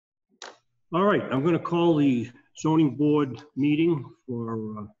All right, I'm going to call the zoning board meeting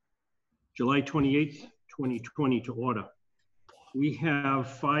for July 28th, 2020 to order. We have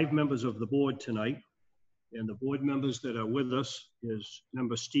 5 members of the board tonight, and the board members that are with us is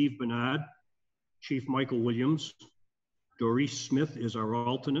member Steve Bernard, Chief Michael Williams, Doris Smith is our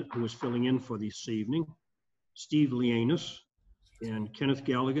alternate who is filling in for this evening, Steve Leanis, and Kenneth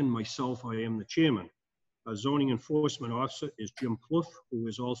Galligan. Myself, I am the chairman. Our zoning enforcement officer is Jim Plouffe, who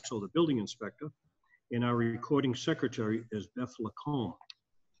is also the building inspector, and our recording secretary is Beth Lacombe.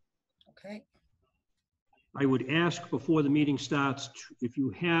 Okay. I would ask before the meeting starts, if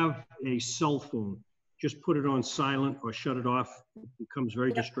you have a cell phone, just put it on silent or shut it off. It becomes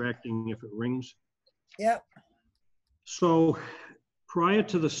very distracting if it rings. Yep. So prior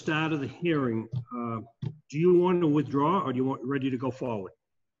to the start of the hearing, do you want to withdraw or do you want ready to go forward?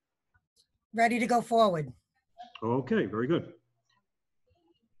 Ready to go forward. Okay, very good.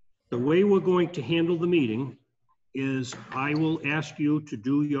 The way we're going to handle the meeting is I will ask you to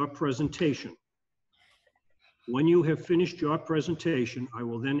do your presentation. When you have finished your presentation, I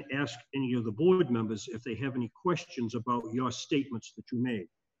will then ask any of the board members if they have any questions about your statements that you made.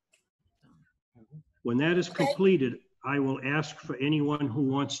 When that is completed, I will ask for anyone who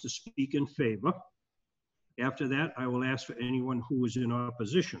wants to speak in favor. After that, I will ask for anyone who is in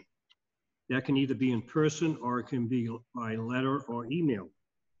opposition. That can either be in person or it can be by letter or email.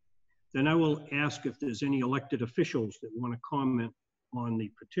 Then I will ask if there's any elected officials that want to comment on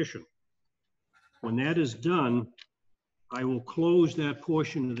the petition. When that is done, I will close that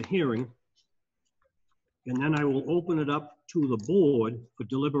portion of the hearing, and then I will open it up to the board for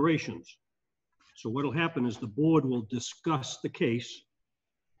deliberations. So what will happen is the board will discuss the case,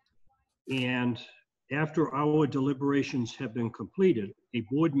 and after our deliberations have been completed, a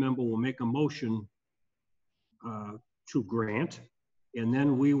board member will make a motion to grant, and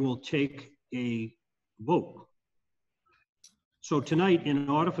then we will take a vote. So tonight, in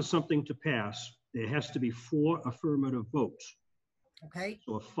order for something to pass, there has to be 4 affirmative votes. Okay.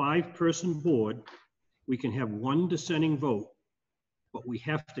 So a 5-person board, we can have 1 dissenting vote, but we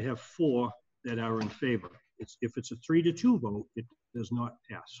have to have 4 that are in favor. If it's a 3-2 vote, it does not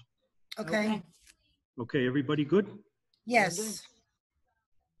pass. Okay. Okay, everybody good? Yes.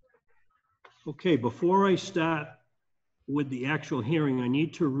 Okay, before I start with the actual hearing, I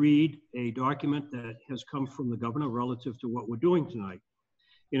need to read a document that has come from the governor relative to what we're doing tonight.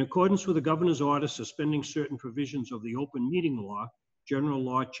 In accordance with the governor's order suspending certain provisions of the open meeting law, General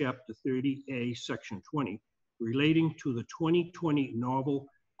Law, Chapter 30A, Section 20, relating to the 2020 novel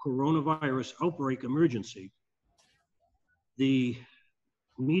coronavirus outbreak emergency, the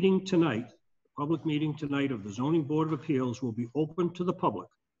meeting tonight, public meeting tonight of the Zoning Board of Appeals will be open to the public.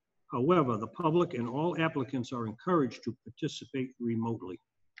 However, the public and all applicants are encouraged to participate remotely.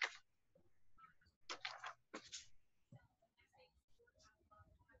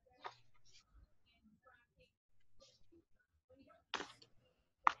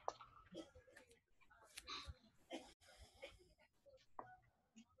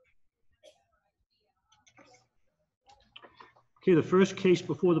 Okay, the first case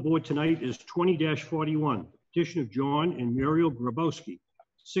before the board tonight is 20-41, petition of John and Muriel Grabowski,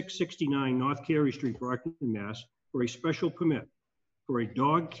 669 North Carey Street, Brockton, Mass, for a special permit for a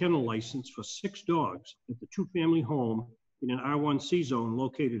dog kennel license for 6 dogs at the 2-family home in an R1C zone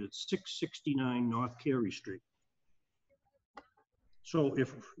located at 669 North Carey Street. So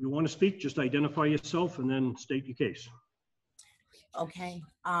if you want to speak, just identify yourself and then state your case. Okay,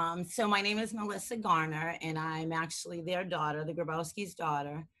 so my name is Melissa Garner, and I'm actually their daughter, the Grabowski's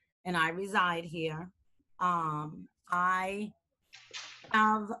daughter, and I reside here. I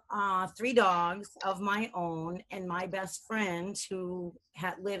have 3 dogs of my own, and my best friend who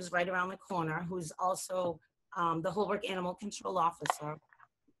lives right around the corner, who's also the Holbrook Animal Control Officer.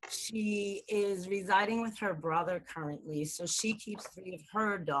 She is residing with her brother currently, so she keeps 3 of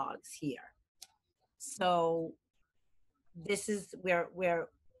her dogs here. So this is we're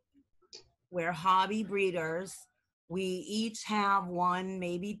hobby breeders. We each have 1,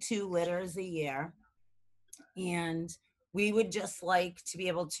 maybe 2 litters a year, and we would just like to be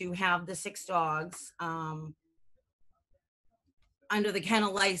able to have the 6 dogs under the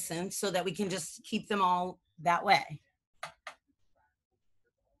kennel license so that we can just keep them all that way.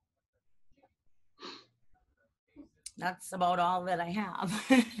 That's about all that I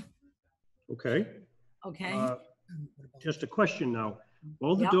have. Okay. Okay. Just a question now.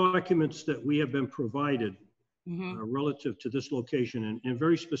 All the documents that we have been provided relative to this location, and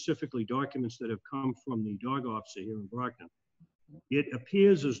very specifically documents that have come from the dog officer here in Brockton, it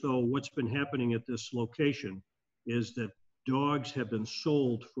appears as though what's been happening at this location is that dogs have been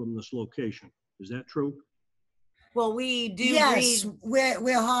sold from this location. Is that true? Well, we do Yes, breed.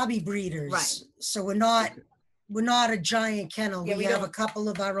 we're hobby breeders. Right. So we're not Okay. a giant kennel. Yeah, we we have a don't- couple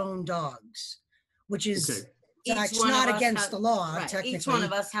of our own dogs, which is Okay. that's Each one not of us against has- the law, right. technically. Each one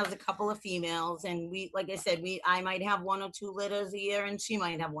of us has a couple of females, and we, like I said, I might have 1 or 2 litters a year, and she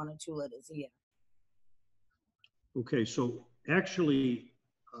might have 1 or 2 litters a year. Okay, so actually,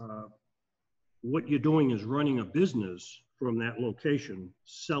 what you're doing is running a business from that location,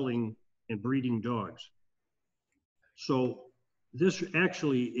 selling and breeding dogs. So this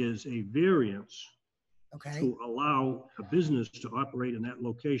actually is a variance Okay. to allow a business to operate in that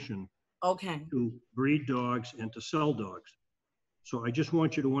location Okay. to breed dogs and to sell dogs. So I just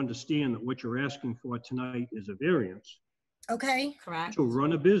want you to understand that what you're asking for tonight is a variance Okay. Correct. to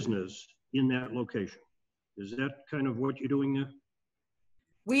run a business in that location. Is that kind of what you're doing there?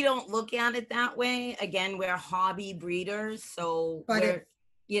 We don't look at it that way. Again, we're hobby breeders, so But we're,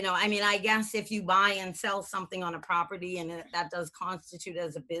 I mean, I guess if you buy and sell something on a property and that does constitute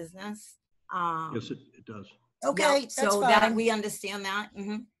as a business. Yes, it does. Okay, yep, that's so fine. that we understand that.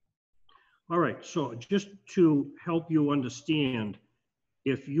 All right, so just to help you understand,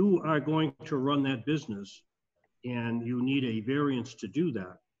 if you are going to run that business and you need a variance to do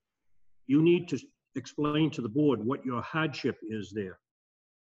that, you need to explain to the board what your hardship is there.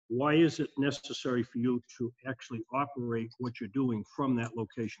 Why is it necessary for you to actually operate what you're doing from that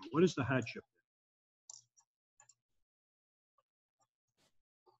location? What is the hardship?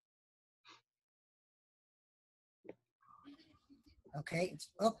 Okay.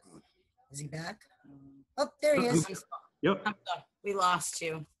 Oh, is he back? Oh, there he is. Yep, I'm sorry, we lost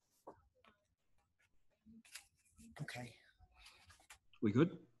you. Okay. we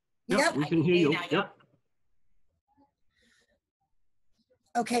good? Yep. We can hear you. now, Yep.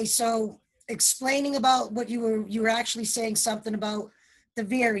 Okay, so explaining about what you were actually saying something about the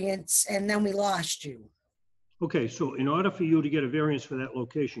variance, and then we lost you. Okay, so in order for you to get a variance for that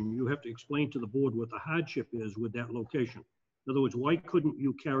location, you have to explain to the board what the hardship is with that location. In other words, why couldn't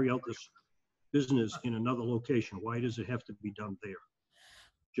you carry out this business in another location? Why does it have to be done there?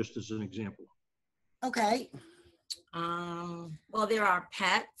 Just as an example. Okay. Well, there are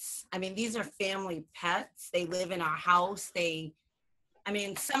pets. I mean, these are family pets. They live in our house.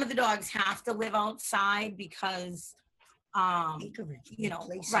 Some of the dogs have to live outside because, Acreage,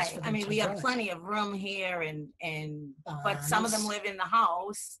 places right. for I them mean, to we have run. plenty of room here but some of them Barns. live in the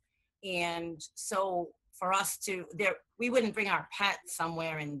house. And so for us we wouldn't bring our pets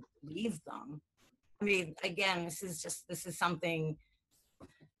somewhere and leave them. I mean, again, this is something,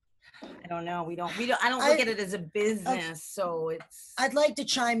 I don't know. I don't look at it as a business. So it's. I'd like to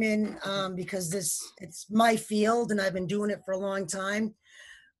chime in because it's my field and I've been doing it for a long time.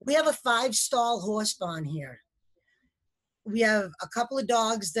 We have a 5-stall horse barn here. We have a couple of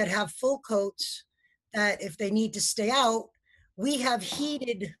dogs that have full coats that if they need to stay out, we have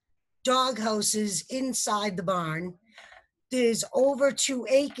heated dog houses inside the barn. There's over 2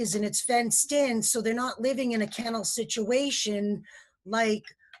 acres and it's fenced in, so they're not living in a kennel situation like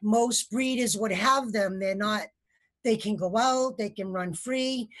most breeders would have them. They can go out, they can run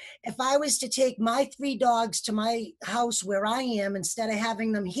free. If I was to take my 3 dogs to my house where I am, instead of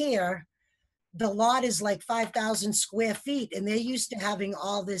having them here, the lot is like 5,000 square feet, and they're used to having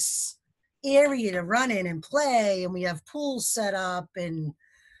all this area to run in and play, and we have pools set up, and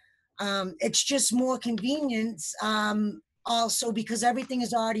it's just more convenience. Also because everything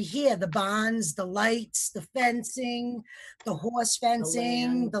is already here, the barns, the lights, the fencing, the horse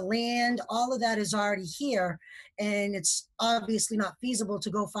fencing, the land, all of that is already here. And it's obviously not feasible to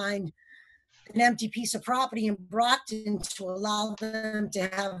go find an empty piece of property in Brockton to allow them to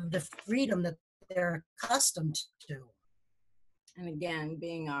have the freedom that they're accustomed to. And again,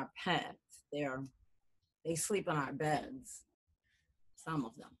 being our pets, they sleep in our beds, some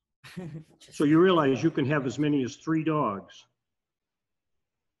of them. So you realize you can have as many as 3 dogs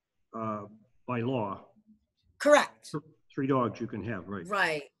by law. Correct. 3 dogs you can have, right?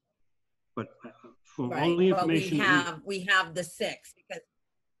 Right. But from all Right. the But information we have the 6 because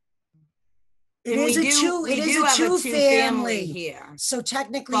It and is we a do- two. we It is do a have a 2 two-family family here. So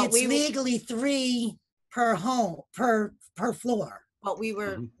technically, But it's we- legally 3 per home per floor. But we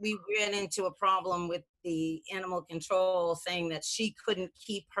ran into a problem with the animal control saying that she couldn't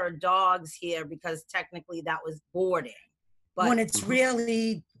keep her dogs here because technically that was boarding. But When it's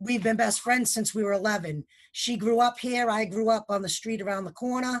really, we've been best friends since we were 11. She grew up here. I grew up on the street around the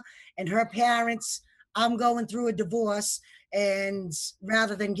corner, and her parents, I'm going through a divorce. And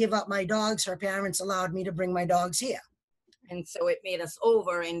rather than give up my dogs, her parents allowed me to bring my dogs here. and so it made us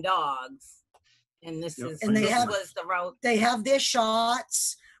over in dogs. And this Yep. is, And they this have- was the route. They have their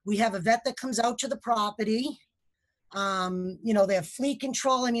shots. We have a vet that comes out to the property. You know, they have flea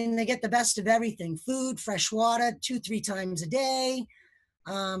control. I mean, they get the best of everything. Food, fresh water, 2-3 times a day.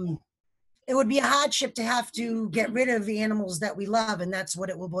 It would be a hardship to have to get rid of the animals that we love, and that's what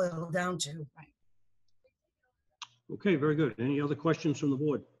it will boil down to. Okay, very good. Any other questions from the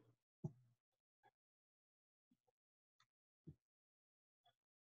board?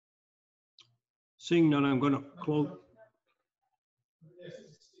 Seeing none, I'm going to close.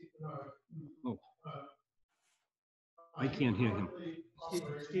 Oh, I can't hear him.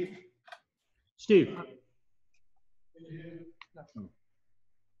 Steve?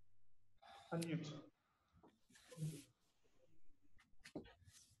 Unmute.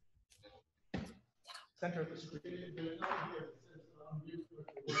 Center of the screen.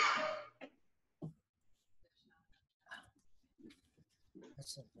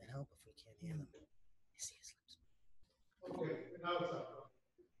 That's not gonna help if we can't hear them. Okay, now it's up.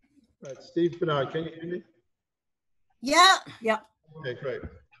 Right, Steve Bernard, can you hear me? Yeah, Yep. Okay, great.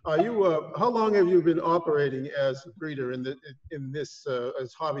 Are you, how long have you been operating as a breeder in this,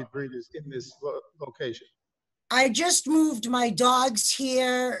 as hobby breeders in this location? I just moved my dogs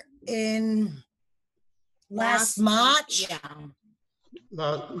here in last March. Yeah.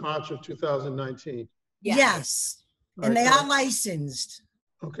 March of 2019. Yeah. Yes, and they are licensed.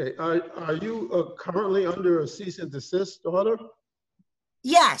 Okay, are you currently under a cease and desist order?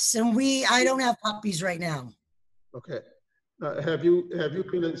 Yes, and I don't have puppies right now. Okay. Have you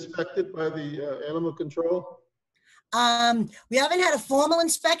been inspected by the animal control? We haven't had a formal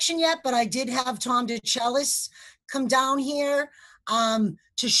inspection yet, but I did have Tom DeCellis come down here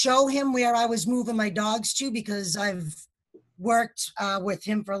to show him where I was moving my dogs to, because I've worked with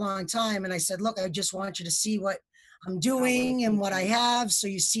him for a long time. And I said, look, I just want you to see what I'm doing and what I have, so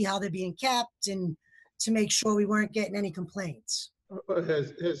you see how they're being kept, and to make sure we weren't getting any complaints.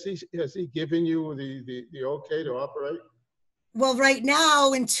 Has he given you the okay to operate? Well, right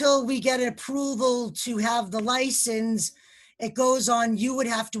now, until we get approval to have the license, it goes on, you would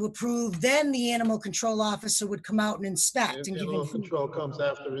have to approve, then the animal control officer would come out and inspect and give Animal you. control comes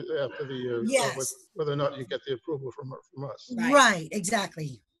after the, Yes. whether or not you get the approval from us. Right,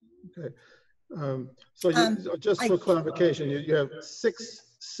 exactly. Okay. Just for clarification, you have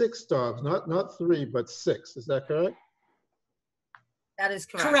six dogs, not 3, but 6. Is that correct? That is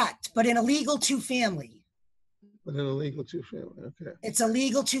correct. Correct, but in a legal 2-family. But in a legal 2-family, okay. It's a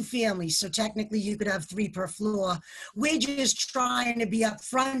legal 2-family, so technically you could have 3 per floor. We're just trying to be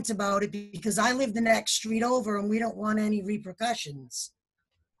upfront about it because I live the next street over and we don't want any repercussions.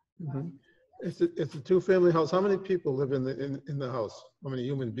 Mm-hmm. It's a 2-family house. How many people live in the house? How many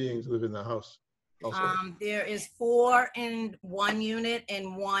human beings live in the house? There is 4 in one unit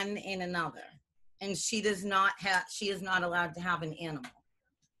and 1 in another. And she is not allowed to have an animal.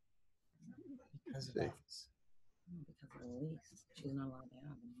 Because of See. that. Because of the lease. She's not allowed to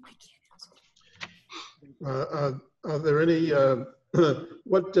have them. Are there any,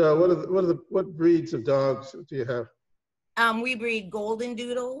 what breeds of dogs do you have? We breed golden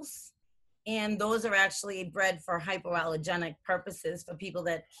doodles, and those are actually bred for hypoallergenic purposes for people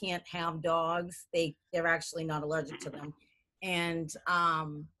that can't have dogs. They're actually not allergic to them. And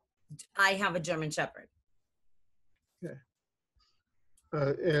I have a German Shepherd. Okay.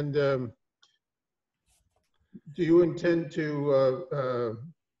 Do you intend to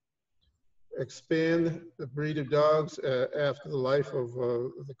expand the breed of dogs after the life of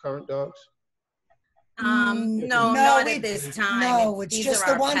the current dogs? No, not at this time. No, it's These just are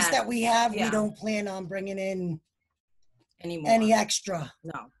the our ones pets. that we have. Yeah. We don't plan on bringing in Anymore. any extra.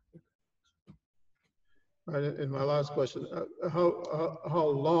 No. And my last question, how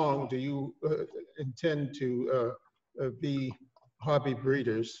long do you intend to be hobby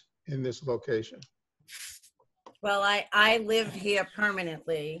breeders in this location? Well, I live here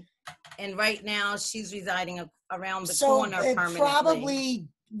permanently, and right now she's residing around the corner permanently.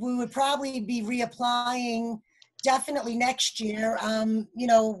 We would probably be reapplying definitely next year. You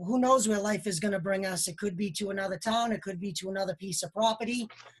know, who knows where life is going to bring us. It could be to another town. It could be to another piece of property.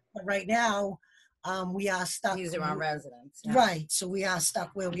 But right now, we are stuck. These are our residents. Yeah. Right. So we are stuck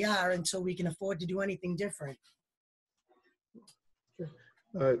where we are until we can afford to do anything different.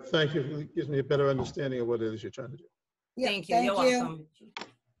 All right, thank you. It gives me a better understanding of what it is you're trying to do. Yeah, Thank you. You're welcome.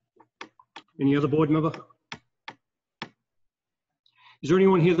 Any other board member? Is there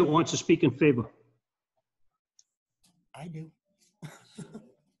anyone here that wants to speak in favor? I do.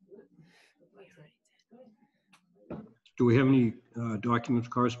 Do we have any documents,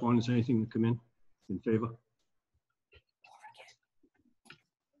 correspondence, anything to come in favor?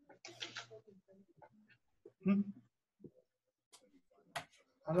 I'm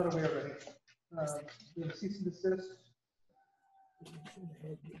not aware of any. The cease and desist.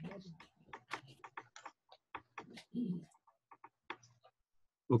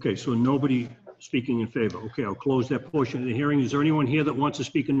 Okay, so nobody speaking in favor. Okay, I'll close that portion of the hearing. Is there anyone here that wants to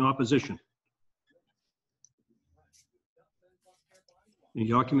speak in opposition? Any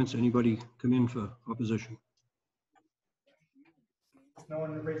documents? Anybody come in for opposition? No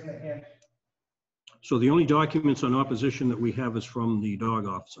one raising their hand. So the only documents on opposition that we have is from the dog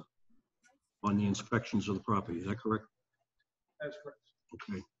officer on the inspections of the property. Is that correct? That's correct.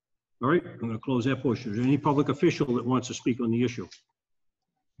 Okay. All right, I'm going to close that portion. Is there any public official that wants to speak on the issue?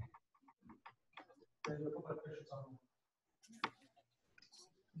 There's a couple of officials on.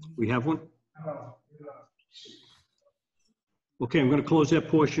 We have one? No. Okay, I'm going to close that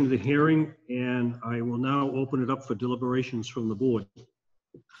portion of the hearing, and I will now open it up for deliberations from the board.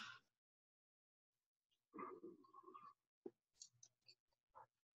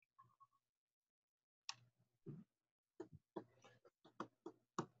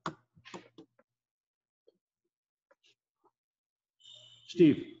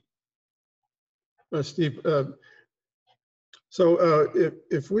 Steve? Steve, so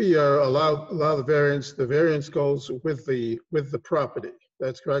if we allow the variance goes with the property.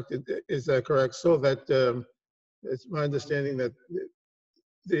 That's correct. Is that correct? So that it's my understanding that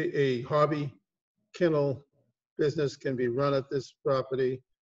a hobby kennel business can be run at this property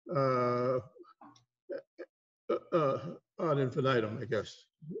ad infinitum, I guess.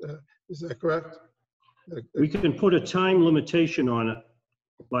 Is that correct? We can put a time limitation on it,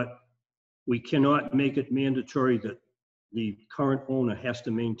 but we cannot make it mandatory that the current owner has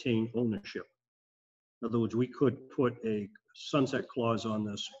to maintain ownership. In other words, we could put a sunset clause on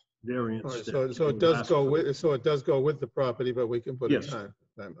this variance. All right, that so it does go with the property, but we can put Yes. a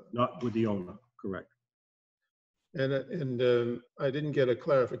time. Not with the owner, correct. And I didn't get a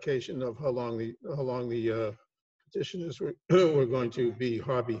clarification of how long the petitioners were going to be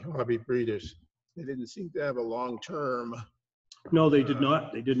hobby breeders. They didn't seem to have a long term. No, they did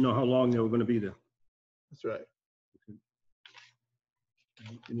not. They didn't know how long they were going to be there. That's right.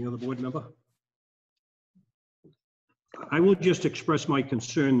 Any other board member? I will just express my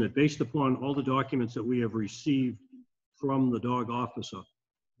concern that based upon all the documents that we have received from the dog officer,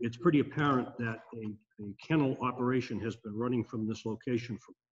 it's pretty apparent that a kennel operation has been running from this location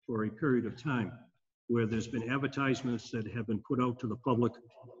for a period of time, where there's been advertisements that have been put out to the public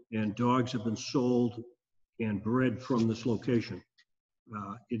and dogs have been sold and bred from this location.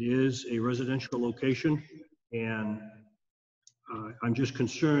 It is a residential location, and I'm just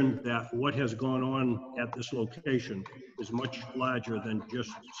concerned that what has gone on at this location is much larger than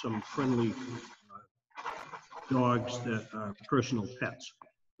just some friendly dogs that are personal pets.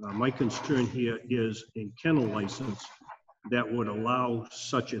 My concern here is a kennel license that would allow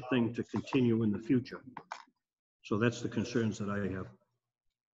such a thing to continue in the future. So that's the concerns that I have.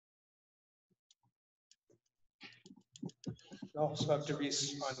 No, it's about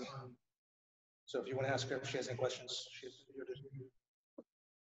Therese on. So if you want to ask her if she has any questions, she's here to.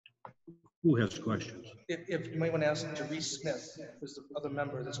 Who has questions? If you might want to ask Therese Smith, who's the other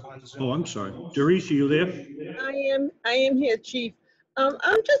member that's on Zoom. Oh, I'm sorry. Doris, are you there? I am here, Chief.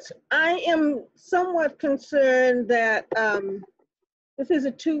 I am somewhat concerned that this is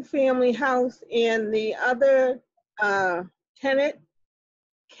a two-family house and the other tenant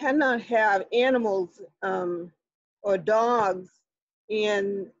cannot have animals or dogs,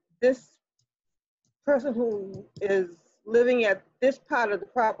 and this person who is living at this part of the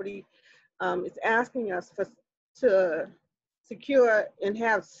property is asking us to secure and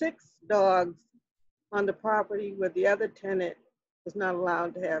have 6 dogs on the property where the other tenant is not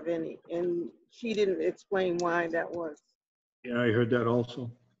allowed to have any, and she didn't explain why that was. Yeah, I heard that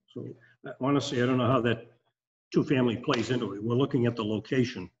also. So honestly, I don't know how that two-family plays into it. We're looking at the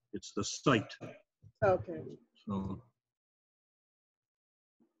location. It's the site. Okay. So.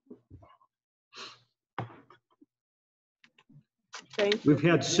 Thank you. We've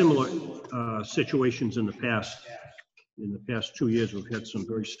had similar situations in the past. In the past 2 years, we've had some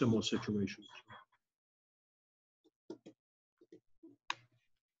very similar situations.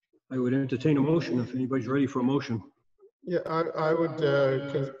 I would entertain a motion if anybody's ready for a motion. Yeah, I would,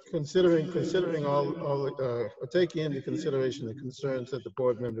 considering all taking into consideration the concerns that the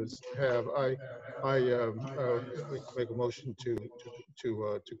board members have, I make a motion to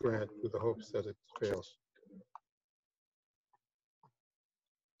grant with the hopes that it fails.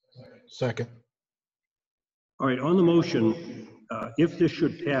 Second. All right, on the motion, if this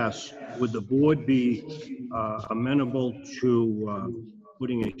should pass, would the board be amenable to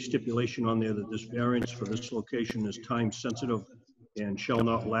putting a stipulation on there that this variance for this location is time sensitive and shall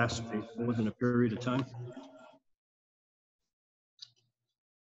not last more than a period of time.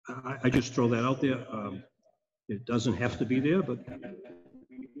 I just throw that out there. It doesn't have to be there, but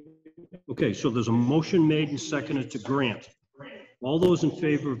okay, so there's a motion made and seconded to grant. All those in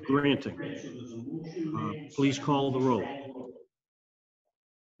favor of granting, please call the roll.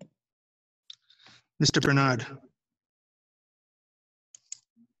 Mr. Bernard,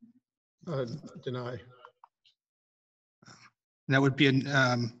 Deny. that would be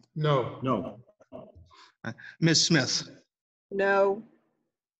No. No. Ms. Smith, No.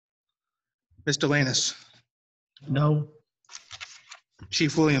 Mr. Lanus, No.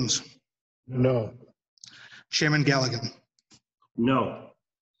 Chief Williams, No. Chairman Galligan. No.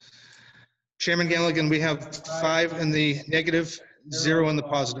 Chairman Galligan, we have 5 in the negative, 0 in the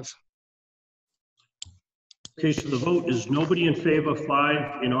positive. Okay, so the vote is nobody in favor,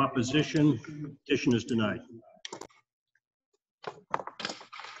 5 in opposition. Petition is denied.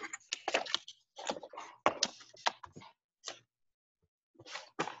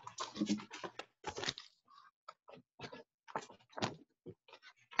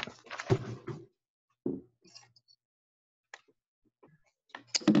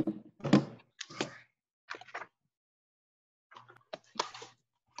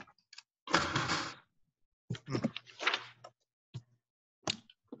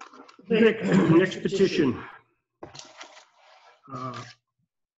 Next petition.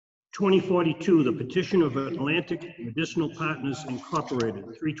 2042, the petition of Atlantic Medicinal Partners Incorporated,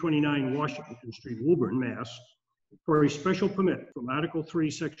 329 Washington Street, Woburn, Mass., for a special permit from Article 3,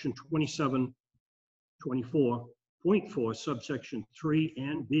 Section 2724.4, subsection 3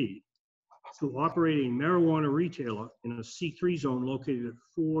 and B, to operate a marijuana retailer in a C3 zone located at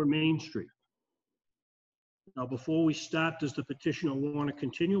 4 Main Street. Now, before we start, does the petitioner want to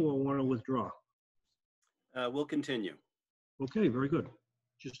continue or want to withdraw? We'll continue. Okay, very good.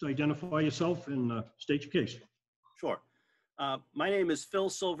 Just identify yourself and state your case. Sure. My name is Phil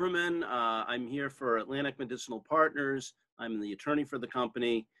Silverman. I'm here for Atlantic Medicinal Partners. I'm the attorney for the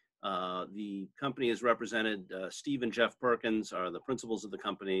company. The company has represented Steve and Jeff Perkins are the principals of the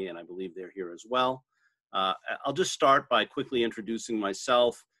company, and I believe they're here as well. I'll just start by quickly introducing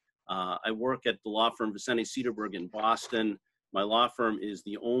myself. I work at the law firm Vicente Cedarburg in Boston. My law firm is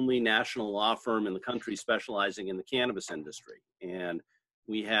the only national law firm in the country specializing in the cannabis industry. And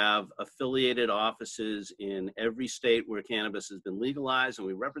we have affiliated offices in every state where cannabis has been legalized, and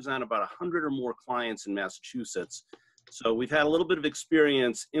we represent about 100 or more clients in Massachusetts. So we've had a little bit of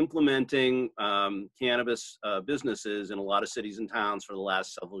experience implementing cannabis businesses in a lot of cities and towns for the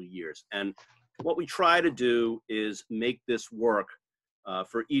last several years. And what we try to do is make this work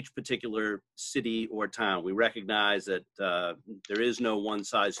for each particular city or town. We recognize that there is no one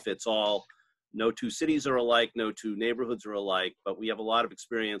size fits all. No two cities are alike, no two neighborhoods are alike, but we have a lot of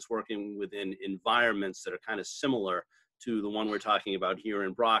experience working within environments that are kind of similar to the one we're talking about here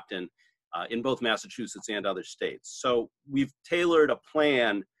in Brockton, in both Massachusetts and other states. So we've tailored a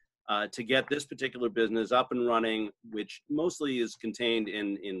plan to get this particular business up and running, which mostly is contained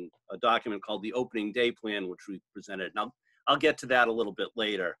in a document called the Opening Day Plan, which we presented. Now, I'll get to that a little bit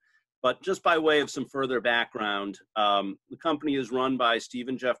later. But just by way of some further background, the company is run by Steve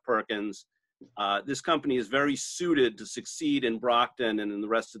and Jeff Perkins. This company is very suited to succeed in Brockton and in the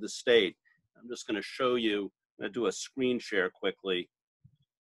rest of the state. I'm just going to show you, I'm going to do a screen share quickly.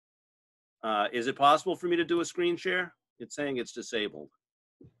 Is it possible for me to do a screen share? It's saying it's disabled.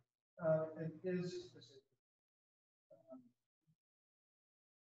 It is.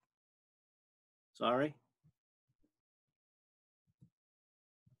 Sorry.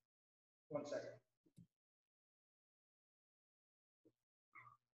 1 second.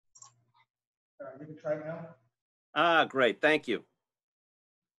 All right, you can try it now. Ah, great. Thank you.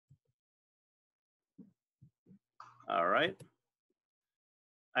 All right.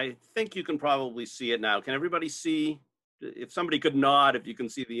 I think you can probably see it now. Can everybody see? If somebody could nod, if you can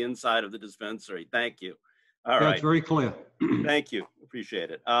see the inside of the dispensary. Thank you. All right. That's very clear. Thank you.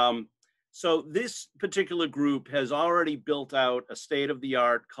 Appreciate it. So this particular group has already built out a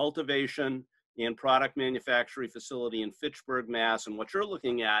state-of-the-art cultivation and product manufacturing facility in Fitchburg, Mass. And what you're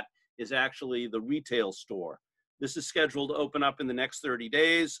looking at is actually the retail store. This is scheduled to open up in the next 30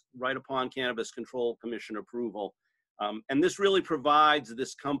 days, right upon Cannabis Control Commission approval. And this really provides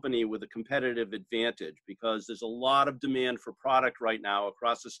this company with a competitive advantage because there's a lot of demand for product right now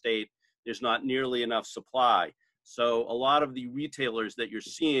across the state. There's not nearly enough supply. So a lot of the retailers that you're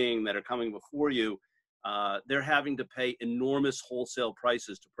seeing that are coming before you they're having to pay enormous wholesale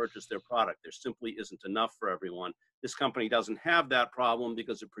prices to purchase their product. There simply isn't enough for everyone. This company doesn't have that problem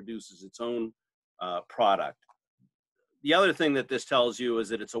because it produces its own product. The other thing that this tells you is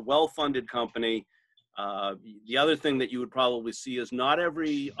that it's a well-funded company. The other thing that you would probably see is not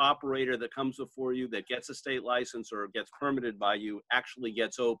every operator that comes before you that gets a state license or gets permitted by you actually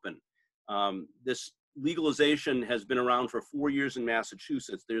gets open. This legalization has been around for 4 years in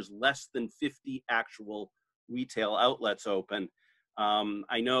Massachusetts. There's less than 50 actual retail outlets open.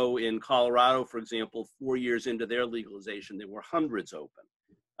 I know in Colorado, for example, 4 years into their legalization, there were hundreds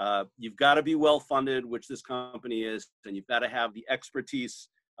open. You've got to be well-funded, which this company is, and you've got to have the expertise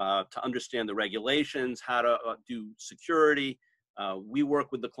to understand the regulations, how to do security. We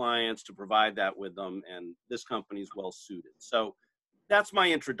work with the clients to provide that with them, and this company is well-suited. So that's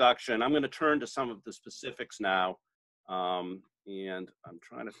my introduction. I'm going to turn to some of the specifics now, and I'm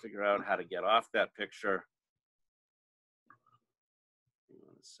trying to figure out how to get off that picture. Hang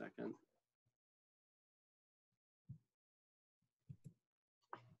on a second.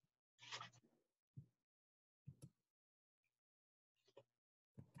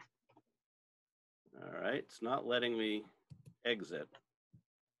 All right, it's not letting me exit.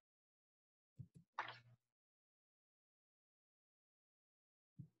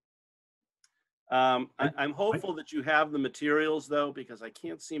 I'm hopeful that you have the materials though, because I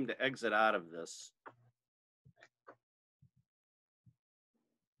can't seem to exit out of this.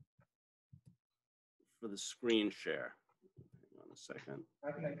 For the screen share. Hang on a second.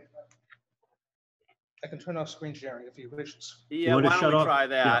 I can turn off screen sharing if you wish. Yeah, why don't we try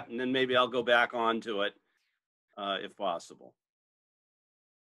that, and then maybe I'll go back onto it if possible.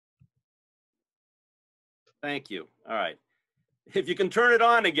 Thank you. All right. If you can turn it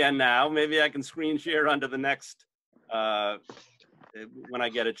on again now, maybe I can screen share onto the next when I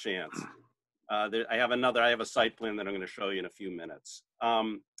get a chance. I have a site plan that I'm going to show you in a few minutes.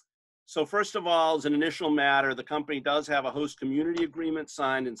 So first of all, as an initial matter, the company does have a host community agreement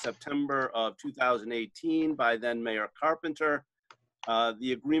signed in September of 2018 by then Mayor Carpenter.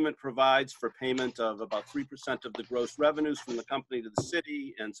 The agreement provides for payment of about 3% of the gross revenues from the company to the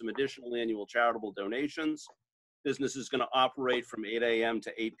city and some additional annual charitable donations. Business is going to operate from 8 a.m.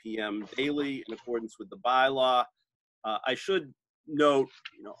 to 8 p.m. daily in accordance with the bylaw. I should note,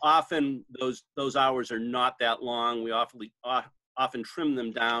 often those hours are not that long. We often trim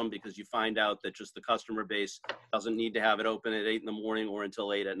them down because you find out that just the customer base doesn't need to have it open at 8 in the morning or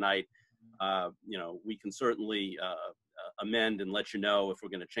until 8 at night. We can certainly amend and let you know if we're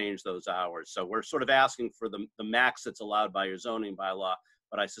going to change those hours. So we're sort of asking for the max that's allowed by your zoning bylaw,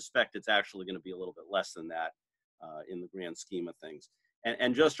 but I suspect it's actually going to be a little bit less than that in the grand scheme of things.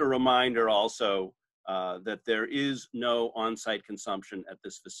 And just a reminder also that there is no on-site consumption at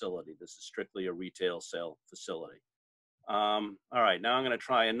this facility. This is strictly a retail sale facility. All right, now I'm going to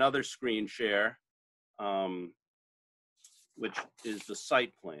try another screen share, which is the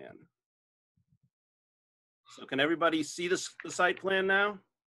site plan. So can everybody see the site plan now?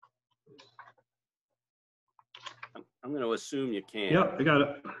 I'm going to assume you can. Yep, I got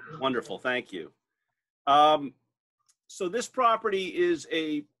it. Wonderful, thank you. So this property is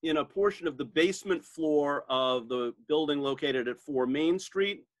in a portion of the basement floor of the building located at 4 Main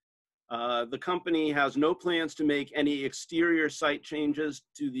Street. The company has no plans to make any exterior site changes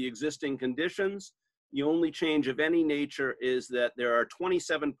to the existing conditions. The only change of any nature is that there are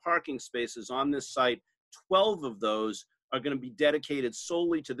 27 parking spaces on this site. 12 of those are going to be dedicated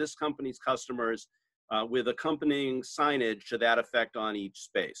solely to this company's customers with accompanying signage to that effect on each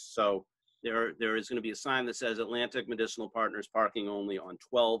space. So there is going to be a sign that says Atlantic Medicinal Partners parking only on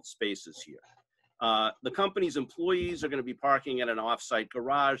 12 spaces here. The company's employees are going to be parking at an off-site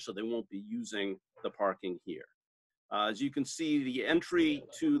garage, so they won't be using the parking here. As you can see, the entry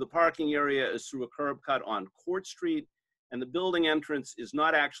to the parking area is through a curb cut on Court Street, and the building entrance is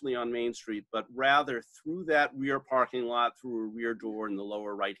not actually on Main Street, but rather through that rear parking lot through a rear door in the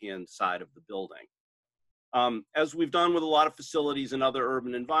lower right-hand side of the building. As we've done with a lot of facilities in other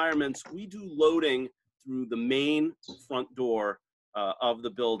urban environments, we do loading through the main front door of the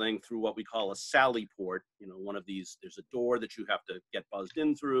building through what we call a sally port. One of these, there's a door that you have to get buzzed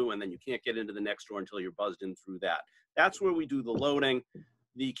in through, and then you can't get into the next door until you're buzzed in through that. That's where we do the loading.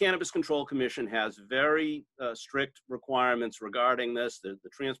 The Cannabis Control Commission has very strict requirements regarding this. The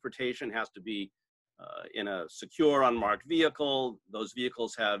transportation has to be in a secure, unmarked vehicle. Those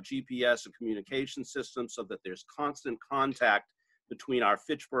vehicles have GPS and communication systems so that there's constant contact between our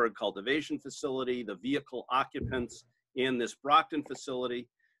Fitchburg cultivation facility, the vehicle occupants, and this Brockton facility.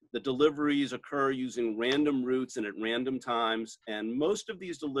 The deliveries occur using random routes and at random times, and most of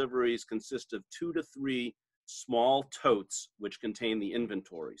these deliveries consist of 2 to 3 small totes which contain the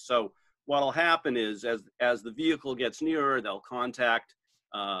inventory. So what'll happen is as the vehicle gets nearer, they'll contact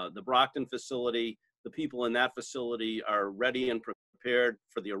the Brockton facility. The people in that facility are ready and prepared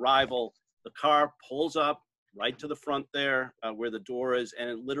for the arrival. The car pulls up right to the front there where the door is, and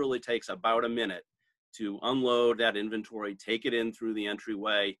it literally takes about a minute to unload that inventory, take it in through the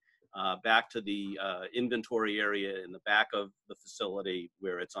entryway, back to the inventory area in the back of the facility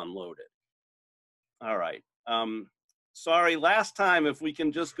where it's unloaded. All right. Sorry, last time, if we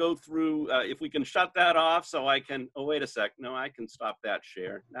can just go through, if we can shut that off so I can, oh, wait a sec. No, I can stop that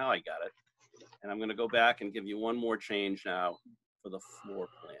share. Now I got it. And I'm going to go back and give you one more change now for the floor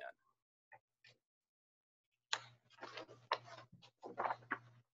plan.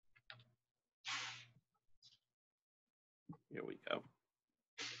 Here we go.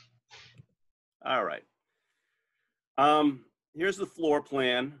 All right. Here's the floor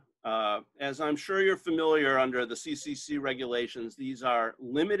plan. As I'm sure you're familiar under the CCC regulations, these are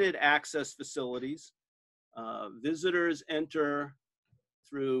limited access facilities. Visitors enter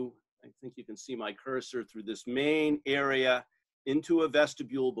through, I think you can see my cursor, through this main area into a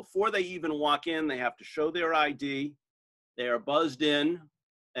vestibule. Before they even walk in, they have to show their ID. They are buzzed in,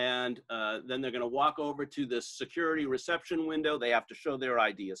 and then they're going to walk over to this security reception window. They have to show their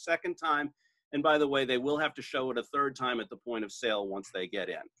ID a second time. And by the way, they will have to show it a third time at the point of sale once they get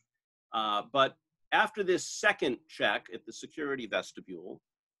in. But after this second check at the security vestibule,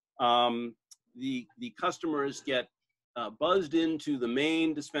 the customers get buzzed into the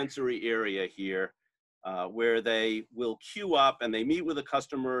main dispensary area here, where they will queue up and they meet with a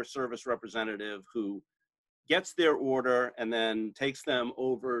customer service representative who gets their order and then takes them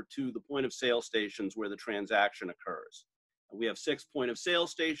over to the point of sale stations where the transaction occurs. We have 6 point of sale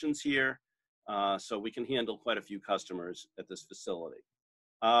stations here, so we can handle quite a few customers at this facility.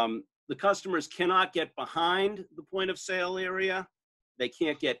 The customers cannot get behind the point of sale area. They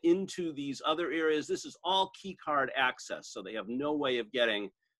can't get into these other areas. This is all key card access, so they have no way of getting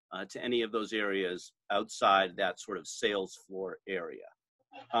to any of those areas outside that sort of sales floor area.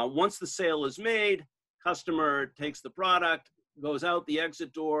 Once the sale is made, customer takes the product, goes out the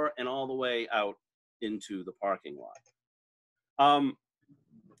exit door, and all the way out into the parking lot.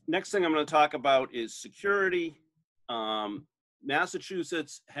 Next thing I'm going to talk about is security.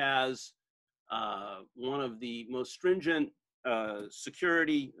 Massachusetts has one of the most stringent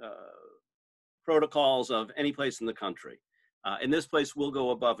security protocols of any place in the country. And this place will go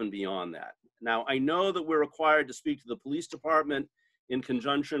above and beyond that. Now, I know that we're required to speak to the police department in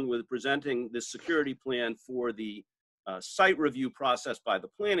conjunction with presenting this security plan for the site review process by the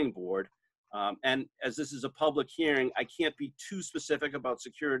planning board. And as this is a public hearing, I can't be too specific about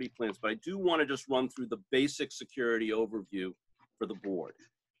security plans, but I do want to just run through the basic security overview for the board.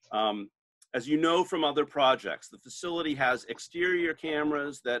 As you know from other projects, the facility has exterior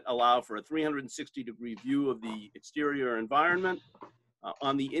cameras that allow for a 360-degree view of the exterior environment.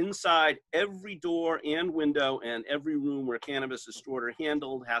 On the inside, every door and window and every room where cannabis is stored or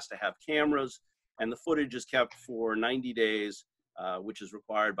handled has to have cameras, and the footage is kept for 90 days, which is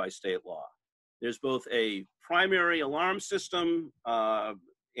required by state law. There's both a primary alarm system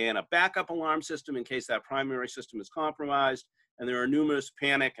and a backup alarm system in case that primary system is compromised, and there are numerous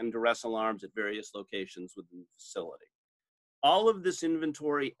panic and duress alarms at various locations within the facility. All of this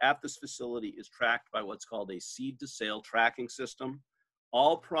inventory at this facility is tracked by what's called a seed to sale tracking system.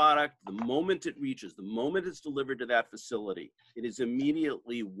 All product, the moment it reaches, the moment it's delivered to that facility, it is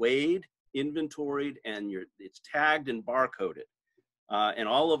immediately weighed, inventoried, and it's tagged and barcoded. And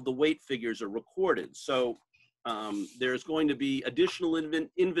all of the weight figures are recorded. So there's going to be additional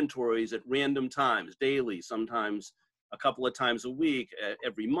inventories at random times, daily, sometimes a couple of times a week,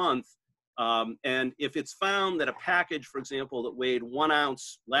 every month. And if it's found that a package, for example, that weighed 1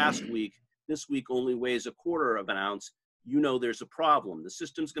 ounce last week, this week only weighs 1/4 of an ounce, you know there's a problem. The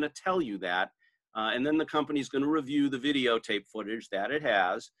system's going to tell you that. And then the company's going to review the videotape footage that it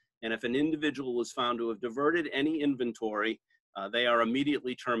has. And if an individual is found to have diverted any inventory, they are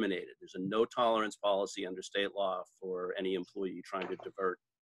immediately terminated. There's a no tolerance policy under state law for any employee trying to divert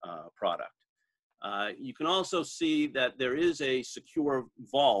product. You can also see that there is a secure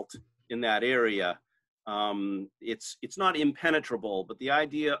vault in that area. It's not impenetrable, but the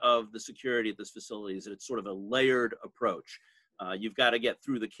idea of the security at this facility is that it's sort of a layered approach. You've got to get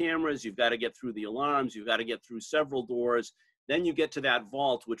through the cameras, you've got to get through the alarms, you've got to get through several doors. Then you get to that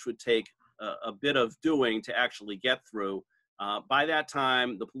vault, which would take a bit of doing to actually get through. By that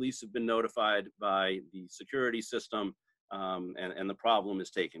time, the police have been notified by the security system, and the problem is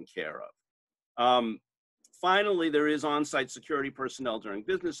taken care of. Finally, there is on-site security personnel during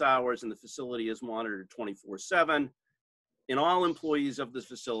business hours, and the facility is monitored 24/7. And all employees of this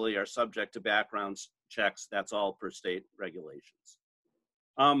facility are subject to background checks. That's all per state regulations.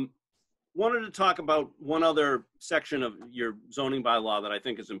 Wanted to talk about one other section of your zoning bylaw that I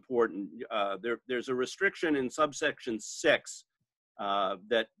think is important. There's a restriction in subsection 6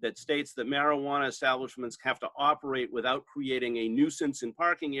 that states that marijuana establishments have to operate without creating a nuisance in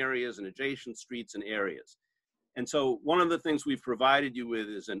parking areas and adjacent streets and areas. And so one of the things we've provided you with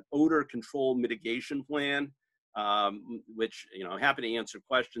is an odor control mitigation plan, which, you know, I'm happy to answer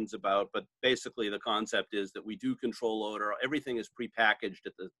questions about, but basically the concept is that we do control odor. Everything is prepackaged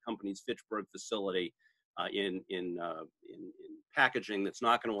at the company's Fitchburg facility in packaging that's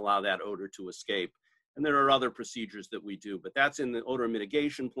not going to allow that odor to escape. And there are other procedures that we do, but that's in the odor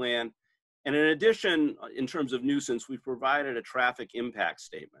mitigation plan. And in addition, in terms of nuisance, we've provided a traffic impact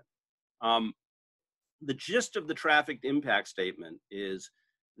statement. The gist of the traffic impact statement is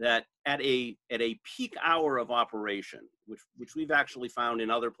that at a peak hour of operation, which we've actually found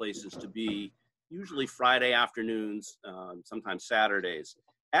in other places to be usually Friday afternoons, sometimes Saturdays,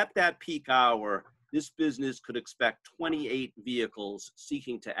 at that peak hour, this business could expect 28 vehicles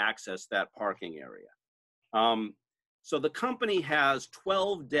seeking to access that parking area. So the company has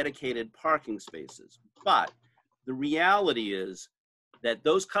 12 dedicated parking spaces, but the reality is that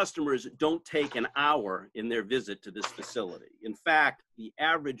those customers don't take an hour in their visit to this facility. In fact, the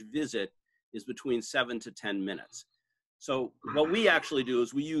average visit is between 7 to 10 minutes. So what we actually do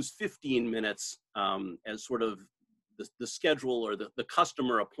is we use 15 minutes as sort of the schedule or the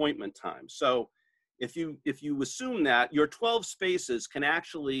customer appointment time. So if you assume that your 12 spaces can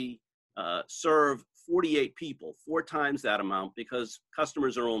actually serve 48 people, 4 times that amount, because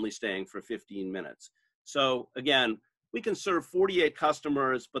customers are only staying for 15 minutes. So again, we can serve 48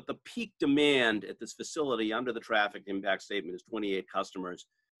 customers, but the peak demand at this facility under the traffic impact statement is 28 customers.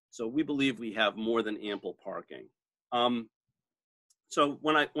 So we believe we have more than ample parking. So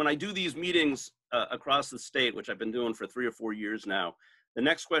when I do these meetings across the state, which I've been doing for 3 or 4 years now, the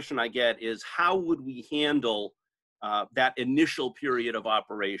next question I get is, how would we handle that initial period of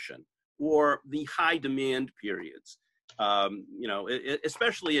operation or the high demand periods? You know,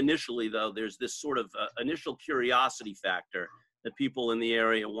 especially initially, though, there's this sort of initial curiosity factor that people in the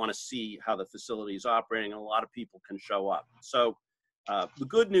area want to see how the facility is operating, and a lot of people can show up. So the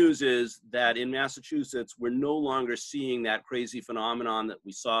good news is that in Massachusetts, we're no longer seeing that crazy phenomenon that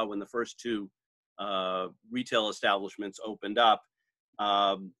we saw when the first 2 retail establishments opened up.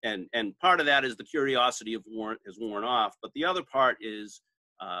 And part of that is the curiosity has worn off, but the other part is,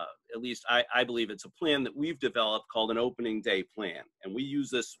 at least I believe it's a plan that we've developed called an opening day plan. And we use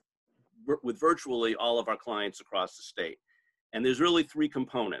this with virtually all of our clients across the state. And there's really 3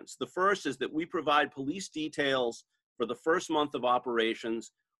 components. The first is that we provide police details for the first month of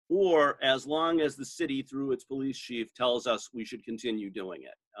operations, or as long as the city through its police chief tells us we should continue doing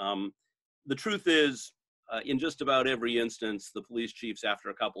it. The truth is, in just about every instance, the police chiefs after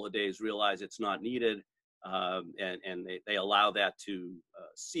a couple of days realize it's not needed. And they allow that to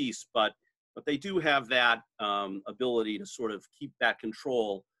cease, but they do have that ability to sort of keep that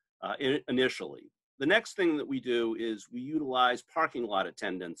control initially. The next thing that we do is we utilize parking lot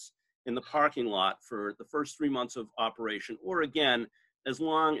attendants in the parking lot for the first 3 months of operation, or again, as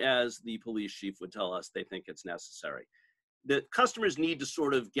long as the police chief would tell us they think it's necessary. The customers need to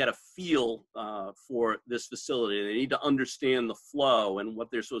sort of get a feel for this facility. They need to understand the flow and what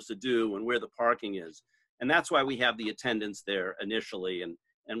they're supposed to do and where the parking is. And that's why we have the attendants there initially.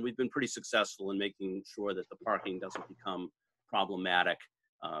 And we've been pretty successful in making sure that the parking doesn't become problematic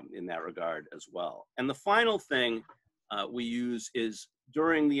in that regard as well. And the final thing we use is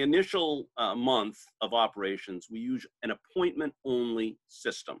during the initial month of operations, we use an appointment-only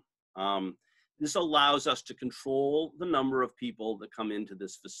system. This allows us to control the number of people that come into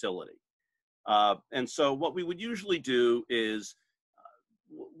this facility. And so what we would usually do is,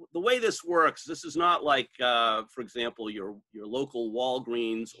 the way this works, this is not like, for example, your local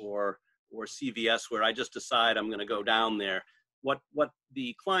Walgreens or CVS, where I just decide I'm going to go down there. What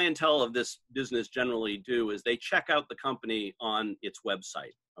the clientele of this business generally do is they check out the company on its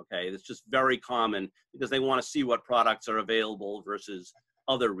website. Okay, it's just very common because they want to see what products are available versus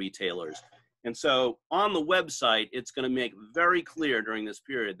other retailers. And so on the website, it's going to make very clear during this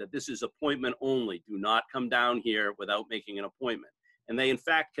period that this is appointment only. Do not come down here without making an appointment. And they, in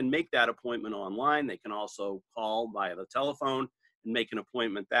fact, can make that appointment online. They can also call via the telephone and make an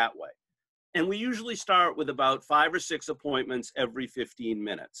appointment that way. And we usually start with about 5 or 6 appointments every 15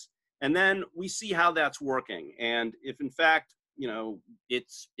 minutes. And then we see how that's working. And if in fact, you know,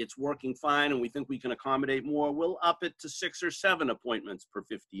 it's working fine and we think we can accommodate more, we'll up it to 6 or 7 appointments per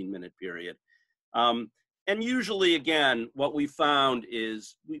 15-minute period. And usually, again, what we found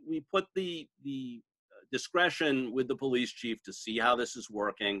is we put the discretion with the police chief to see how this is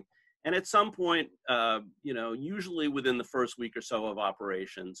working. And at some point, you know, usually within the first week or so of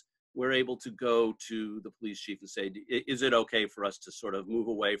operations, we're able to go to the police chief and say, is it okay for us to sort of move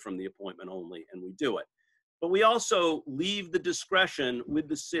away from the appointment only? And we do it. But we also leave the discretion with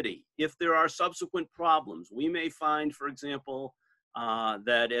the city. If there are subsequent problems, we may find, for example,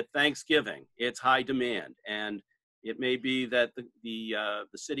 that at Thanksgiving, it's high demand. And it may be that the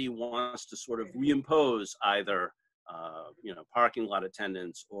city wants to sort of reimpose either you know, parking lot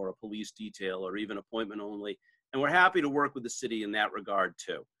attendants or a police detail or even appointment only. And we're happy to work with the city in that regard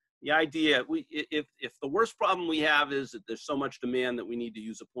too. The idea, if the worst problem we have is that there's so much demand that we need to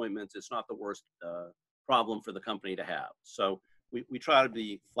use appointments, it's not the worst problem for the company to have. So we try to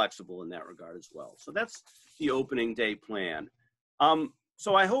be flexible in that regard as well. So that's the opening day plan.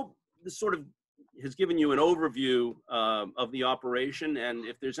 So I hope this sort of has given you an overview of the operation. And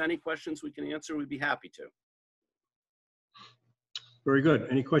if there's any questions we can answer, we'd be happy to. Very good.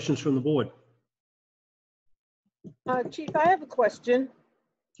 Any questions from the board? Chief, I have a question.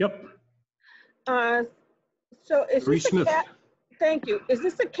 Yep. So is Bree this Smith. thank you. Is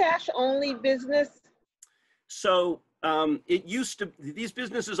this a cash only business? So it used to, these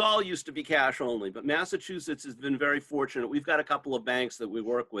businesses all used to be cash only, but Massachusetts has been very fortunate. We've got a couple of banks that we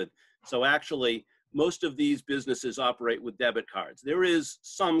work with. So actually, most of these businesses operate with debit cards. There is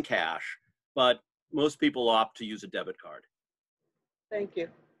some cash, but most people opt to use a debit card. Thank you.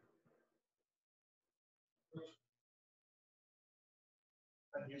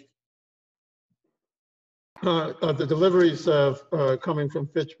 The deliveries coming from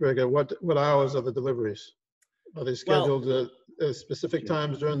Fitchburg, at what hours are the deliveries? Are they scheduled at specific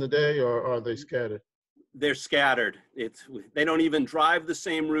times during the day, or are they scattered? They're scattered. They don't even drive the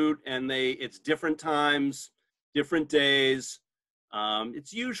same route, and it's different times, different days.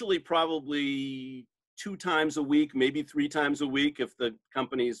 It's usually probably 2 times a week, maybe 3 times a week if the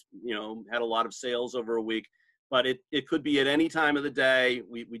company's, you know, had a lot of sales over a week. But it could be at any time of the day.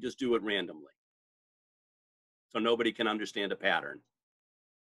 We just do it randomly, so nobody can understand a pattern.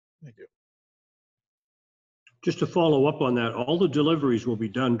 Thank you. Just to follow up on that, all the deliveries will be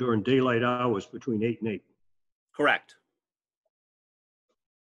done during daylight hours between 8 and 8. Correct.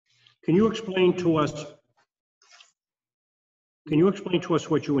 Can you explain to us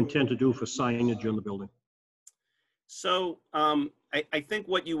what you intend to do for signage on the building? So I think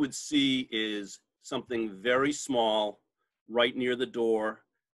what you would see is something very small right near the door.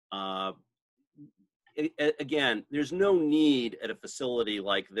 Again, there's no need at a facility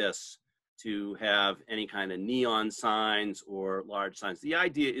like this to have any kind of neon signs or large signs. The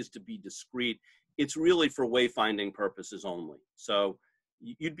idea is to be discreet. It's really for wayfinding purposes only. So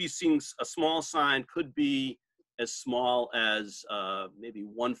you'd be seeing a small sign, could be as small as maybe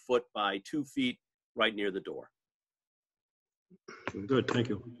 1 foot by 2 feet right near the door. Good, thank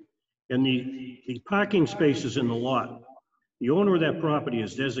you. And the parking spaces in the lot, the owner of that property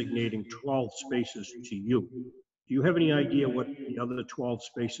is designating 12 spaces to you. Do you have any idea what the other 12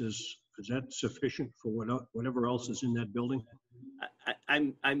 spaces, is that sufficient for whatever else is in that building?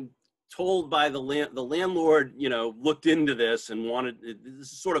 I'm told by the landlord, you know, looked into this and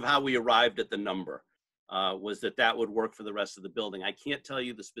this is sort of how we arrived at the number, was that would work for the rest of the building. I can't tell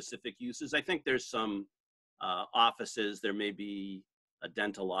you the specific uses. I think there's some offices, there may be a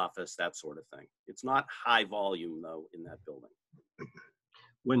dental office, that sort of thing. It's not high volume though in that building.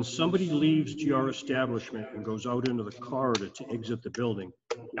 When somebody leaves your establishment and goes out into the corridor to exit the building,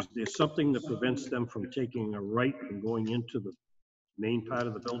 is there something that prevents them from taking a right and going into the main part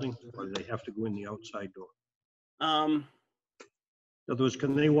of the building, or do they have to go in the outside door? In other words,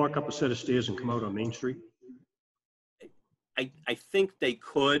 can they walk up a set of stairs and come out on Main Street? I think they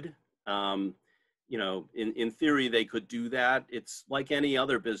could. You know, in theory, they could do that. It's like any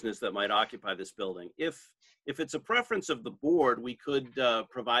other business that might occupy this building. If it's a preference of the board, we could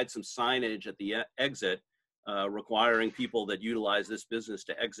provide some signage at the exit requiring people that utilize this business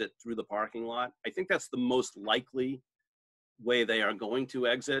to exit through the parking lot. I think that's the most likely way they are going to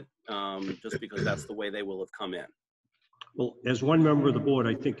exit, just because that's the way they will have come in. Well, as one member of the board,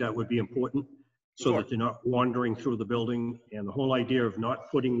 I think that would be important so Sure. that they're not wandering through the building. And the whole idea of not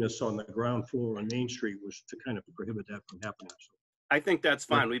putting this on the ground floor on Main Street was to kind of prohibit that from happening. So I think that's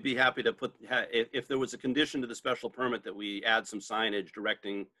fine. We'd be happy to put, if there was a condition to the special permit that we add some signage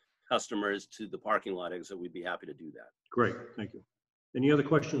directing customers to the parking lot exit, we'd be happy to do that. great, thank you. Any other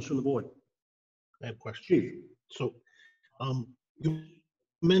questions from the board? I have a question. Chief? So, you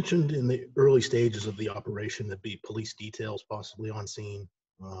mentioned in the early stages of the operation there'd be police details possibly on scene.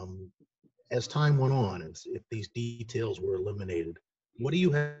 As time went on, if these details were eliminated, what do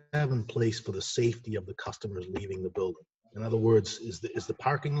you have in place for the safety of the customers leaving the building? In other words, is the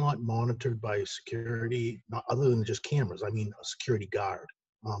parking lot monitored by security, not other than just cameras? I mean, a security guard.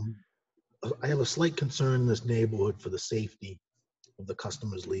 I have a slight concern in this neighborhood for the safety of the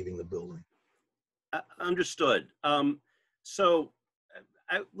customers leaving the building. Understood. So,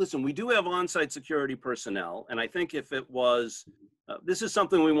 listen, we do have on-site security personnel, and I think if it was, this is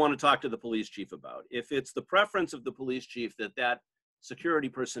something we want to talk to the police chief about. If it's the preference of the police chief that security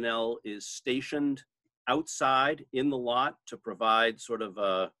personnel is stationed outside in the lot to provide sort of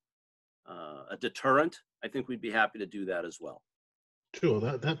a deterrent, I think we'd be happy to do that as well. Sure,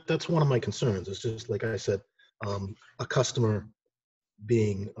 that's one of my concerns. It's just like I said, a customer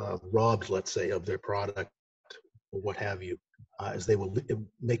being robbed, let's say, of their product or what have you, as they were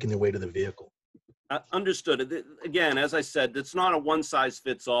making their way to the vehicle. Understood. Again, as I said, it's not a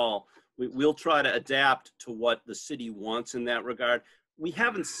one-size-fits-all. We'll try to adapt to what the city wants in that regard. We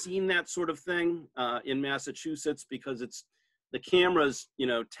haven't seen that sort of thing in Massachusetts because the cameras,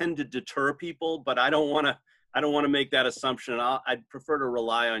 tend to deter people. But I don't want to make that assumption. I'd prefer to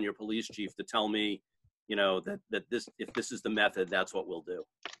rely on your police chief to tell me, that if this is the method, that's what we'll do.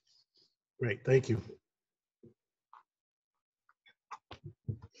 Great, thank you.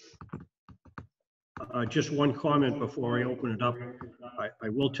 Just one comment before I open it up. I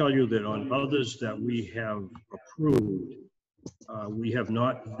will tell you that on others that we have approved, we have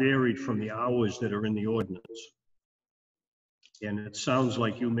not varied from the hours that are in the ordinance. And it sounds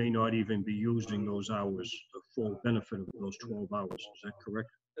like you may not even be using those hours, the full benefit of those 12 hours. Is that correct?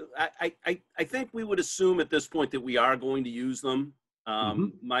 I think we would assume at this point that we are going to use them.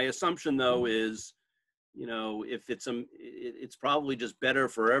 My assumption, though, is, if it's probably just better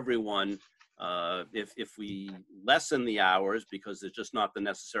for everyone if we lessen the hours because there's just not the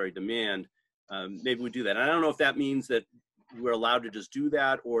necessary demand. Maybe we do that. I don't know if that means that we're allowed to just do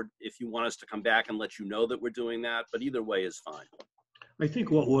that, or if you want us to come back and let you know that we're doing that, but either way is fine. I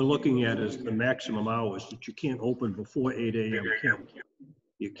think what we're looking at is the maximum hours, that you can't open before 8 a.m.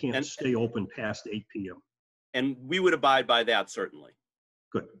 You can't stay open past 8 p.m. And we would abide by that, certainly.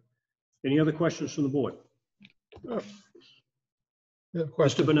 Good. Any other questions from the board? Yeah,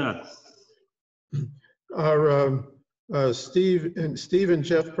 question. Mr. Bernard. Are Steve and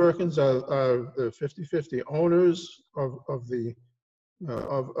Jeff Perkins are the 50/50 owners of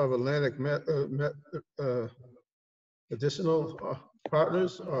Atlantic Medicinal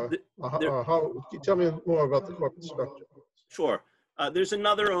Partners? Or how? Can you tell me more about the corporate structure? Sure. There's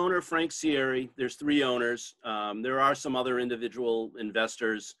another owner, Frank Sierri. There's 3 owners. There are some other individual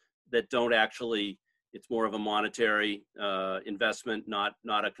investors that don't actually, it's more of a monetary investment, not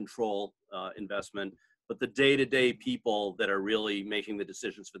a control investment. But the day-to-day people that are really making the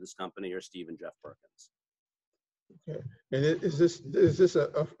decisions for this company are Steve and Jeff Perkins. Okay. And is this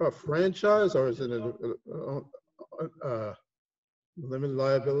a franchise, or is it a limited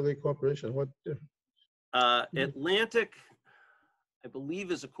liability corporation? What? Atlantic, I believe,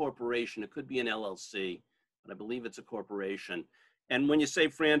 is a corporation. It could be an LLC, but I believe it's a corporation. And when you say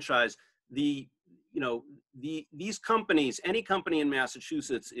franchise, these companies, any company in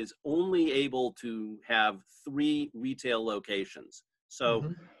Massachusetts is only able to have 3 retail locations.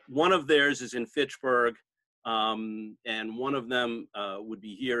 So one of theirs is in Fitchburg, and one of them would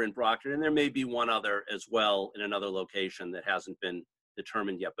be here in Brockton, and there may be one other as well in another location that hasn't been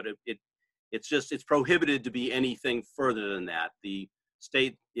determined yet. But it's prohibited to be anything further than that. The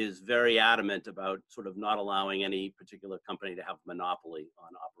state is very adamant about sort of not allowing any particular company to have a monopoly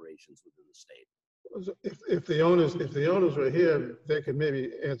on operations within the state. If the owners were here, they could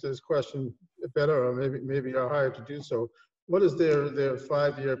maybe answer this question better, or maybe are hired to do so. What is their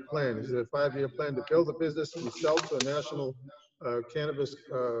 5-year plan? Is it a 5-year plan to build a business and sell to a national cannabis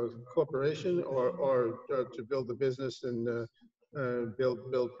corporation, or to build the business and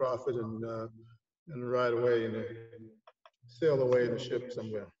build profit and ride away and sail away in a ship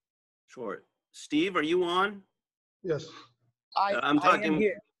somewhere? Sure. Steve, are you on? Yes. I'm talking. I am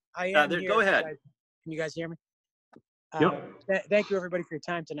here. I am here. Go ahead. Can you guys hear me? Yep. Thank you, everybody, for your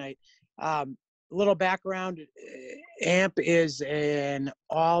time tonight. Little background, AMP is an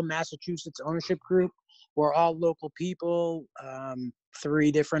all Massachusetts ownership group. We're all local people,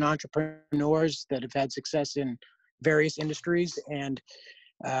 3 different entrepreneurs that have had success in various industries. And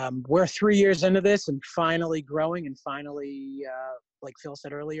we're 3 years into this and finally growing, and finally, like Phil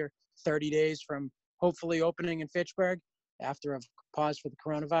said earlier, 30 days from hopefully opening in Fitchburg. after I've paused for the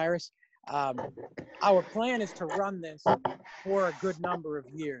coronavirus. Our plan is to run this for a good number of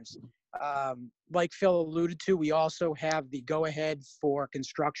years. Like Phil alluded to, we also have the go-ahead for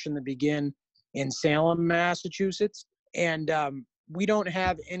construction to begin in Salem, Massachusetts. And we don't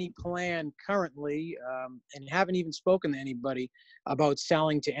have any plan currently, and haven't even spoken to anybody about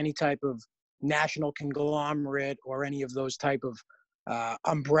selling to any type of national conglomerate or any of those type of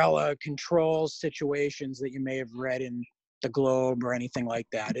umbrella control situations that you may have read in the Globe or anything like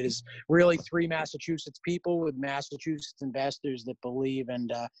that. It is really 3 Massachusetts people with Massachusetts investors that believe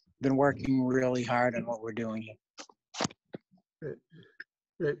and been working really hard on what we're doing here. Great.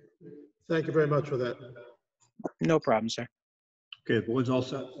 Great. Thank you very much for that. No problem, sir. Okay, the board's all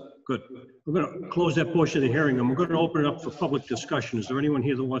set. Good. We're going to close that portion of the hearing, and we're going to open it up for public discussion. Is there anyone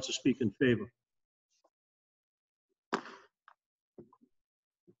here that wants to speak in favor?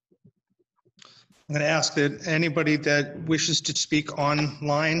 I'm going to ask that anybody that wishes to speak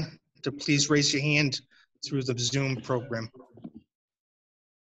online to please raise your hand through the Zoom program.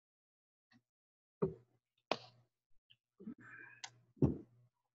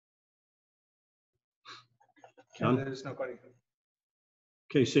 None? There's nobody.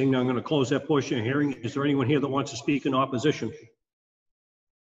 Okay, seeing none, I'm going to close that portion of the hearing. Is there anyone here that wants to speak in opposition?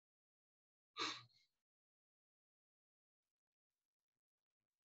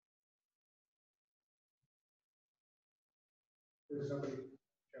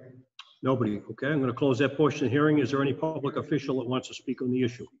 Nobody. Okay, I'm going to close that portion of the hearing. Is there any public official that wants to speak on the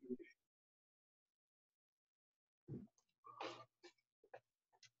issue?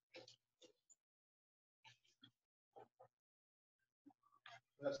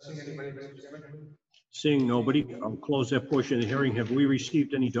 Seeing nobody, I'll close that portion of the hearing. Have we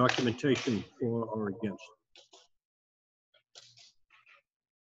received any documentation for or against?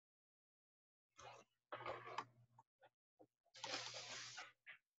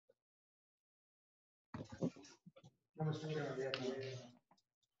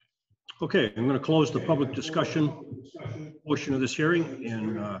 Okay, I'm going to close the public discussion portion of this hearing,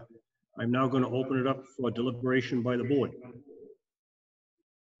 and I'm now going to open it up for deliberation by the board.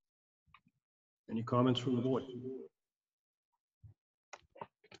 Any comments from the board?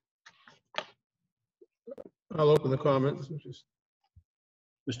 I'll open the comments.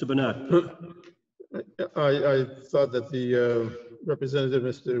 Mr. Burnett? I thought that the representative,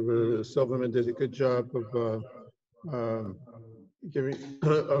 Mr. Silverman, did a good job of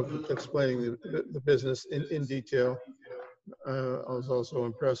explaining the business in detail. I was also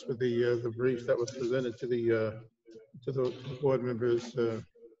impressed with the brief that was presented to the board members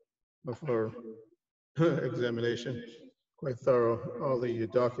for examination. Quite thorough. All the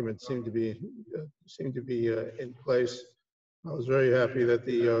documents seem to be in place. I was very happy that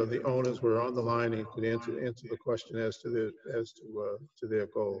the owners were on the line and could answer the question as to their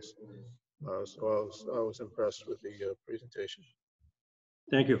goals. So I was impressed with the presentation.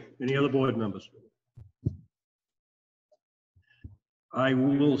 Thank you. Any other board members? I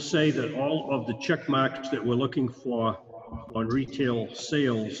will say that all of the check marks that we're looking for on retail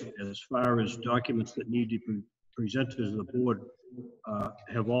sales, as far as documents that need to be presented to the board,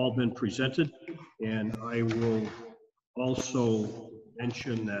 have all been presented. And I will also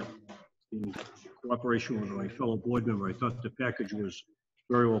mention that in cooperation with my fellow board member, I thought the package was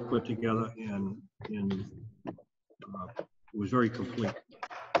very well put together and it was very complete.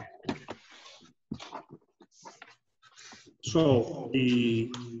 So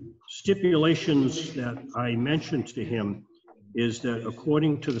the stipulations that I mentioned to him is that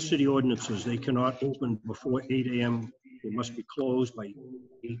according to the city ordinances, they cannot open before 8 a.m. They must be closed by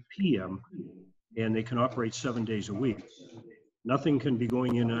 8 p.m. and they can operate 7 days a week. Nothing can be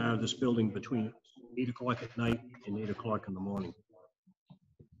going in and out of this building between 8 o'clock at night and 8 o'clock in the morning.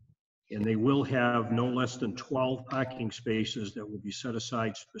 And they will have no less than 12 parking spaces that will be set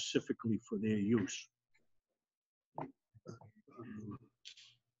aside specifically for their use.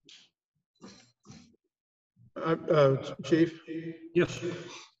 Chief? Yes.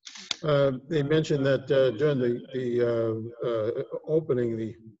 They mentioned that during the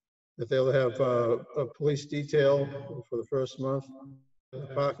opening, that they'll have a police detail for the first month,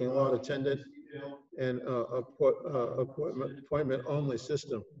 a parking lot attendant, and appointment only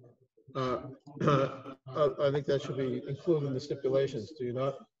system. I think that should be included in the stipulations. Do you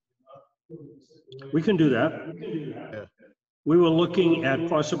not? We can do that. Yeah. We were looking at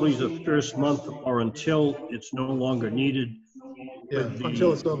possibly the first month or until it's no longer needed. Yeah,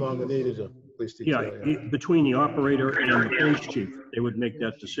 until it's no longer needed, a police detail. Yeah, between the operator and the police chief, they would make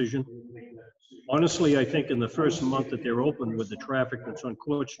that decision. Honestly, I think in the first month that they're open with the traffic that's on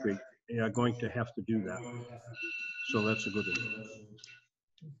Court Street, they are going to have to do that. So that's a good thing.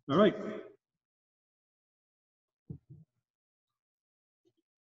 All right.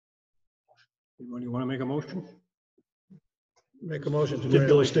 Anybody want to make a motion? Make a motion to If there are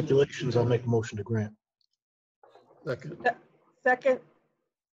grant. stipulations, I'll make a motion to grant. Second. Second,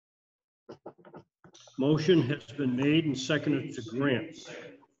 Motion has been made and seconded to grant.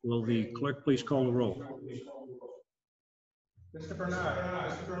 Will the clerk please call the roll? Mr.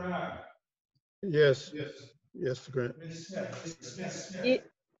 Bernard. Yes. Yes, to grant. Ms. Smith.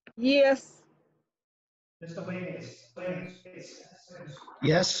 yes. Mr. Laney.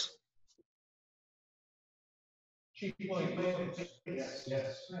 Yes. Chief Williams. Yes.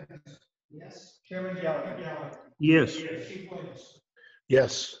 Chairman Gallagher. Yes. Chief Williams.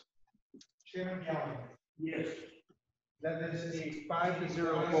 Yes. Chairman Gallagher. Yes. That is a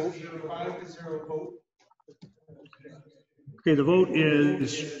 5-0 vote. 5-0 vote. Okay, the vote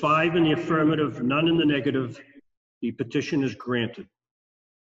is 5 in the affirmative, none in the negative. The petition is granted.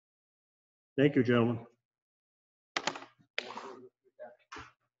 Thank you, gentlemen. I'll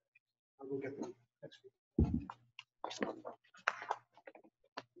go get them next week. It's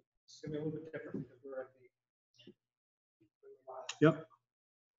gonna be a little bit different because we're at the. Yep.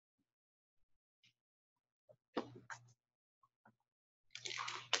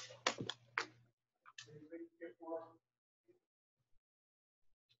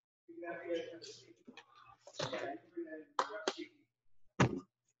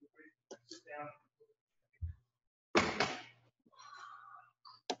 Sit down.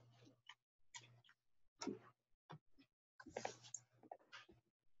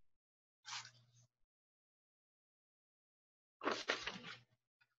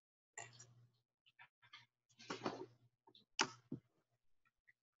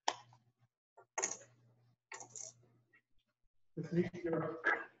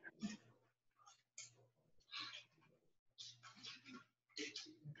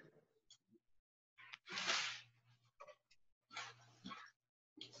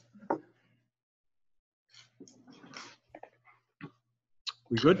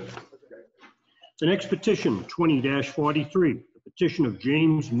 We good? The next petition, 20-43, the petition of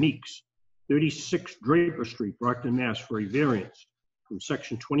James Meeks, 36 Draper Street, Brockton, Mass, for a variance from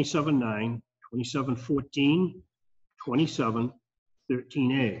section 27-9, 27-14,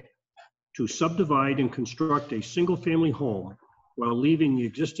 27-13A to subdivide and construct a single-family home while leaving the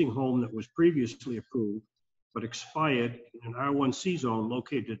existing home that was previously approved but expired in an R1C zone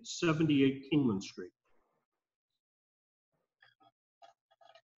located at 78 Kingman Street.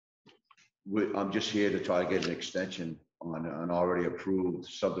 I'm just here to try to get an extension on an already approved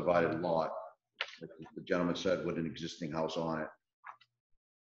subdivided lot, like the gentleman said, with an existing house on it.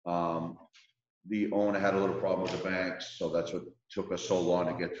 The owner had a little problem with the banks, so that's what took us so long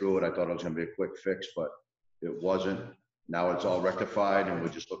to get through it. I thought it was gonna be a quick fix, but it wasn't. Now it's all rectified and we're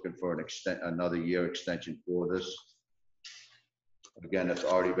just looking for another year extension for this. Again, it's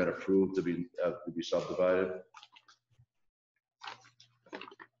already been approved to be subdivided.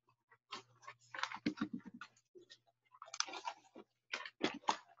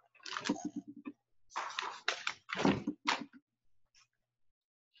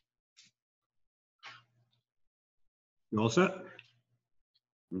 You all set?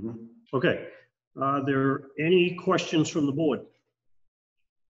 Mm-hmm. Okay. Are there any questions from the board?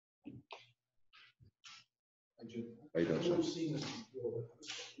 How you doing, sir?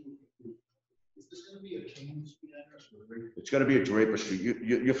 Is this going to be a Kingman Street address? It's gonna be a Draper Street.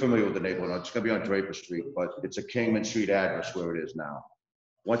 You're familiar with the neighborhood. It's gonna be on Draper Street, but it's a Kingman Street address where it is now.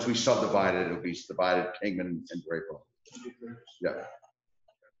 Once we subdivide it, it'll be divided Kingman and Draper. Yeah.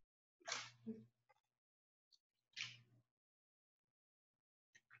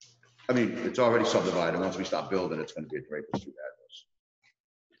 I mean, it's already subdivided. Once we stop building, it's gonna be a Draper Street address.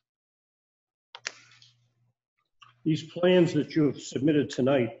 These plans that you have submitted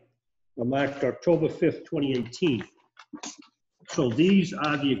tonight are marked October 5th, 2018. So these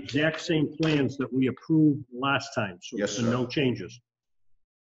are the exact same plans that we approved last time. So Yes, there's been sir. no changes.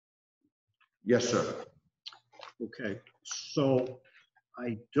 Yes, sir. Okay, so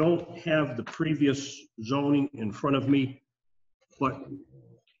I don't have the previous zoning in front of me, but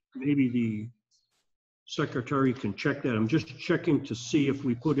maybe the secretary can check that. I'm just checking to see if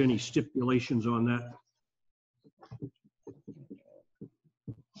we put any stipulations on that.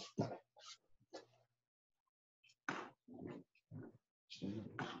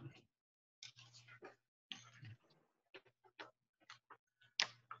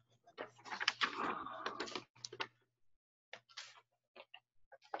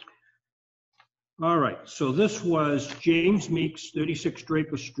 All right, so this was James Meeks, 36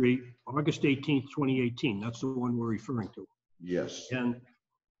 Draper Street, August 18th, 2018. That's the one we're referring to. Yes. And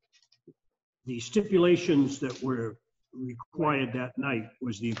the stipulations that were required that night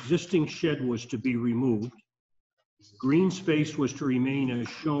was the existing shed was to be removed. Green space was to remain as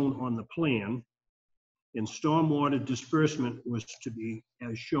shown on the plan. And stormwater disbursement was to be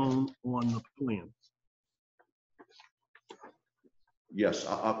as shown on the plan. Yes,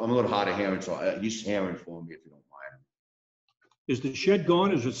 I'm a little hard of hearing, so use hearing for me if you don't mind. Is the shed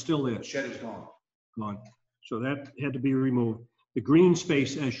gone or is it still there? The shed is gone. Gone. So that had to be removed. The green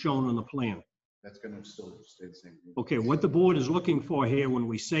space as shown on the plan. That's gonna still stay the same. Okay, what the board is looking for here when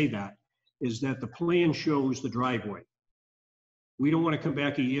we say that is that the plan shows the driveway. We don't want to come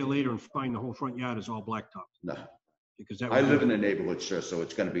back a year later and find the whole front yard is all blacktop. No, Because that I would- live in the neighborhood, sir, so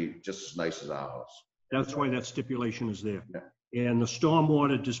it's gonna be just as nice as our house. That's why that stipulation is there. Yeah. And the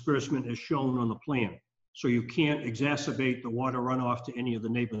stormwater disbursement is shown on the plan. So you can't exacerbate the water runoff to any of the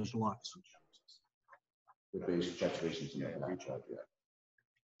neighbors' lots. The base catch basins and the recharge, yeah.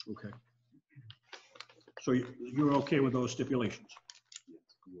 Okay. So you're okay with those stipulations?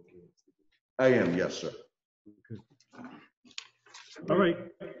 I am, yes, sir. All right,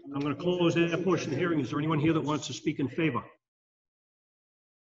 I'm going to close that portion of the hearing. Is there anyone here that wants to speak in favor?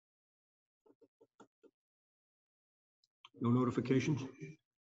 No notifications?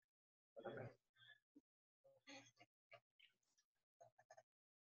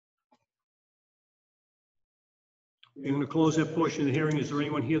 I'm going to close that portion of the hearing. Is there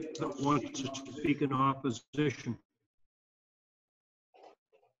anyone here that wants to speak in opposition?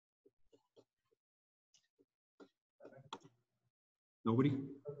 Nobody? I'm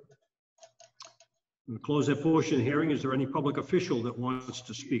going to close that portion of the hearing. Is there any public official that wants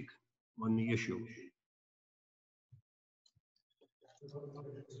to speak on the issue?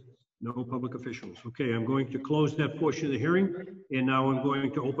 No public officials. Okay, I'm going to close that portion of the hearing, and now I'm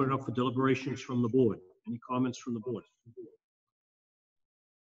going to open it up for deliberations from the board. Any comments from the board?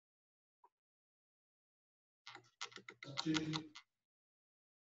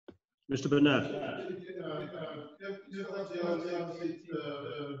 Mr. Bernard?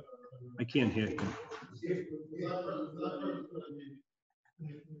 I can't hear you.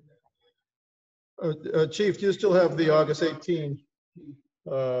 Chief, do you still have the August 18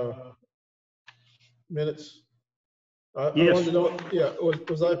 minutes? I Yes. wanted to know, yeah,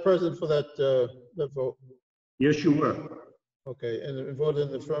 was I present for that, that vote? Yes, you were. Okay, and it voted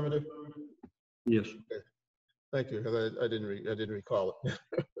in the affirmative? Yes. Thank you, because I didn't recall it.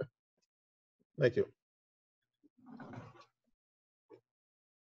 Thank you.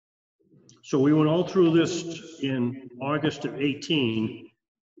 So we went all through this in August of 18.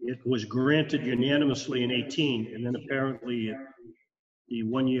 It was granted unanimously in 18, and then apparently the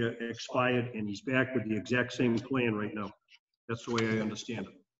 1 year expired, and he's back with the exact same plan right now. That's the way I understand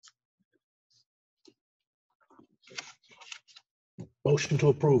it. Motion to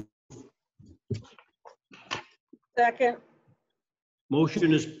approve. Second,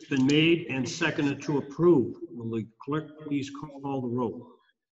 Motion has been made and seconded to approve. Will the clerk please call the roll?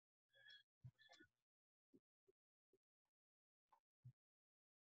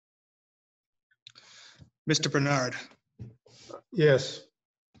 Mr. Bernard, Yes.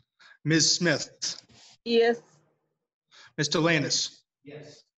 Ms. Smith, yes. Mr. Landis.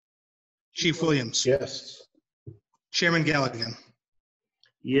 Yes. Chief Williams. Yes. Chairman Galligan.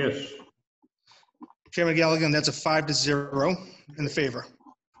 Yes. Chairman Galligan, that's a 5-0 in the favor.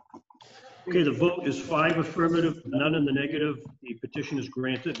 Okay, the vote is 5 affirmative, none in the negative. The petition is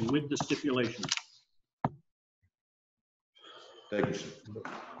granted with the stipulations. Thank you, sir.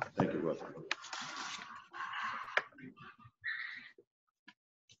 Thank you, Russ.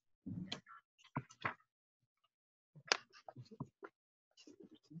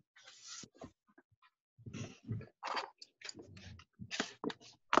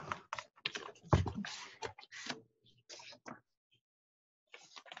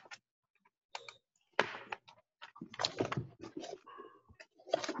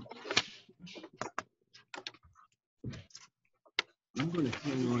 I'm going to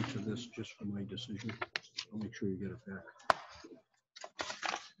hang on to this just for my decision. I'll make sure you get it back.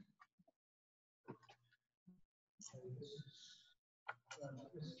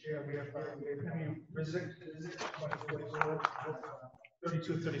 Mr. Chair, we have any resident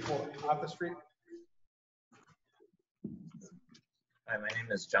 3234 Arthur Street. Hi, my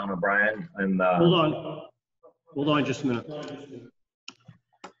name is John O'Brien. I'm Hold on just a minute.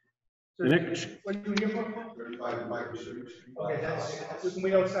 The next, What are you here for? 35 Michael Street. Okay, that's, we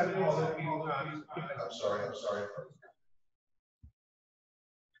don't sign all that. I'm sorry.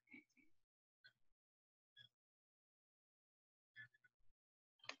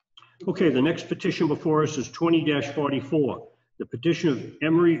 Okay, the next petition before us is 20-44. The petition of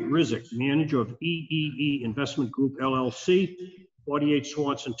Emery Rizek, manager of EEE Investment Group LLC, 48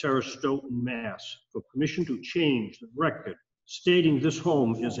 Swanson Terrace, Stoughton, Mass, for permission to change the record stating this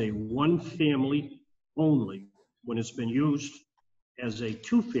home is a one-family only when it's been used as a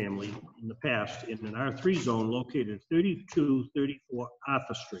two-family in the past in an R3 zone located at 3234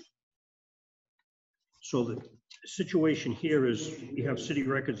 Arthur Street. So the situation here is we have city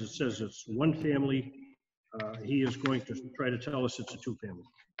records that says it's one family. He is going to try to tell us it's a two-family,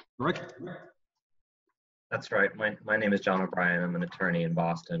 correct? That's right. My name is John O'Brien. I'm an attorney in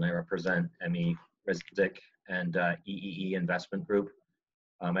Boston. I represent Emmy Rizek and EEE Investment Group.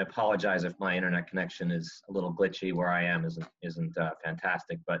 I apologize if my internet connection is a little glitchy. Where I am isn't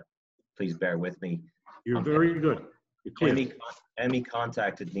fantastic, but please bear with me. You're very good. You're clear. Emmy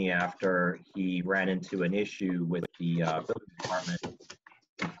contacted me after he ran into an issue with the building department.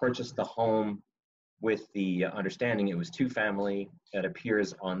 He purchased the home with the understanding it was two-family. It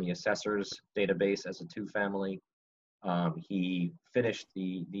appears on the assessor's database as a two-family. He finished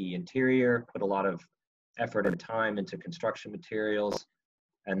the interior, put a lot of effort and time into construction materials,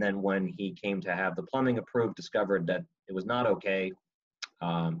 and then when he came to have the plumbing approved, discovered that it was not okay.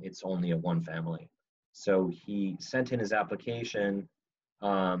 It's only a one-family. So he sent in his application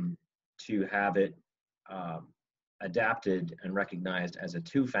to have it adapted and recognized as a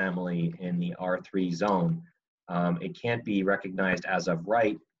two-family in the R3 zone. It can't be recognized as of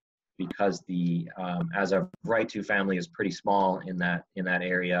right because the as of right two-family is pretty small in that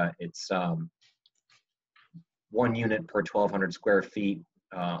area. It's 1 unit per 1,200 square feet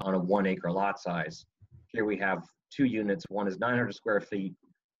on a 1 acre lot size. Here we have 2 units. One is 900 square feet.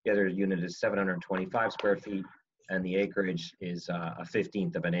 The other unit is 725 square feet, and the acreage is a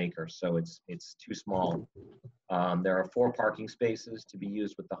 1/15 of an acre, so it's too small. There are 4 parking spaces to be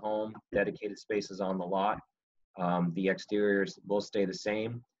used with the home, dedicated spaces on the lot. The exteriors will stay the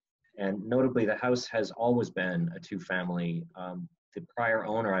same, and notably, the house has always been a two-family. The prior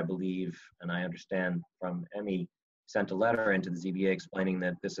owner, I believe, and I understand from Emmy, sent a letter into the ZBA explaining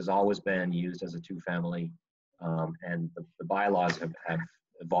that this has always been used as a two-family, and the bylaws have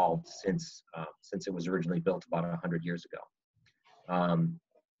evolved since it was originally built about 100 years ago.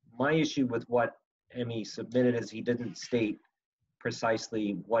 My issue with what Emmy submitted is he didn't state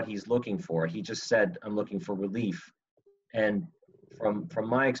precisely what he's looking for. He just said, I'm looking for relief. And from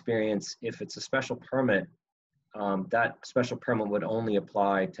my experience, if it's a special permit, that special permit would only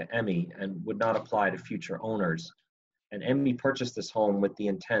apply to Emmy and would not apply to future owners. And Emmy purchased this home with the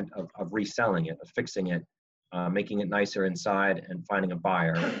intent of reselling it, of fixing it, making it nicer inside, and finding a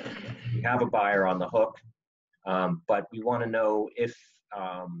buyer. We have a buyer on the hook, but we want to know if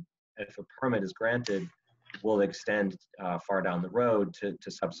a permit is granted, will extend far down the road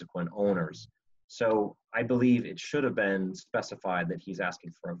to subsequent owners. So I believe it should have been specified that he's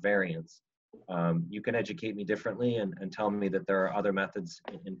asking for a variance. You can educate me differently and tell me that there are other methods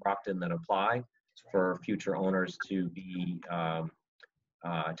in Brockton that apply for future owners to be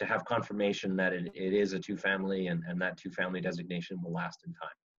to have confirmation that it is a two-family and that two-family designation will last in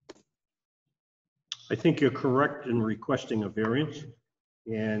time. I think you're correct in requesting a variance.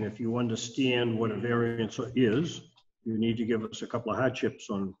 And if you understand what a variance is, you need to give us a couple of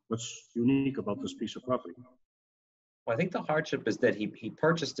hardships on what's unique about this piece of property. Well, I think the hardship is that he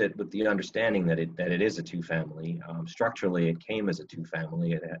purchased it with the understanding that it is a two-family. Structurally, it came as a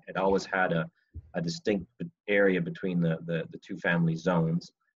two-family. It always had a distinct area between the two-family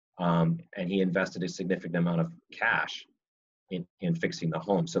zones, and he invested a significant amount of cash in fixing the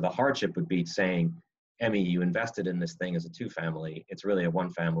home. So the hardship would be saying, Emmy, you invested in this thing as a two-family. It's really a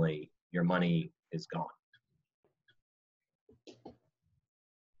one-family. Your money is gone.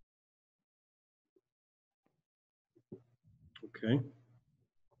 Okay.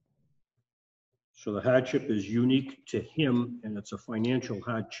 So the hardship is unique to him, and it's a financial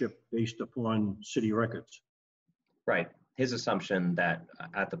hardship based upon city records. Right. His assumption that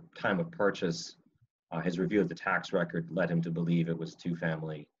at the time of purchase, his review of the tax record led him to believe it was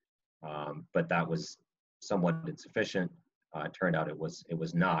two-family, but that was somewhat insufficient. It turned out it was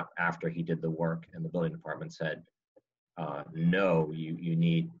not after he did the work, and the building department said, no, you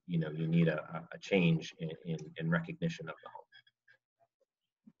need a change in recognition of the home.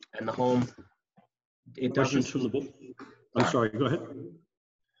 And the home, it Questions doesn't. from the board? I'm sorry, go ahead.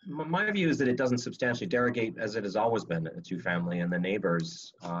 My view is that it doesn't substantially derogate, as it has always been a two-family, and the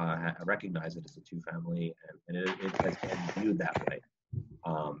neighbors recognize it as a two-family, and it has been viewed that way.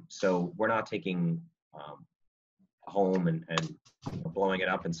 So we're not taking a home and blowing it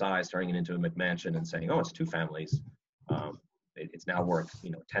up in size, turning it into a McMansion and saying, oh, it's two families. it's now worth,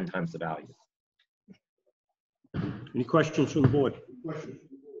 10 times the value. Any questions from the board?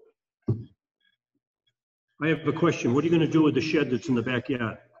 I have a question. What are you going to do with the shed that's in the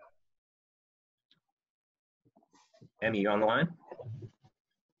backyard? Emmy, you on the line?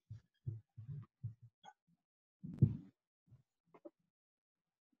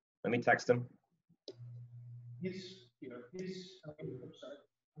 Let me text him.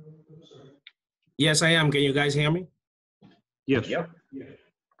 Yes, I am. Can you guys hear me? Yes. Yep.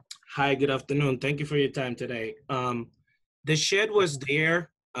 Hi, good afternoon. Thank you for your time today. The shed was there.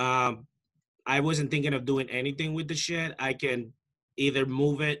 I wasn't thinking of doing anything with the shed. I can either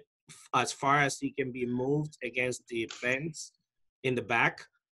move it as far as it can be moved against the fence in the back.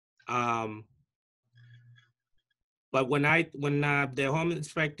 But when the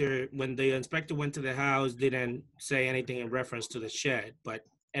inspector went to the house, didn't say anything in reference to the shed, but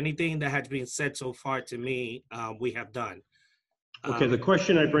anything that has been said so far to me, we have done. Okay, the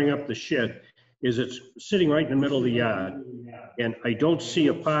question I bring up the shed is it's sitting right in the middle of the yard, and I don't see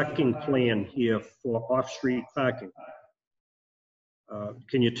a parking plan here for off-street parking.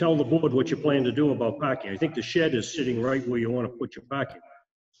 Can you tell the board what you plan to do about parking? I think the shed is sitting right where you want to put your parking.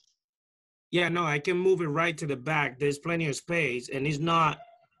 Yeah, no, I can move it right to the back. There's plenty of space, and it's not,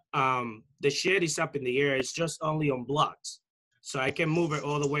 the shed is up in the air. It's just only on blocks. So I can move it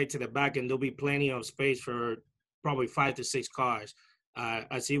all the way to the back, and there'll be plenty of space for probably 5 to 6 cars,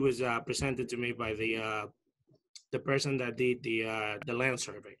 as he was presented to me by the person that did the land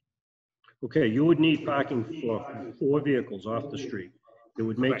survey. Okay, you would need parking for 4 vehicles off the street. It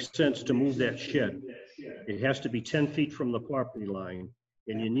would make sense to move that shed. It has to be 10 feet from the property line,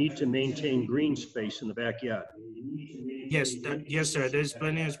 and you need to maintain green space in the backyard. Yes, yes, sir. There's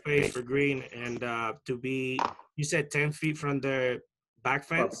plenty of space for green, and to be, you said 10 feet from the back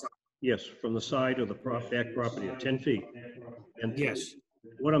fence? Yes, from the side of the back property, 10 feet. And yes,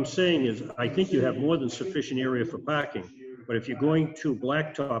 what I'm saying is, I think you have more than sufficient area for parking, but if you're going to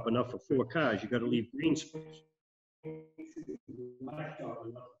blacktop enough for 4 cars, you got to leave green space.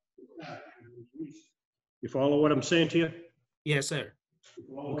 You follow what I'm saying to you? Yes, sir.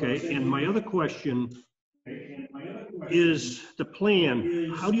 Okay, and my other question is the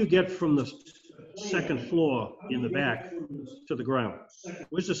plan. How do you get from the second floor in the back to the ground?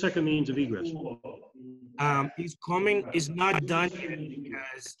 Where's the second means of egress? It's not done yet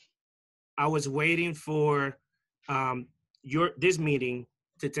because I was waiting for this meeting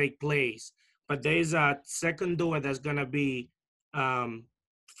to take place. But there's a second door that's gonna be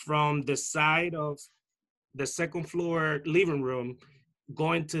from the side of the second floor living room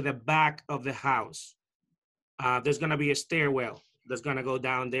going to the back of the house. There's gonna be a stairwell that's gonna go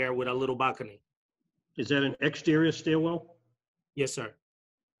down there with a little balcony. Is that an exterior stairwell? Yes, sir.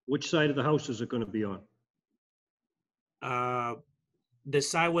 Which side of the house is it gonna be on? The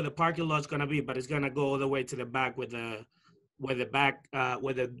side where the parking lot's gonna be, but it's gonna go all the way to the back where the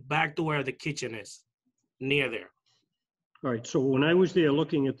back door of the kitchen is, near there. All right, so when I was there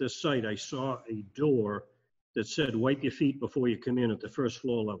looking at this site, I saw a door that said, wipe your feet before you come in at the first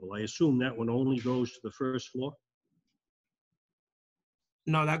floor level. I assume that one only goes to the first floor?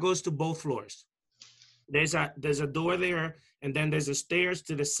 No, that goes to both floors. There's a door there, and then there's a stairs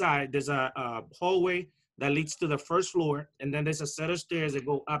to the side. There's a hallway that leads to the first floor, and then there's a set of stairs that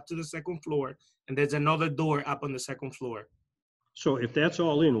go up to the second floor, and there's another door up on the second floor. So if that's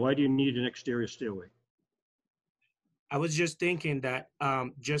all in, why do you need an exterior stairway? I was just thinking that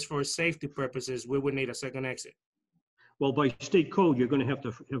just for safety purposes, we would need a second exit. Well, by state code, you're gonna have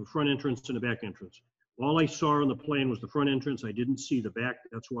to have a front entrance and a back entrance. All I saw on the plan was the front entrance. I didn't see the back.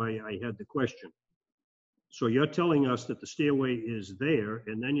 That's why I had the question. So you're telling us that the stairway is there,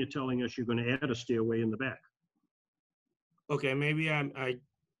 and then you're telling us you're gonna add a stairway in the back. Okay, maybe I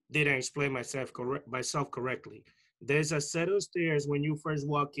didn't explain myself correctly. There's a set of stairs when you first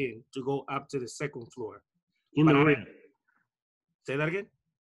walk in to go up to the second floor. In the rear? Say that again?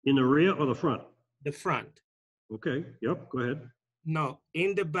 In the rear or the front? The front. Okay, yep, go ahead. No,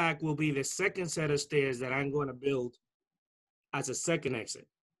 in the back will be the second set of stairs that I'm going to build as a second exit.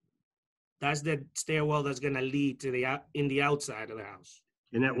 That's the stairwell that's going to lead to the outside of the house.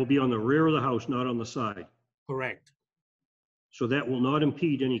 And that will be on the rear of the house, not on the side? Correct. So that will not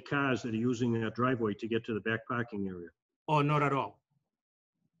impede any cars that are using that driveway to get to the back parking area? Oh, not at all.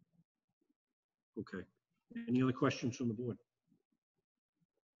 Okay. Any other questions from the board?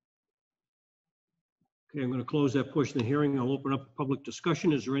 Okay, I'm going to close that portion of the hearing. I'll open up public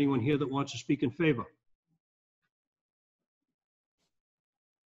discussion. Is there anyone here that wants to speak in favor?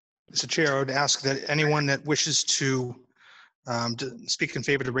 Mr. Chair, I would ask that anyone that wishes to speak in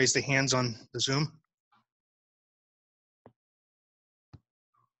favor to raise their hands on the Zoom.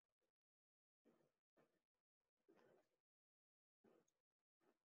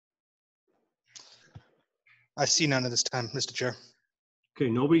 I see none at this time, Mr. Chair. Okay,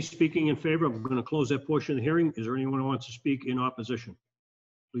 nobody's speaking in favor. I'm going to close that portion of the hearing. Is there anyone who wants to speak in opposition?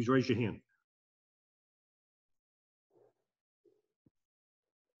 Please raise your hand.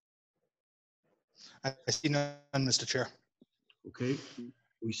 I see none, Mr. Chair. Okay,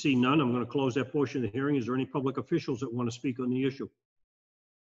 we see none. I'm going to close that portion of the hearing. Is there any public officials that want to speak on the issue?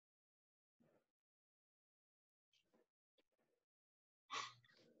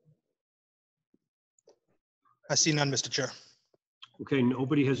 I see none, Mr. Chair. Okay,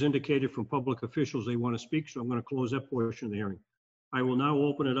 nobody has indicated from public officials they want to speak, so I'm going to close that portion of the hearing. I will now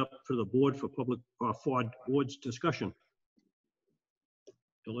open it up for the board for public, for board's discussion.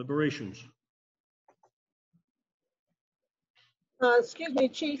 Deliberations. Excuse me,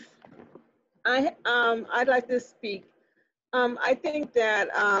 Chief. I'd like to speak. I think that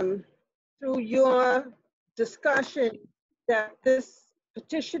through your discussion that this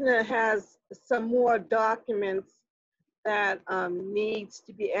petitioner has some more documents that needs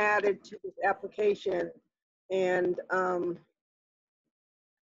to be added to this application, and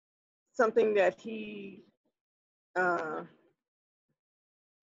something that he could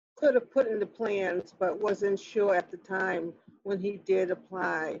have put in the plans but wasn't sure at the time when he did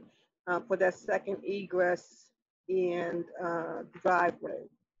apply for that second egress and driveway.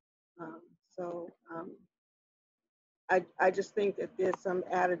 I just think that there's some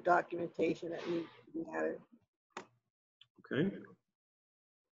added documentation that needs to be added. Okay.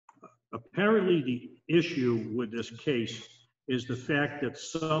 Apparently, the issue with this case is the fact that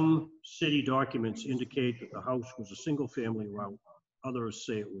some city documents indicate that the house was a single family while others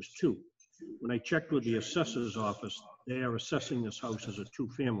say it was two. When I checked with the assessor's office, they are assessing this house as a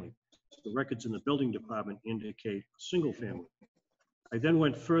two-family. The records in the building department indicate a single family. I then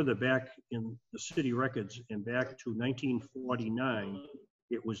went further back in the city records, and back to 1949,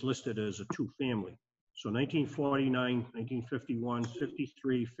 it was listed as a two-family. So 1949, 1951,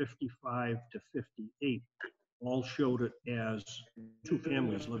 53, 55 to 58 all showed it as two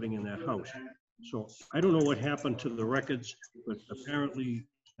families living in that house. So I don't know what happened to the records, but apparently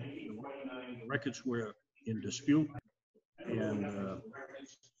the records were in dispute, and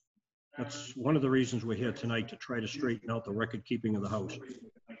that's one of the reasons we're here tonight, to try to straighten out the record keeping of the house.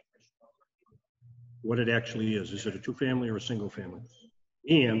 What it actually is it a two-family or a single family?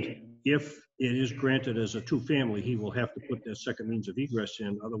 And if it is granted as a two-family, he will have to put that second means of egress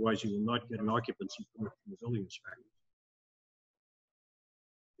in, otherwise he will not get an occupancy permit from the building inspector.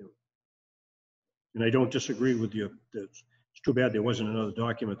 And I don't disagree with you. It's too bad there wasn't another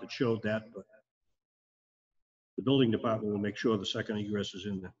document that showed that, but the building department will make sure the second egress is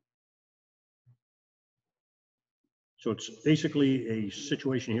in there. So it's basically a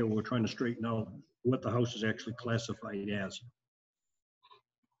situation here where we're trying to straighten out what the house is actually classified as.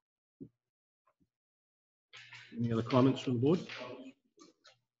 Any other comments from the board?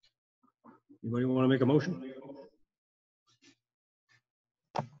 Anybody want to make a motion?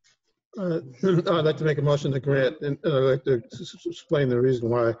 I'd like to make a motion to grant, and I'd like to explain the reason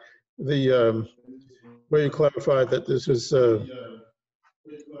why. The where you clarified that this is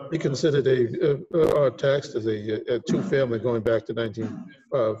be considered a taxed as a two-family going back to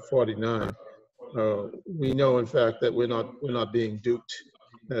 1949. We know, in fact, that we're not being duped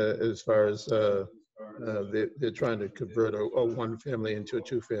as far as they're trying to convert a one family into a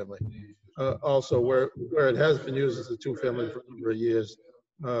two-family. Also, where it has been used as a two-family for a number of years,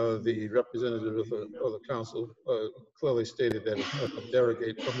 the representative of the council clearly stated that it's not to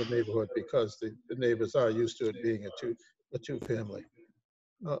derogate from the neighborhood because the neighbors are used to it being a two-family.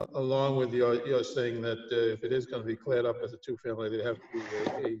 Along with your saying that if it is going to be cleared up as a two-family, there have to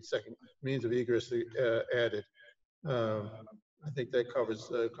be a second means of egress added. I think that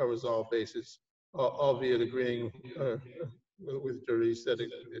covers all bases, albeit agreeing with Doris that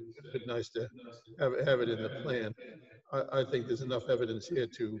it'd be nice to have it in the plan. I think there's enough evidence here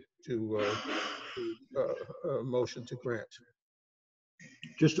to motion to grant.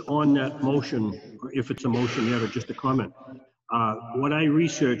 Just on that motion, if it's a motion yet, or just a comment. What I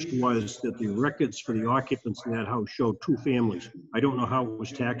researched was that the records for the occupants in that house showed two families. I don't know how it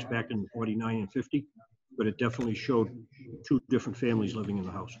was taxed back in 49 and 50, but it definitely showed two different families living in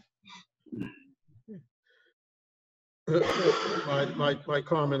the house. My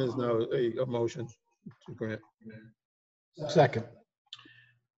comment is now a motion to grant. Second.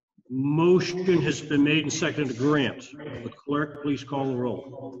 Motion has been made and seconded to grant. The clerk, please call the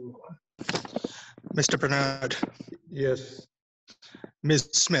roll. Mr. Bernard. Yes. Ms.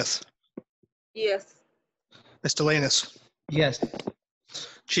 Smith. Yes. Mr. Lanus. Yes.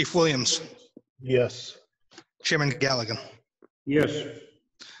 Chief Williams. Yes. Chairman Gallagher. Yes.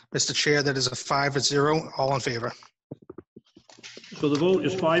 Mr. Chair, that is a 5-0. All in favor. So the vote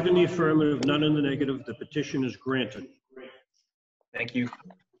is 5 in the affirmative, none in the negative. The petition is granted. Thank you.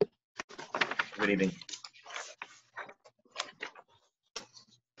 Good evening.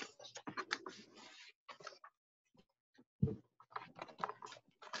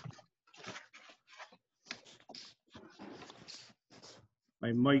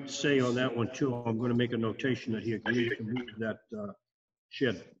 I might say on that one too, I'm going to make a notation that he agreed to move that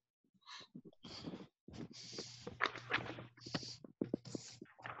shed.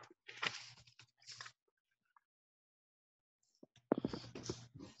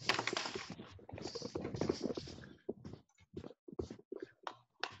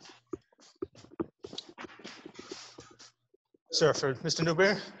 Sir, for Mr.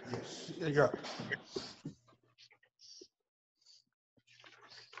 Newberry? You're up.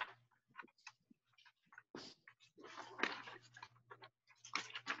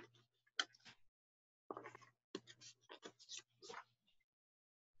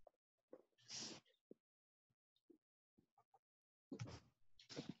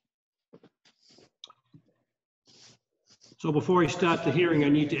 So before I start the hearing, I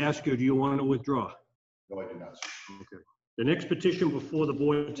need to ask you, do you want to withdraw? No, I do not. Okay. The next petition before the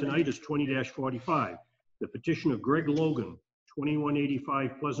board tonight is 20-45. The petition of Greg Logan,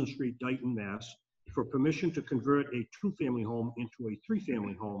 2185 Pleasant Street, Dayton, Mass, for permission to convert a 2-family home into a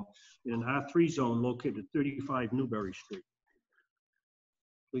 3-family home in an R3 zone located at 35 Newbury Street.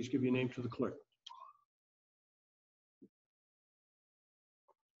 Please give your name to the clerk.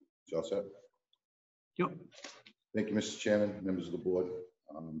 Is all set? Yep. Thank you, Mr. Chairman, members of the board.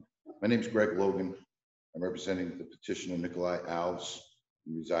 My name is Greg Logan. I'm representing the petitioner Nikolai Alves,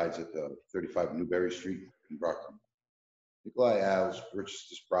 who resides at 35 Newbury Street in Brockton. Nikolai Alves purchased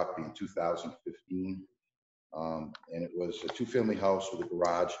this property in 2015, and it was a 2-family house with a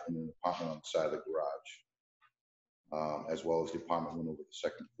garage and an apartment on the side of the garage, as well as the apartment went over the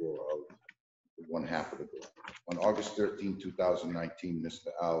second floor of one half of the garage. On August 13, 2019,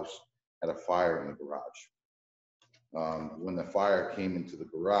 Mr. Alves had a fire in the garage. When the fire came into the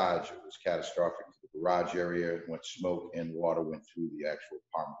garage, it was catastrophic to the garage area. Went smoke and water went through the actual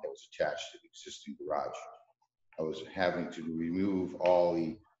apartment that was attached to the existing garage. I was having to remove all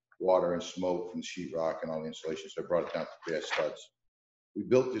the water and smoke from the sheetrock and all the insulation, so I brought it down to bare studs. We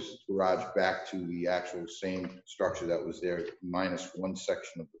built this garage back to the actual same structure that was there, minus one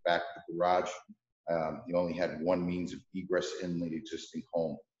section of the back of the garage. You only had one means of egress in the existing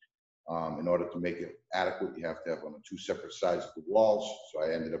home. In order to make it adequate, you have to have on the 2 separate sides of the walls. So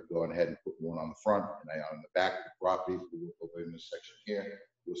I ended up going ahead and putting one on the front, and on the back of the property, if we look over in this section here,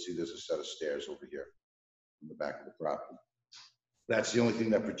 you'll see there's a set of stairs over here in the back of the property. That's the only thing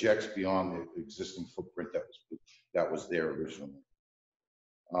that projects beyond the existing footprint that was there originally.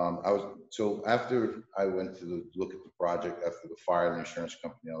 So after I went to look at the project, after the fire and the insurance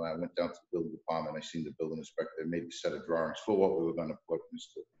company, I went down to the building department. I seen the building inspector. They made a set of drawings for what we were going to put.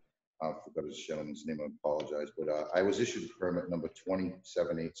 I forgot his gentleman's name, I apologize, but I was issued a permit number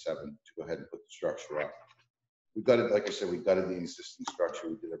 2787 to go ahead and put the structure up. We gutted, like I said, we gutted the existing structure.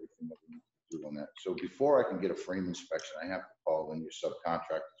 We did everything that we need to do on that. So before I can get a frame inspection, I have to call in your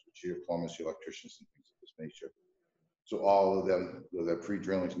subcontractors, which are your plumbers, your electricians, and things of this nature. So all of them, their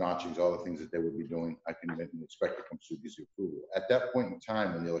pre-drillings, notchings, all the things that they would be doing, I can get an inspector comes through, gives you approval. At that point in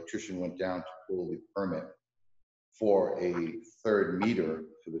time, when the electrician went down to pull the permit for a 3rd meter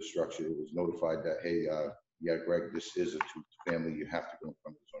for the structure, it was notified that, hey, yeah, Greg, this is a 2-family. You have to go in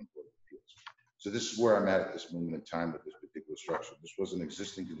front of the zoning board of appeals. So this is where I'm at this moment in time with this particular structure. This was an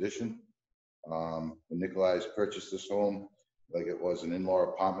existing condition. When Nikolai's purchased this home, like it was an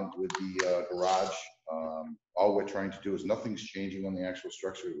in-law apartment with the garage. All we're trying to do is nothing's changing on the actual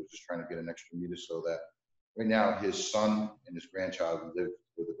structure. We're just trying to get an extra meter so that right now his son and his grandchild live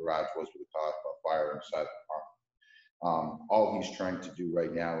where the garage was with the fire inside the apartment. All he's trying to do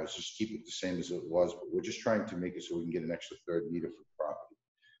right now is just keep it the same as it was, but we're just trying to make it so we can get an extra 3rd meter for the property.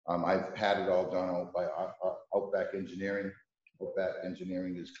 I've had it all done out by Outback Engineering. Outback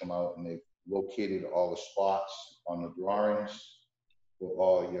Engineering has come out and they've located all the spots on the drawings for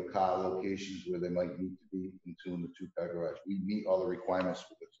all your car locations where they might need to be into the 2-car garage. We meet all the requirements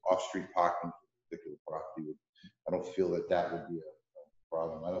for this off-street parking for the particular property. I don't feel that that would be a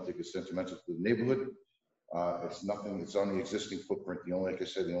problem. I don't think it's sentimental to the neighborhood. It's nothing, it's on the existing footprint. The only, like I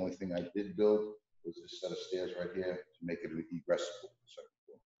said, the only thing I did build was this set of stairs right here to make it egressable to the second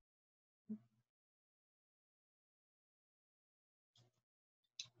floor.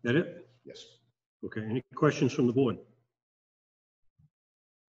 That it? Yes. Okay, any questions from the board?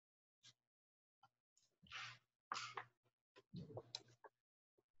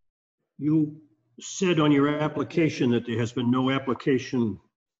 You said on your application that there has been no application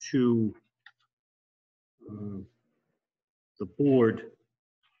to the board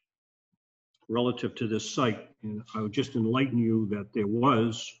relative to this site. And I would just enlighten you that there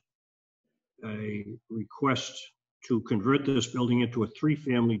was a request to convert this building into a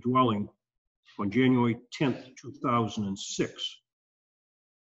 3-family dwelling on January 10th, 2006.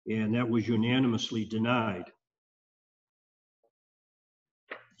 And that was unanimously denied.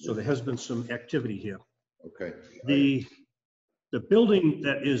 So there has been some activity here. Okay. The building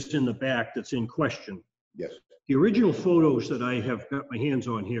that is in the back that's in question, Yes. the original photos that I have got my hands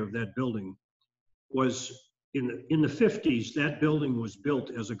on here of that building was in the 50s. That building was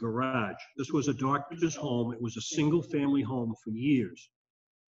built as a garage. This was a doctor's home. It was a single family home for years.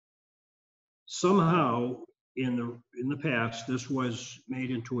 Somehow in the past, this was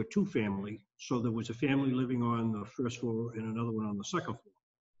made into a 2-family. So there was a family living on the first floor and another one on the second floor.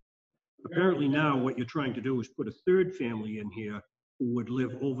 Apparently now what you're trying to do is put a 3rd family in here who would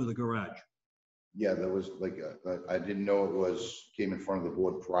live over the garage. Yeah, there was like, I didn't know it came in front of the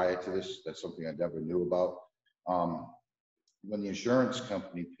board prior to this. That's something I never knew about. When the insurance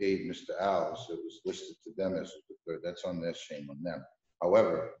company paid Mr. Alves, it was listed to them as the 3rd. That's on their, shame on them.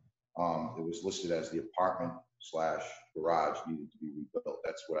 However, it was listed as the apartment / garage needed to be rebuilt.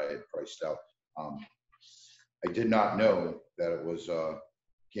 That's what I had priced out. I did not know that it was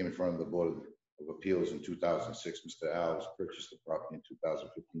came in front of the Board of Appeals in 2006. Mr. Alves purchased the property in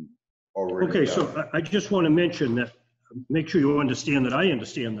 2015. Already Okay, done. so I just want to mention that, make sure you understand that I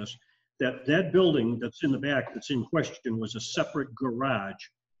understand this, that building that's in the back that's in question was a separate garage.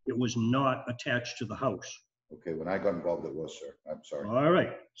 It was not attached to the house. Okay, when I got involved, it was, sir. I'm sorry. All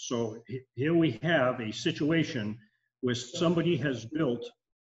right, so here we have a situation where somebody has built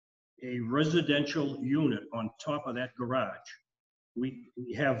a residential unit on top of that garage. We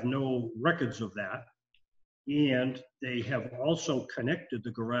have no records of that. And they have also connected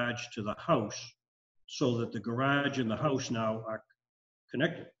the garage to the house so that the garage and the house now are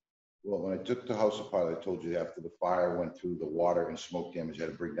connected. Well, when I took the house apart, I told you after the fire went through, the water and smoke damage, I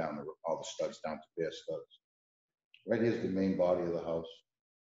had to bring down all the studs down to bare studs. Right here's the main body of the house.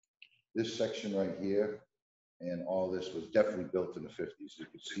 This section right here and all this was definitely built in the 50s. You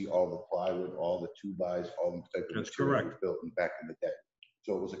could see all the plywood, all the 2x, all the type of That's material correct. built back in the day.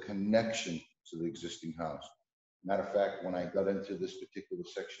 So it was a connection to the existing house. Matter of fact, when I got into this particular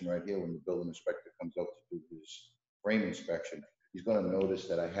section right here, when the building inspector comes out to do his frame inspection, he's going to notice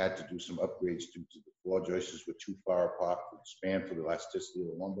that I had to do some upgrades due to the floor joists were too far apart for the span for the elasticity of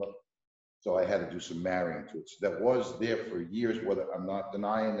the lumber. So I had to do some marrying to it. So that was there for years, whether I'm not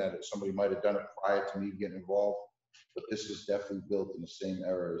denying that somebody might have done it prior to me getting involved, but this is definitely built in the same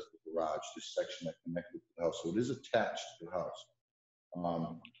era as the garage, this section that connected to the house. So it is attached to the house.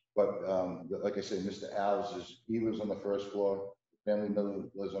 Like I say, Mr. Alves he lives on the first floor. The family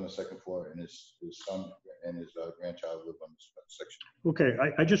lives on the second floor, and his son and his grandchild live on this section. Okay,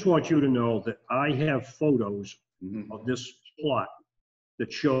 I just want you to know that I have photos of this plot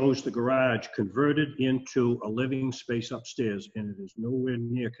that shows the garage converted into a living space upstairs, and it is nowhere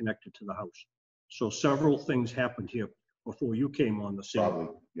near connected to the house. So several things happened here before you came on the scene. Probably,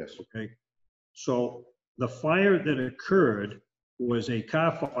 yes. Okay, so the fire that occurred was a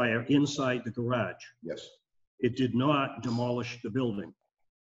car fire inside the garage. Yes. It did not demolish the building.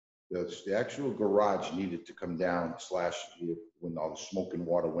 The actual garage needed to come down when all the smoke and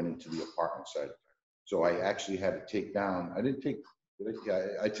water went into the apartment side. So I actually had to take down,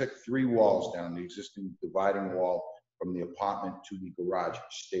 I took 3 walls down. The existing dividing wall from the apartment to the garage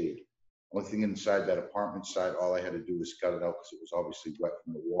stayed. Only thing inside that apartment side, all I had to do was cut it out because it was obviously wet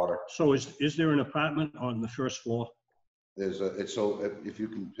from the water. So is there an apartment on the first floor? If you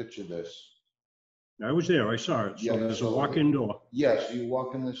can picture this. I was there, I saw it. So Yeah, there's a walk-in door. Yes, you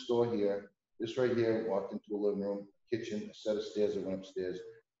walk in this door here. This right here walked into a living room, kitchen, a set of stairs that went upstairs.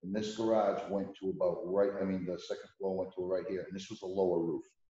 And this garage went to about the second floor went to right here. And this was a lower roof.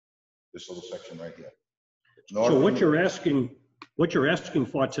 This little section right here. So what you're asking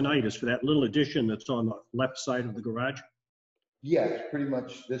for tonight is for that little addition that's on the left side of the garage? Yes, pretty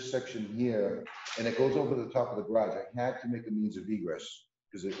much this section here, and it goes over the top of the garage. I had to make a means of egress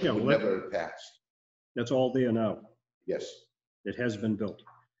because it would never have passed. That's all there now. Yes. It has been built.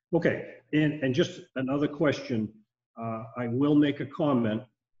 Okay, and just another question. I will make a comment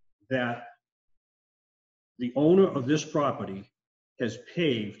that the owner of this property has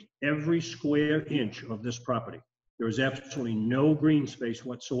paved every square inch of this property. There is absolutely no green space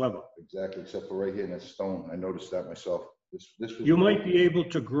whatsoever. Exactly, except for right here in that stone. I noticed that myself. You might be able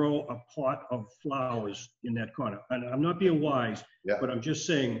to grow a pot of flowers in that corner. And I'm not being wise, but I'm just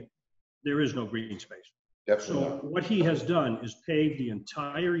saying There is no green space. Definitely So not. what he has done is paved the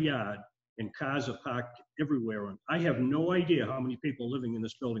entire yard and cars are parked everywhere. And I have no idea how many people are living in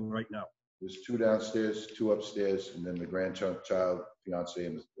this building right now. There's 2 downstairs, 2 upstairs, and then the grandchild, fiance,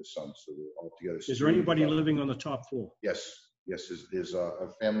 and the son, so they're all together. Is there anybody living on the top floor? Yes, there's a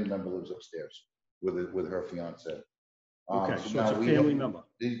family member lives upstairs with her fiance. Okay, so now it's a we family have- member.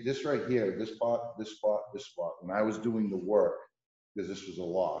 This right here, this spot, when I was doing the work, because this was a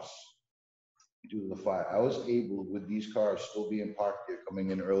loss due to the fire, I was able, with these cars still being parked here,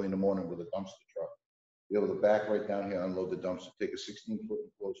 coming in early in the morning with a dumpster truck, be able to back right down here, unload the dumpster, take a 16-foot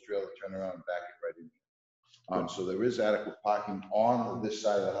enclosed trailer, turn around and back it right in. So there is adequate parking on this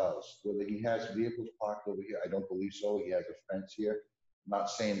side of the house. Whether he has vehicles parked over here, I don't believe so. He has a fence here. I'm not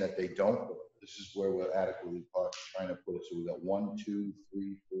saying that they don't, but this is where we're adequately parked, trying to put it. So we got 1, 2,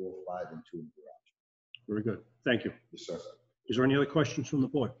 3, 4, 5, and 2 in the garage. Very good. Thank you. Yes, sir. Is there any other questions from the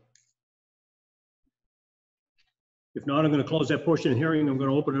board? If not, I'm going to close that portion of the hearing. I'm going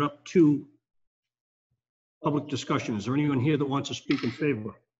to open it up to public discussion. Is there anyone here that wants to speak in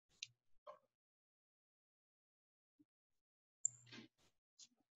favor?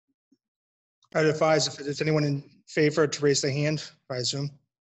 I'd advise if there's anyone in favor to raise their hand by Zoom.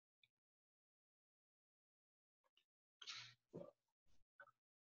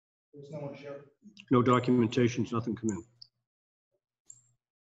 There's no one here. No documentations, nothing come in.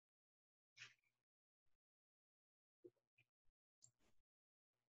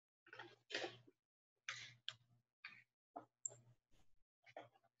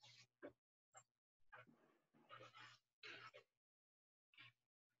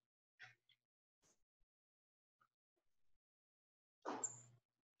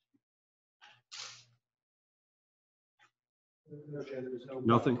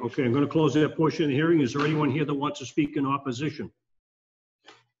 Nothing. Okay, I'm going to close that portion of the hearing. Is there anyone here that wants to speak in opposition?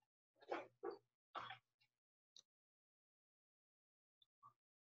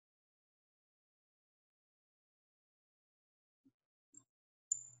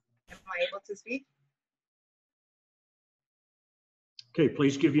 Am I able to speak? Okay,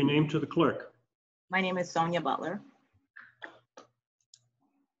 please give your name to the clerk. My name is Sonia Butler,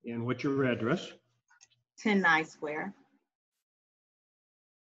 And what's your address? 10 Nye Square.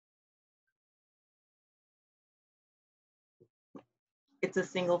 It's a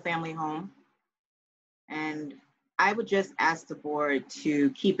single family home. And I would just ask the board to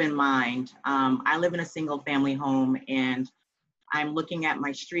keep in mind, I live in a single family home and I'm looking at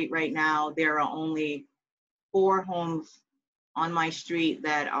my street right now. There are only 4 homes on my street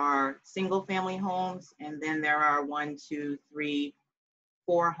that are single family homes. And then there are 1, 2, 3,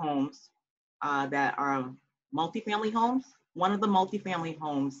 4 homes that are multifamily homes. One of the multifamily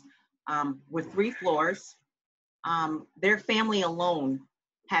homes with 3 floors, their family alone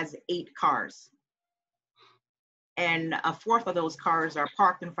has 8 cars. And a 4th of those cars are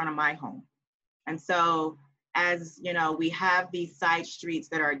parked in front of my home. And so, as you know, we have these side streets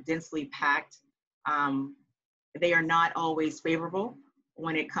that are densely packed. They are not always favorable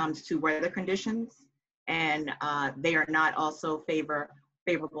when it comes to weather conditions. And they are not also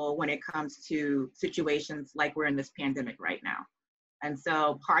favorable when it comes to situations like we're in this pandemic right now. And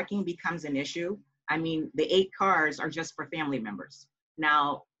so parking becomes an issue. I mean, the 8 cars are just for family members.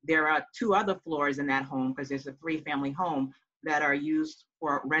 Now, there are 2 other floors in that home because there's a 3-family home that are used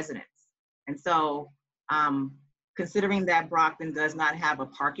for residents. And so considering that Brockton does not have a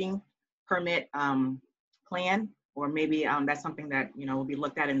parking permit plan, or maybe that's something that, you know, will be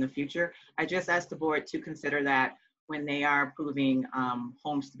looked at in the future, I just asked the board to consider that when they are approving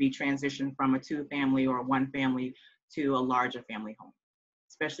homes to be transitioned from a 2-family or 1-family to a larger family home,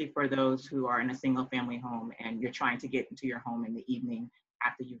 especially for those who are in a single family home and you're trying to get into your home in the evening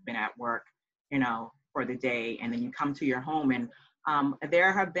after you've been at work, you know, for the day, and then you come to your home. And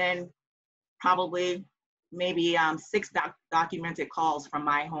there have been probably maybe 6 documented calls from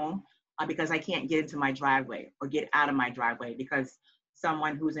my home because I can't get into my driveway or get out of my driveway because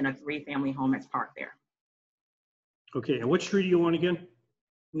someone who's in a 3-family home is parked there. Okay, and what street are you on again?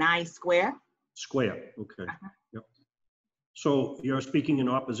 Nye Square. Square, okay. Yep. So you're speaking in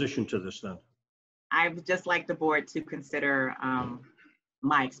opposition to this then? I would just like the board to consider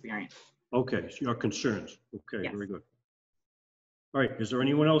my experience. Okay, so your concerns. Okay, Yes. very good. All right, is there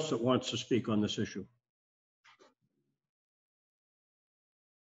anyone else that wants to speak on this issue?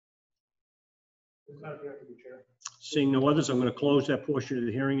 Seeing no others, I'm going to close that portion of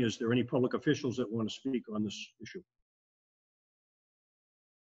the hearing. Is there any public officials that want to speak on this issue?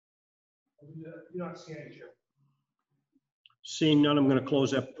 You're not seeing any, Chair. Seeing none, I'm going to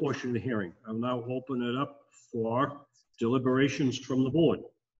close that portion of the hearing. I'll now open it up for deliberations from the board.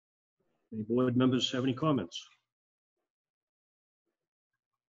 Any board members have any comments?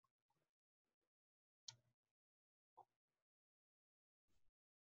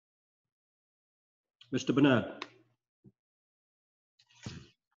 Mr. Bernard?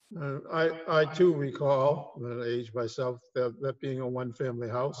 I too recall, when I aged myself, that being a one-family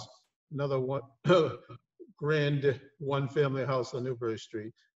house. Another one, grand one-family house on Newbury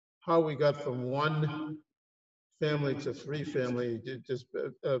Street. How we got from one family to three family, it just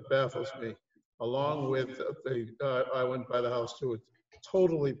baffles me. Along with I went by the house too, it's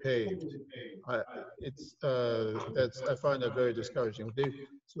totally paved. I find that very discouraging.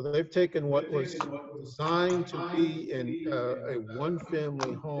 So they've taken what was designed to be a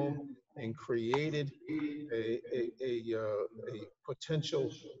one-family home and created a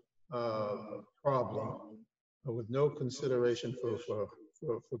potential problem with no consideration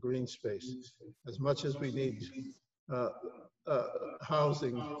for green space. As much as we need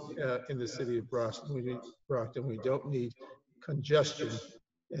housing in the city of Brockton, we don't need congestion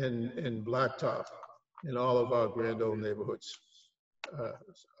and blacktop in all of our grand old neighborhoods.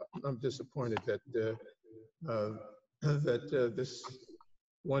 I'm disappointed that this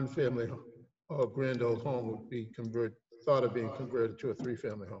one family or grand old home would be thought of being converted to a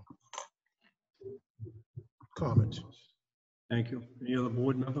three-family home. Comment. Thank you. Any other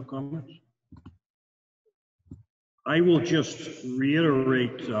board member comments? I will just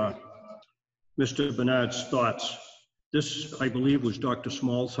reiterate Mr. Bernard's thoughts. This, I believe, was Dr.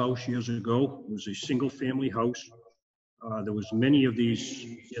 Small's house years ago. It was a single-family house. There was many of these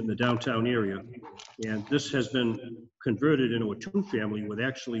in the downtown area, and this has been converted into a two-family with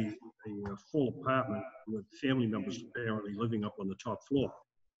actually a full apartment with family members apparently living up on the top floor.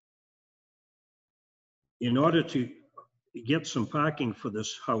 In order to get some parking for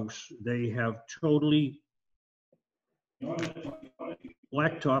this house, they have totally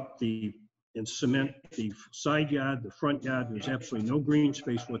blacktopped and cement the side yard, the front yard. There's absolutely no green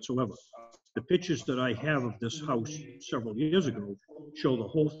space whatsoever. The pictures that I have of this house several years ago show the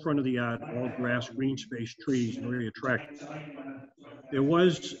whole front of the yard, all grass, green space, trees, very attractive. There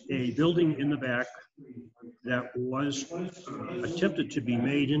was a building in the back that was attempted to be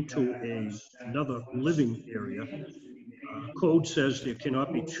made into another living area. Code says there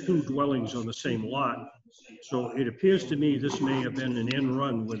cannot be two dwellings on the same lot. So it appears to me this may have been an end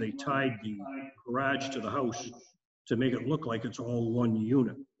run where they tied the garage to the house to make it look like it's all one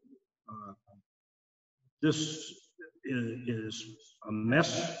unit. This is a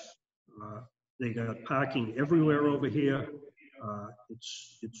mess. They got parking everywhere over here.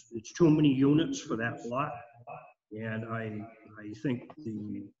 It's too many units for that lot. And I think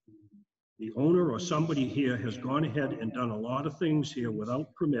the owner or somebody here has gone ahead and done a lot of things here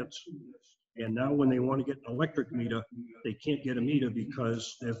without permits. And now when they want to get an electric meter, they can't get a meter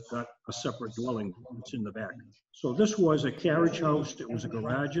because they've got a separate dwelling that's in the back. So this was a carriage house. It was a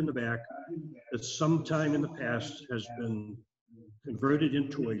garage in the back that sometime in the past has been converted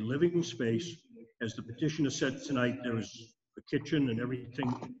into a living space. As the petitioner said tonight, there is a kitchen and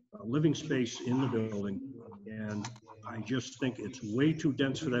everything, a living space in the building. And I just think it's way too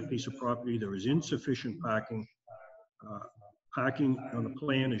dense for that piece of property. There is insufficient parking. Parking on the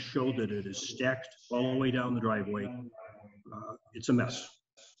plan is showed that it is stacked all the way down the driveway. It's a mess.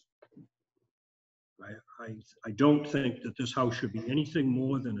 I don't think that this house should be anything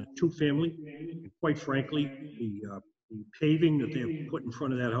more than a two-family. And quite frankly, the paving that they have put in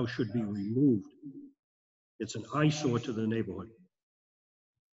front of that house should be removed. It's an eyesore to the neighborhood.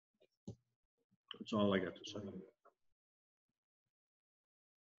 That's all I got to say.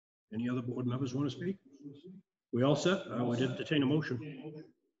 Any other board members want to speak? We all set? I would entertain a motion.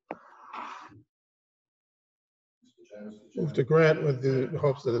 Move to grant with the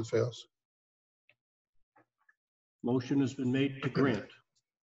hopes that it fails. Motion has been made to grant.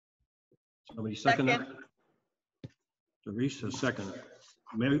 Somebody second that? Teresa, second.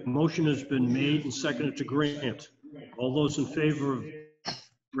 Motion has been made and seconded to grant. All those in favor of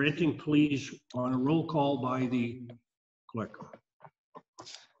granting, please, on a roll call by the clerk.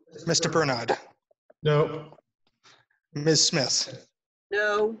 Mr. Bernard. No. Ms. Smith.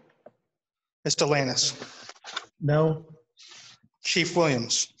 No. Mr. Lannis. No. Chief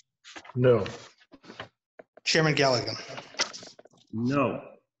Williams. No. Chairman Galligan. No.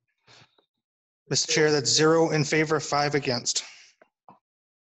 Mr. Chair, that's 0 in favor, 5 against.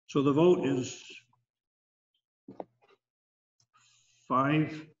 So the vote is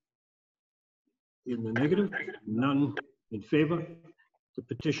 5 in the negative, none in favor. The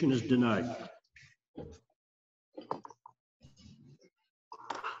petition is denied.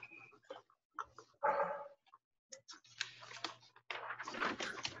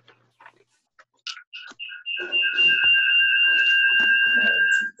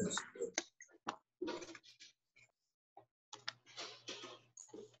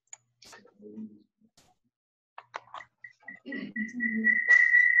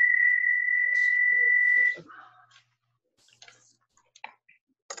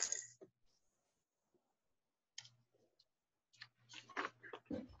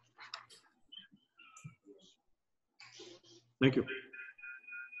 Thank you.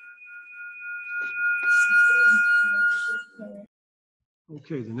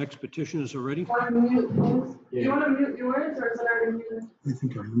 Okay, the next petitioners are ready. Do you want to mute yours or is it already muted? I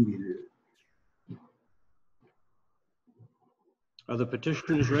think I muted it. Are the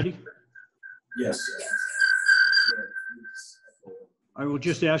petitioners ready? Yes. I will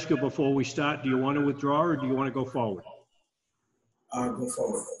just ask you before we start, do you want to withdraw or do you want to go forward? Go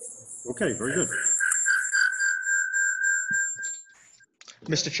forward. Okay, very good.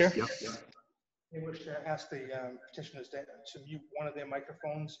 Mr. Chair? Yep. I wish to ask the petitioners to mute one of their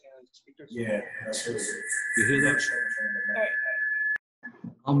microphones and speakers. Yeah, that's what it is. You hear that?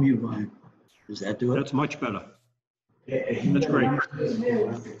 I'll mute mine. Does that do it? That's much better. That's great. There's a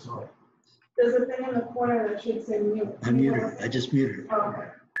thing in the corner that should say mute. I muted it. I just muted it. Oh, okay.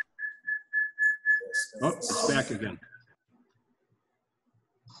 Oh, it's back again.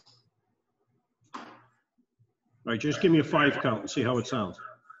 All right, just give me a 5 count and see how it sounds.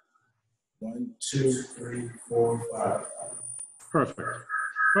 1, 2, 3, 4, 5. Perfect. All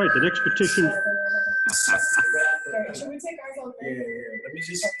right, the next petition. Should we take ours off? Yeah. Let me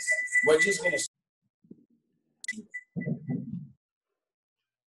just. We're just gonna.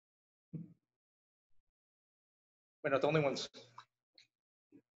 We're not the only ones.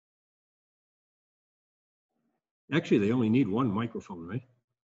 Actually, they only need 1 microphone, right?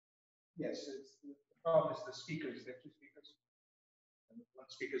 Yes, the problem is the speakers. There are 2 speakers. And 1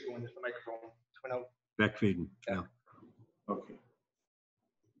 speaker's going into the microphone. Went out. Backfeeding, yeah. Okay.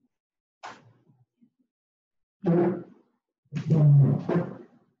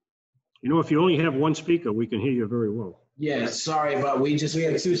 You know, if you only have 1 speaker, we can hear you very well. Yeah, sorry, but we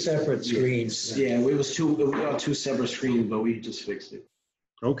had 2 separate screens. Yeah, we were on 2 separate screens, but we just fixed it.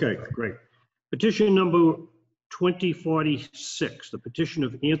 Okay, great. Petition number 2046, the petition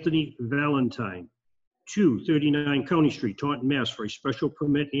of Anthony Valentine, 239 County Street, Taunton, Mass, for a special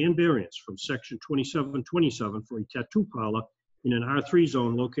permit and variance from section 2727 for a tattoo parlor in an R3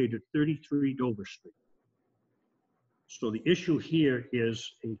 zone located at 33 Dover Street. So the issue here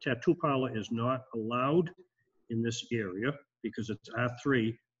is a tattoo parlor is not allowed in this area because it's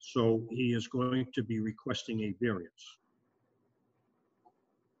R3, so he is going to be requesting a variance.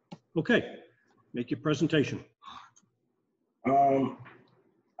 Okay, make your presentation. I'm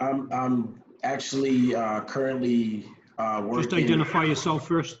actually currently working. Just identify yourself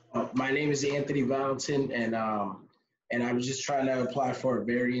first. My name is Anthony Valentin, and I was just trying to apply for a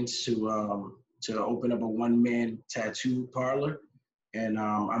variance to open up a one-man tattoo parlor. And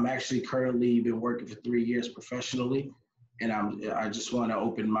I'm actually currently been working for 3 years professionally, and I just want to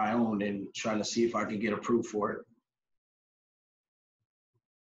open my own and trying to see if I can get approved for it.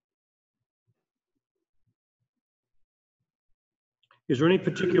 Is there any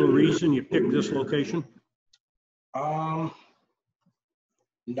particular reason you picked this location? Not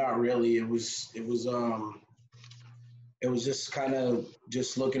really. It was just kind of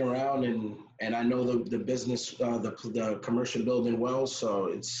just looking around, and I know the business, the commercial building well, so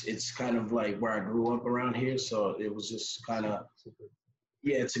it's kind of like where I grew up around here. So it was just kind of,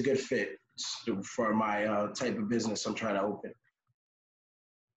 yeah, it's a good fit for my type of business I'm trying to open.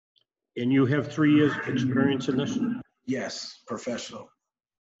 And you have 3 years experience in this? Yes, professional.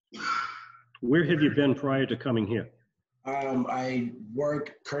 Where have you been prior to coming here? I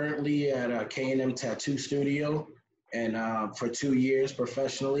work currently at a K&M tattoo studio, and for 2 years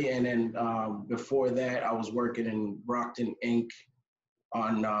professionally. And then before that, I was working in Brockton, Inc.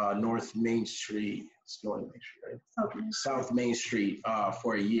 on North Main Street. It's North Main Street, right? Okay. South Main Street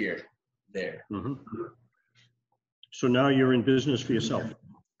for a year there. Mm-hmm. So now you're in business for yourself?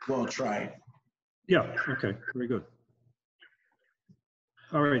 Well, try. Yeah, okay, very good.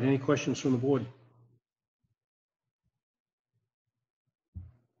 All right, any questions from the board?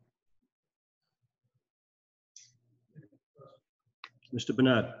 Mr.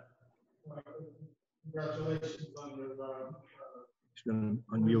 Bernard. Congratulations on your, He's going to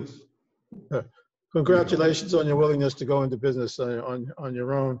unmute. congratulations on your willingness to go into business on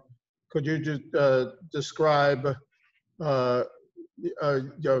your own. Could you just describe your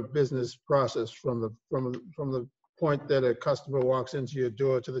business process from the point that a customer walks into your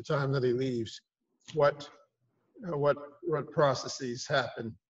door to the time that he leaves? What processes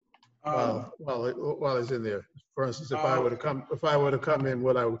happen while he's in there? For instance, if I were to come in,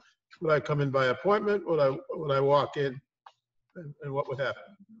 would I come in by appointment? Would I walk in, and what would happen?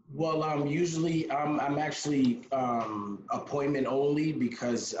 Well, usually I'm actually appointment only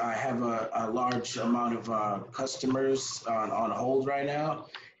because I have a large amount of customers on hold right now.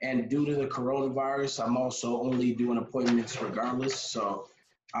 And due to the coronavirus, I'm also only doing appointments regardless. So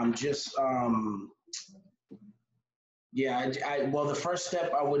I'm just, yeah, well, the first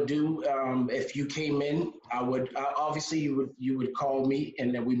step I would do, if you came in, obviously you would call me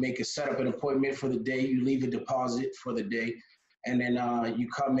and then we set up an appointment for the day. You leave a deposit for the day. And then you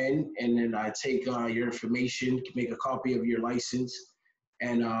come in, and then I take your information, make a copy of your license,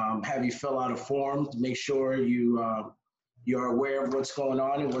 and have you fill out a form to make sure you're aware of what's going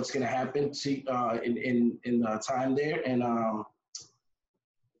on and what's going to happen in the time there. And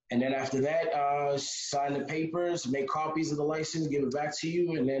then after that, sign the papers, make copies of the license, give it back to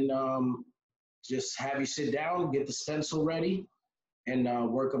you, and then just have you sit down, get the stencil ready, and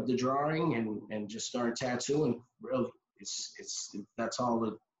work up the drawing, and just start tattooing. Really. That's all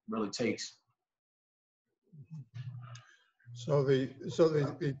it really takes. So the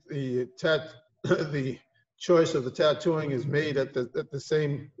choice of the tattooing is made at the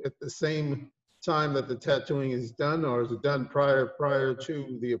same time that the tattooing is done, or is it done prior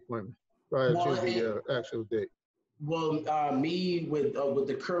to the appointment, prior to the actual date? Well, me with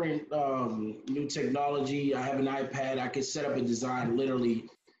the current new technology, I have an iPad. I can set up a design literally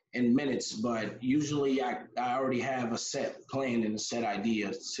in minutes, but usually I already have a set plan and a set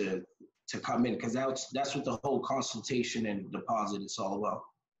idea to come in, because that's what the whole consultation and deposit is all about.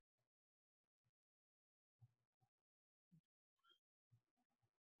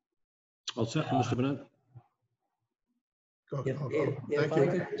 All set, Mr. Burnett? If I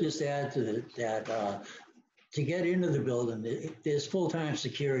could just add to that, to get into the building, there's full-time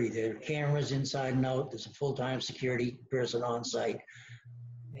security. There are cameras inside and out. There's a full-time security person on site.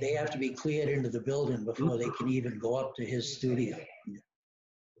 They have to be cleared into the building before they can even go up to his studio.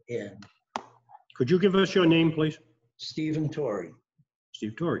 And could you give us your name, please? Stephen Torrey.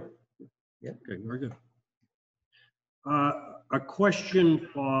 Steve Torrey. Yep. Okay, very good. A question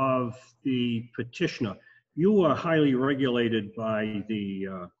of the petitioner. You are highly regulated by the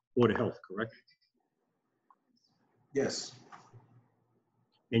Board of Health, correct? Yes.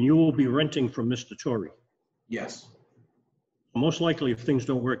 And you will be renting from Mr. Torrey? Yes. Most likely, if things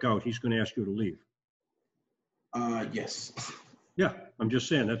don't work out, he's going to ask you to leave. Yes. Yeah, I'm just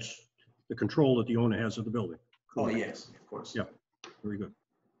saying that's the control that the owner has of the building. Oh, yes, of course. Yeah, very good.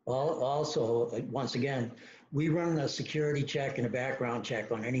 Also, once again, we run a security check and a background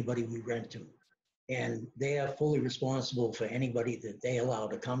check on anybody we rent to. And they are fully responsible for anybody that they allow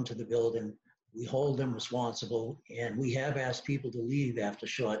to come to the building. We hold them responsible, and we have asked people to leave after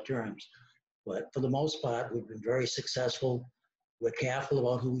short terms. But for the most part, we've been very successful. We're careful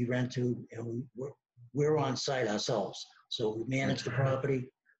about who we rent to, and we're on site ourselves. So we manage the property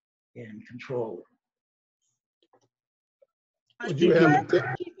and control it. Chief,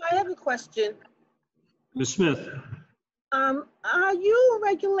 I have a question. Ms. Smith. Are you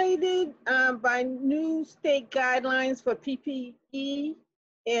regulated by new state guidelines for PPE?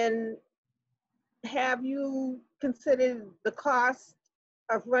 And have you considered the cost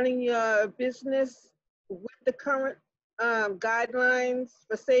of running your business with the current guidelines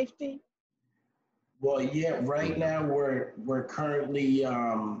for safety? Well, yeah, right now we're currently,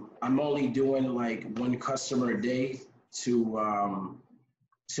 I'm only doing like one customer a day to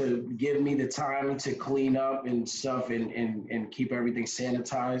give me the time to clean up and stuff and keep everything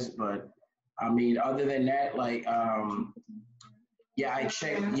sanitized. But I mean, other than that, like, yeah, I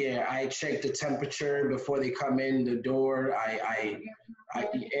check the temperature before they come in the door. I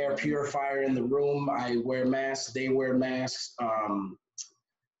air purifier in the room. I wear masks, they wear masks.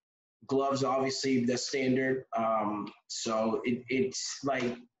 Gloves, obviously, the standard. So it's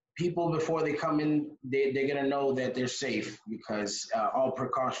like people before they come in, they're gonna know that they're safe because all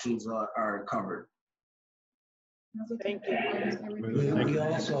precautions are covered. Thank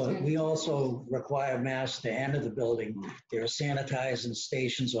you. We also require masks to enter the building. There are sanitizing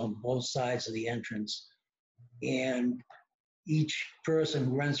stations on both sides of the entrance. And each person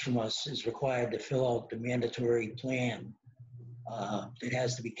who rents from us is required to fill out the mandatory plan. It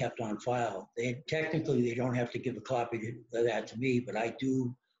has to be kept on file. Technically, they don't have to give a copy of that to me, but I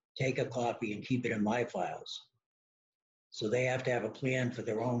do take a copy and keep it in my files. So they have to have a plan for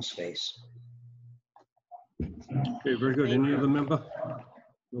their own space. Okay, very good. Any other member?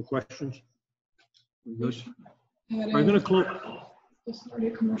 No questions? Good. I'm going to close. Just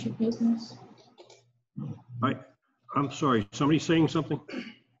started commercial business. I'm sorry. Somebody saying something?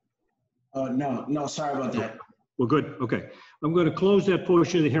 No, sorry about that. Well, good. Okay. I'm going to close that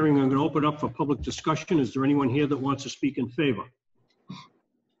portion of the hearing. I'm going to open up for public discussion. Is there anyone here that wants to speak in favor?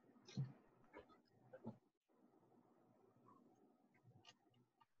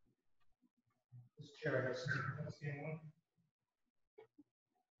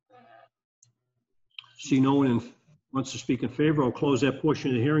 See no one wants to speak in favor. I'll close that portion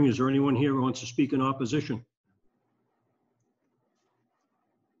of the hearing. Is there anyone here who wants to speak in opposition?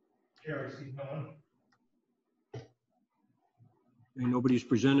 Nobody's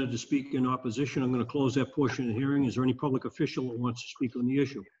presented to speak in opposition. I'm going to close that portion of the hearing. Is there any public official that wants to speak on the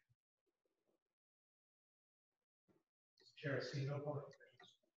issue?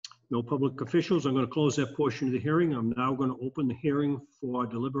 No public officials. I'm going to close that portion of the hearing. I'm now going to open the hearing for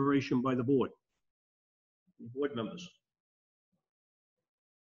deliberation by the board. Board members.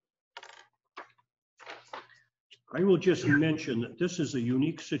 I will just mention that this is a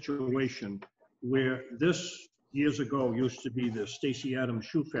unique situation where this years ago used to be the Stacy Adams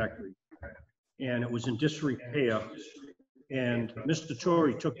Shoe Factory, and it was in disrepair. And Mr.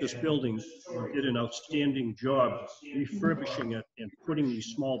 Torrey took this building and did an outstanding job refurbishing it and putting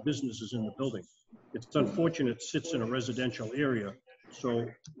these small businesses in the building. It's unfortunate it sits in a residential area, so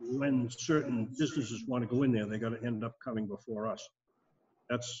when certain businesses want to go in there, they got to end up coming before us.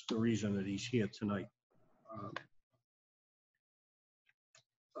 That's the reason that he's here tonight.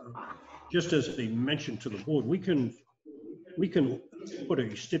 Just as they mentioned to the board, we can put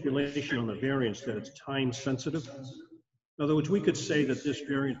a stipulation on the variance that it's time sensitive. In other words, we could say that this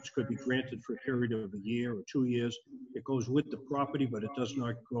variance could be granted for a period of a year or 2 years. It goes with the property, but it does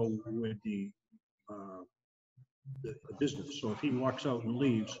not go with the business. So if he walks out and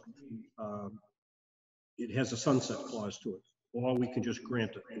leaves, it has a sunset clause to it, or we can just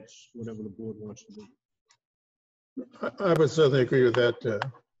grant it. It's whatever the board wants to do. I would certainly agree with that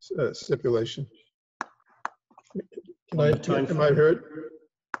stipulation. Am I heard?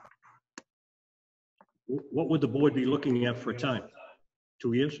 What would the board be looking at for a time?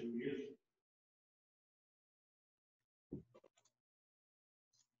 2 years?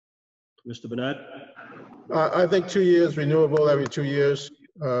 Mr. Bernard? I think 2 years, renewable every 2 years.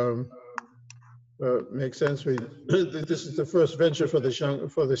 Makes sense. This is the first venture for this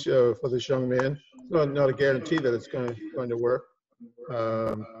young man. Not a guarantee that it's going to work.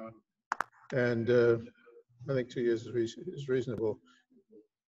 And I think 2 years is reasonable.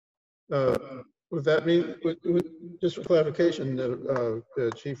 Would that mean, just for clarification,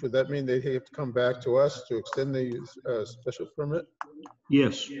 Chief, would that mean they have to come back to us to extend the special permit?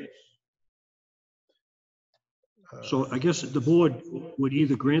 Yes. So I guess the board would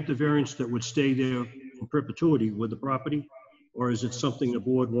either grant the variance that would stay there in perpetuity with the property, or is it something the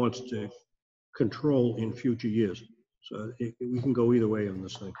board wants to control in future years? So we can go either way on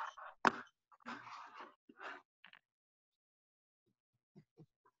this thing.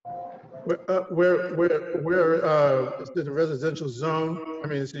 It's in a residential zone. I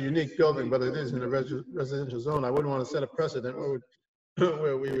mean, it's a unique building, but it is in a residential zone. I wouldn't want to set a precedent where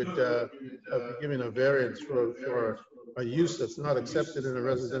we would be giving a variance for a use that's not accepted in a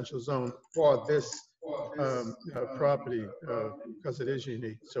residential zone for this property, because it is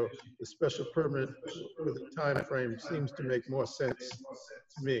unique. So the special permit with the time frame seems to make more sense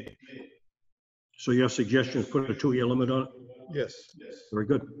to me. So your suggestion is put a 2-year limit on it? Yes. Very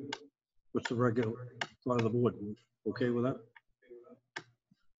good. What's the regular thought of the board? Okay with that?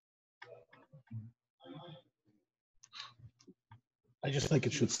 I just think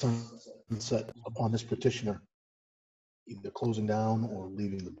it should sunset upon this petitioner either closing down or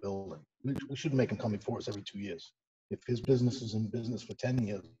leaving the building. We shouldn't make him come before us every 2 years. If his business is in business for 10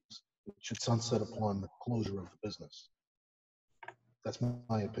 years, it should sunset upon the closure of the business. That's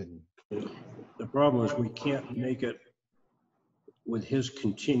my opinion. The problem is we can't make it with his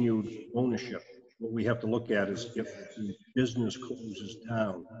continued ownership. What we have to look at is if the business closes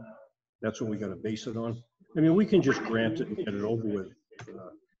down, that's what we got to base it on. I mean, we can just grant it and get it over with.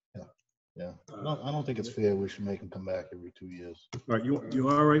 Yeah. I don't think it's fair. We should make him come back every 2 years. All right, you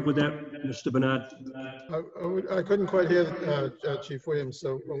all right with that, Mr. Bernard? I couldn't quite hear Chief Williams,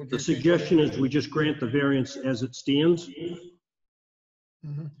 so what would you The suggestion is we just grant the variance as it stands.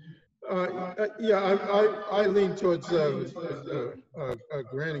 Mm-hmm. Yeah, I lean towards granting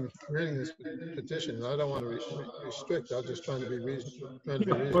this petition. I don't want to restrict. I'm just trying to be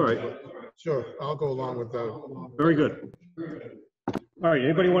reasonable. All right. Sure, I'll go along with that. Very good. All right,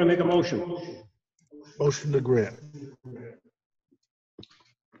 anybody want to make a motion? Motion to grant.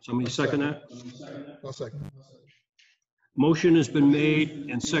 Somebody second that? I'll second. Motion has been made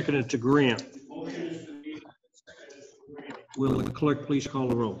and seconded to grant. Will the clerk please call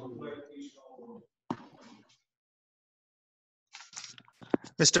the roll?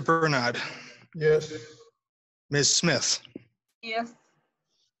 Mr. Bernard, Yes. Ms. Smith, Yes.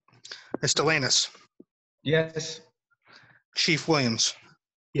 Mr. Lanus, Yes. Chief Williams,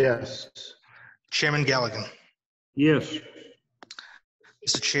 Yes. Chairman Galligan. Yes.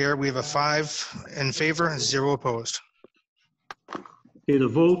 Mr. Chair, we have a 5 in favor, 0 opposed. Okay, the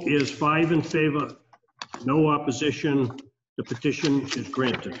vote is 5 in favor, no opposition. The petition is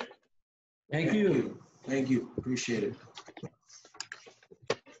granted. Thank you. Thank you. Appreciate it.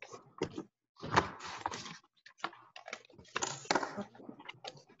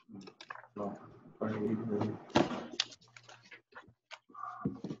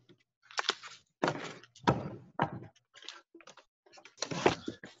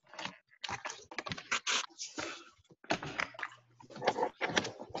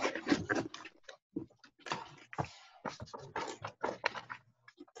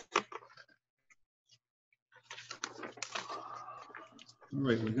 All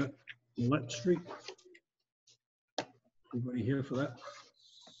right, we got Millette Street. Anybody here for that?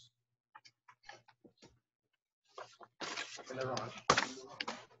 They're on?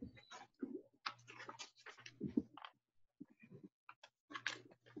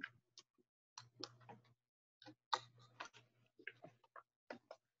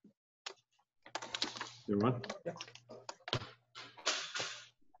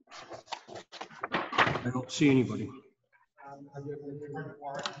 I don't see anybody.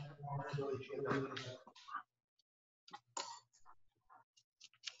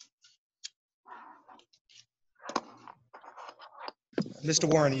 Mr.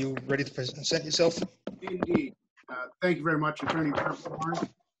 Warren, are you ready to present yourself? Indeed. Thank you very much, Attorney Brent Warren.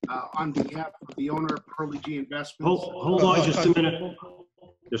 On behalf of the owner of Pearly G Investments. Hold on just a minute.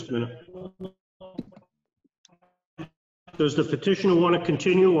 Just a minute. Does the petitioner want to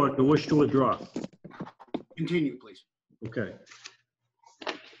continue or to wish to withdraw? Continue, please. Okay.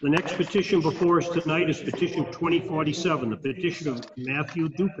 The next petition before us tonight is petition 2047, the petition of Matthew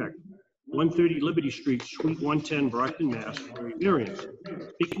Dupek, 130 Liberty Street, Suite 110, Brockton, Mass, for a variance,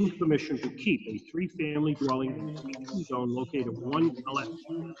 seeking permission to keep a 3-family dwelling in the C2 zone located at 1 Millette.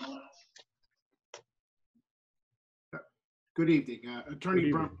 Good evening.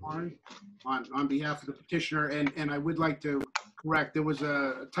 Attorney Brent Warren on behalf of the petitioner, and I would like to correct, there was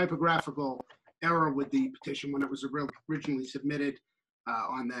a typographical error with the petition when it was originally submitted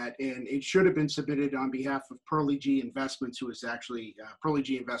on that, and it should have been submitted on behalf of Pearly G Investments, who is actually Pearly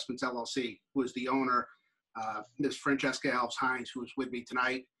G Investments LLC, who is the owner. Ms. Francesca Alves Hines, who is with me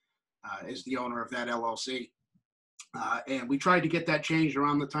tonight, is the owner of that LLC. And we tried to get that changed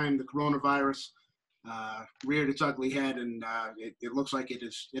around the time the coronavirus reared its ugly head, and it looks like it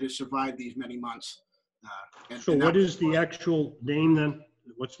has survived these many months. So what is the actual name then?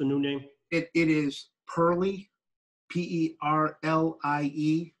 What's the new name? It is Pearly,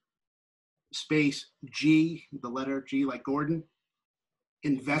 P-E-R-L-I-E, space G, the letter G like Gordon,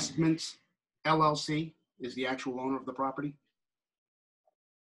 Investments LLC is the actual owner of the property.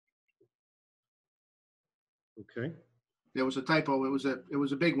 Okay. There was a typo. It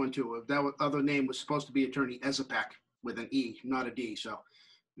was a big one too. That other name was supposed to be Attorney Ezepek with an E, not a D. So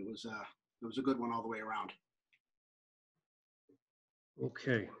it was a good one all the way around.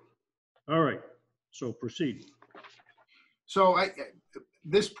 Okay. All right. So proceed. So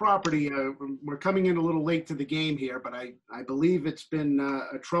this property, we're coming in a little late to the game here, but I believe it's been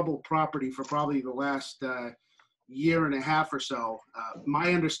a troubled property for probably the last year and a half or so.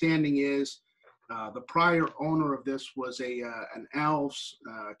 My understanding is the prior owner of this was an Alves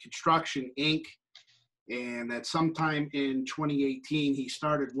Construction Inc. And that sometime in 2018, he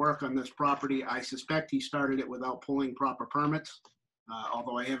started work on this property. I suspect he started it without pulling proper permits,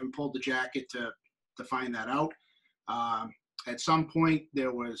 although I haven't pulled the jacket to find that out. At some point,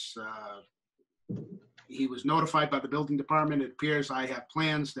 there was, he was notified by the building department. It appears I have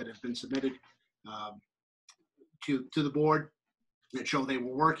plans that have been submitted to the board that show they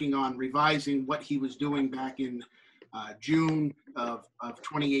were working on revising what he was doing back in June of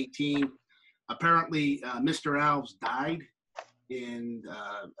 2018. Apparently, Mr. Alves died in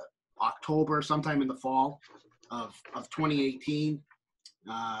October, sometime in the fall of 2018,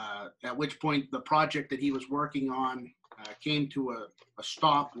 at which point the project that he was working on came to a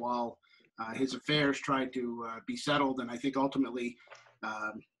stop while his affairs tried to be settled. And I think ultimately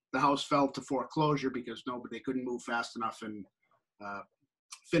the house fell to foreclosure because they couldn't move fast enough and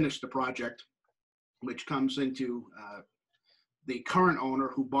finish the project, which comes into the current owner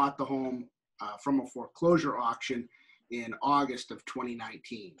who bought the home from a foreclosure auction in August of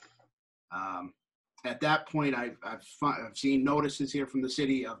 2019. At that point, I've seen notices here from the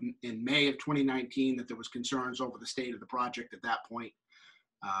city in May of 2019 that there was concerns over the state of the project at that point.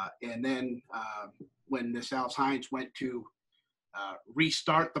 And then when Ms. Alves Hines went to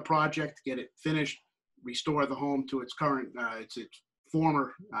restart the project, get it finished, restore the home to its current, its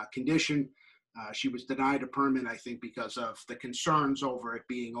former condition, She was denied a permit, I think, because of the concerns over it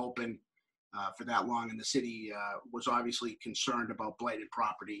being open for that long, and the city was obviously concerned about blighted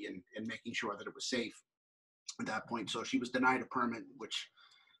property and making sure that it was safe at that point. So she was denied a permit, which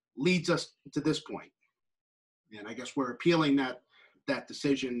leads us to this point. And I guess we're appealing that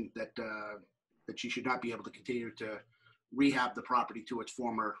decision that she should not be able to continue to rehab the property to its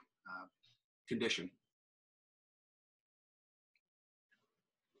former condition.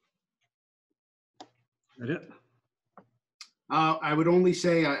 That it? I would only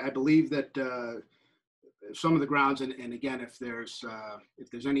say I believe that some of the grounds, and again, if there's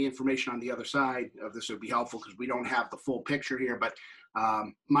any information on the other side of this, it would be helpful because we don't have the full picture here. But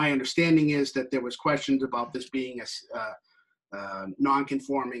my understanding is that there was questions about this being a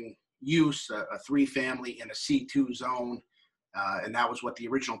non-conforming use, a 3-family in a C2 zone, and that was what the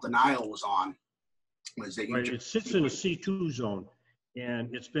original denial was on. Was that right? It sits in a C2 zone,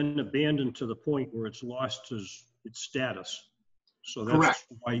 and it's been abandoned to the point where it's lost its status. So that's correct.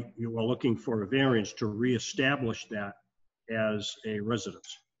 why you are looking for a variance to reestablish that as a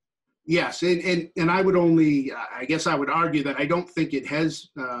residence. Yes, and I would only, I guess I would argue that I don't think it has,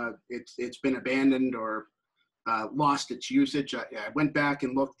 it's been abandoned or lost its usage. I went back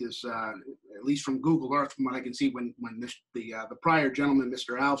and looked as, at least from Google Earth, from what I can see, when the prior gentleman,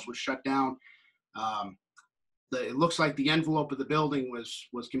 Mr. Alves, was shut down, it looks like the envelope of the building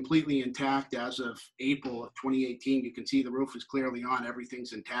was completely intact as of April of 2018. You can see the roof is clearly on,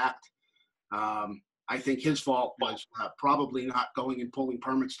 everything's intact. I think his fault was probably not going and pulling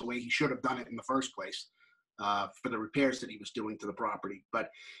permits the way he should have done it in the first place for the repairs that he was doing to the property. But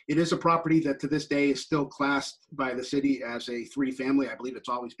it is a property that to this day is still classed by the city as a 3-family. I believe it's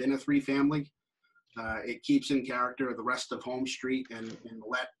always been a 3-family. It keeps in character the rest of Home Street and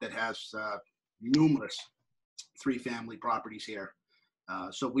Millette that has numerous 3-family properties here.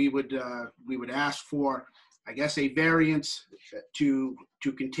 So we would ask for, I guess, a variance to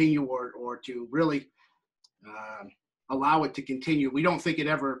continue or to really allow it to continue. We don't think it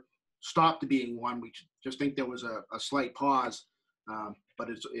ever stopped being one. We just think there was a slight pause, but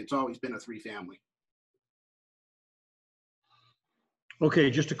it's always been a 3-family. Okay,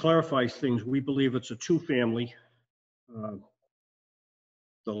 just to clarify things, we believe it's a 2-family.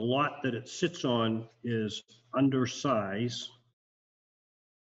 The lot that it sits on is undersized,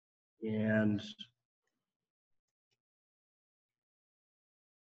 and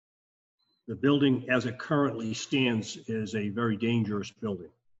the building as it currently stands is a very dangerous building.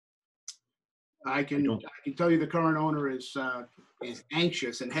 I can tell you the current owner is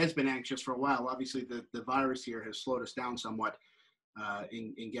anxious and has been anxious for a while. Obviously, the virus here has slowed us down somewhat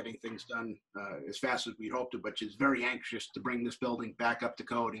in getting things done as fast as we'd hoped to, but she's very anxious to bring this building back up to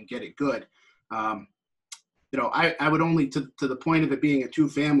code and get it good. I would only, to the point of it being a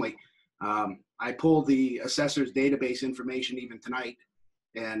 2-family, I pulled the assessor's database information even tonight,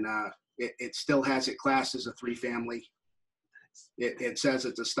 and it still has it classed as a 3-family. It says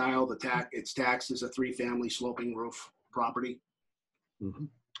it's a style, it's taxed as a 3-family sloping roof property. Mm-hmm.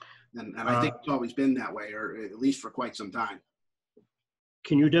 And I think it's always been that way, or at least for quite some time.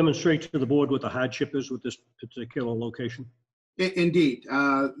 Can you demonstrate to the board what the hardship is with this particular location? Indeed.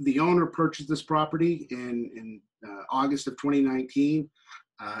 The owner purchased this property in August of 2019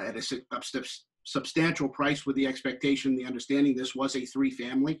 at a substantial price, with the expectation, the understanding this was a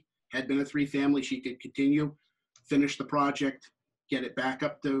 3-family, had been a 3-family. She could continue, finish the project, get it back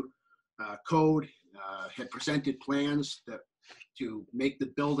up to code, had presented plans to make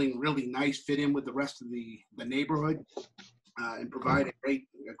the building really nice, fit in with the rest of the neighborhood, and provide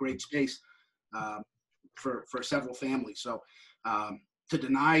a great space for several families. So to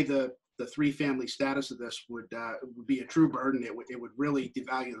deny the 3-family status of this would be a true burden. It would really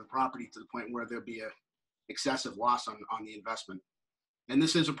devalue the property to the point where there'd be a excessive loss on the investment. And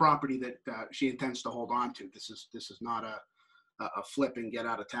this is a property that she intends to hold on to. This is not a flip and get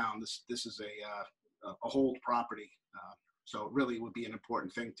out of town. This is a hold property. So it really would be an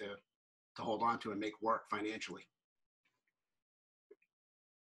important thing to hold on to and make work financially.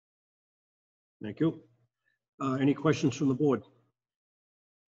 Thank you. Any questions from the board?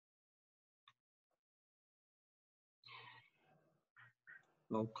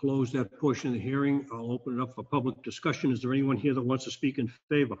 I'll close that portion of the hearing. I'll open it up for public discussion. Is there anyone here that wants to speak in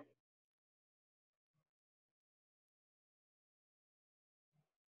favor?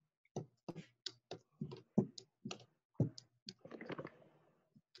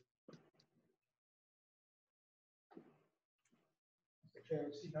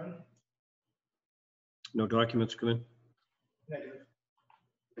 No documents come in? Negative.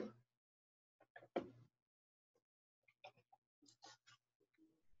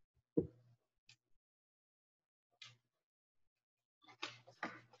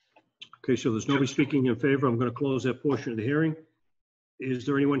 Okay, so there's nobody speaking in favor. I'm going to close that portion of the hearing. Is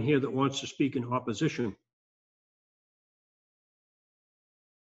there anyone here that wants to speak in opposition?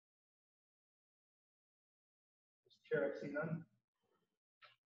 Chair, I see none.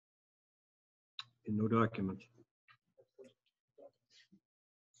 In no documents.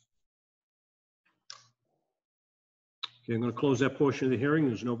 Okay, I'm going to close that portion of the hearing.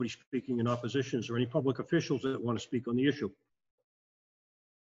 There's nobody speaking in opposition. Is there any public officials that want to speak on the issue?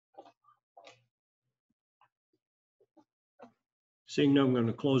 Seeing none, I'm going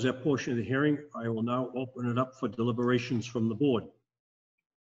to close that portion of the hearing. I will now open it up for deliberations from the board.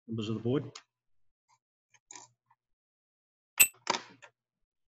 Members of the board?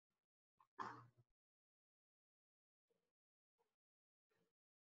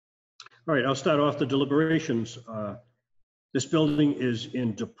 All right, I'll start off the deliberations. This building is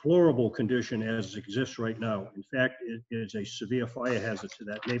in deplorable condition as it exists right now. In fact, it is a severe fire hazard to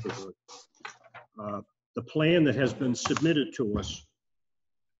that neighborhood. The plan that has been submitted to us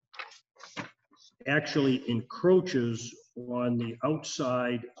actually encroaches on the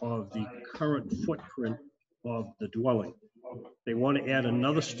outside of the current footprint of the dwelling. They want to add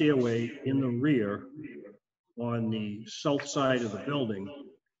another stairway in the rear on the south side of the building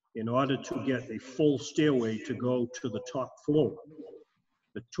in order to get a full stairway to go to the top floor.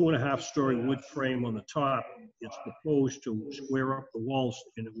 The 2.5-story wood frame on the top is proposed to square up the walls,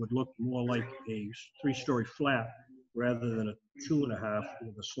 and it would look more like a 3-story flat rather than a 2.5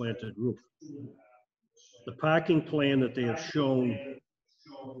 with a slanted roof. The parking plan that they have shown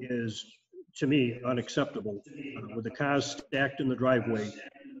is, to me, unacceptable. With the cars stacked in the driveway,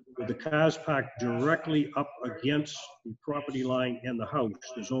 with the cars parked directly up against the property line and the house,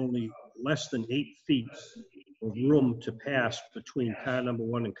 there's only less than 8 feet of room to pass between car number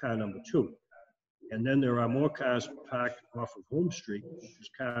 1 and car number 2. And then there are more cars parked off of Home Street, which is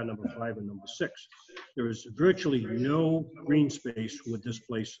car number 5 and number 6. There is virtually no green space with this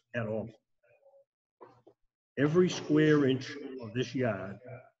place at all. Every square inch of this yard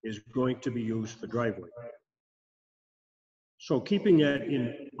is going to be used for driveway. So keeping that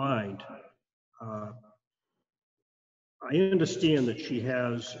in mind, I understand that she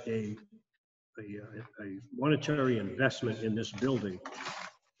has a monetary investment in this building,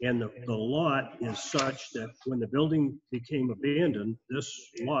 and the lot is such that when the building became abandoned,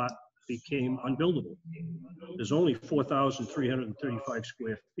 this lot became unbuildable. There's only 4,335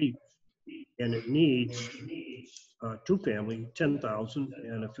 square feet, and it needs 2-family, 10,000,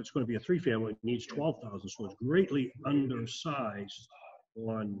 and if it's going to be a 3-family, it needs 12,000. So it's greatly undersized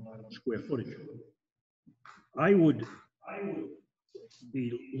on square footage. I would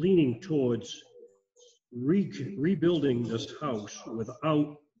be leaning towards rebuilding this house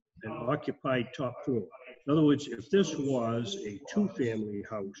without an occupied top floor. In other words, if this was a 2-family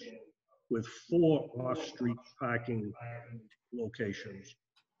house with 4 off-street parking locations,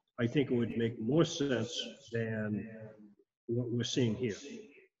 I think it would make more sense than what we're seeing here.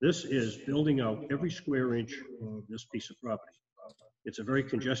 This is building out every square inch of this piece of property. It's a very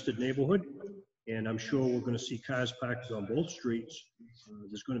congested neighborhood, and I'm sure we're going to see cars parked on both streets.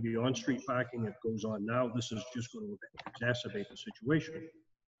 There's going to be on-street parking that goes on now. This is just going to exacerbate the situation.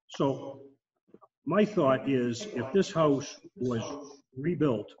 So my thought is, if this house was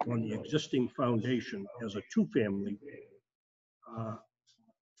rebuilt on the existing foundation as a 2-family,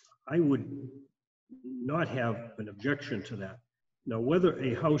 I would not have an objection to that. Now, whether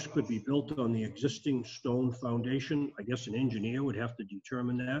a house could be built on the existing stone foundation, I guess an engineer would have to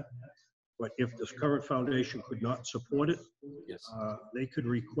determine that. But if this current foundation could not support it, they could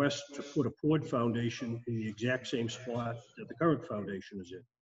request to put a poured foundation in the exact same spot that the current foundation is in.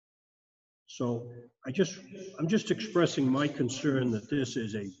 So I'm just expressing my concern that this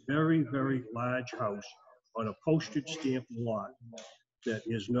is a very, very large house on a postage stamp lot that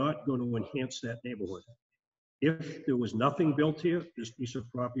is not going to enhance that neighborhood. If there was nothing built here, this piece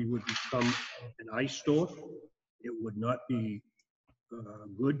of property would become an eyesore. It would not be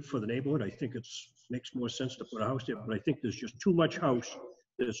good for the neighborhood. I think it makes more sense to put a house there, but I think there's just too much house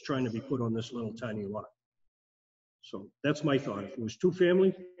that's trying to be put on this little tiny lot. So that's my thought. If it was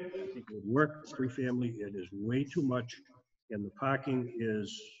 2-family, I think it would work. 3-family, it is way too much, and the parking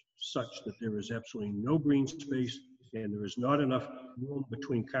is such that there is absolutely no green space, and there is not enough room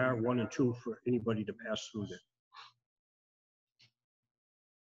between car 1 and 2 for anybody to pass through there.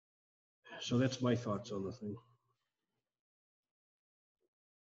 So that's my thoughts on the thing.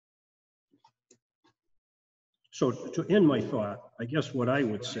 So to end my thought, I guess what I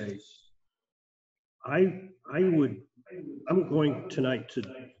would say, I'm going tonight to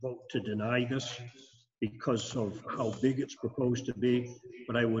vote to deny this. because of how big it's proposed to be,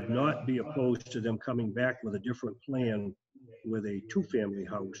 but I would not be opposed to them coming back with a different plan with a two-family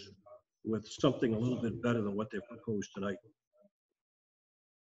house with something a little bit better than what they've proposed tonight.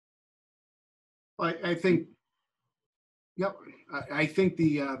 I think, yep, I think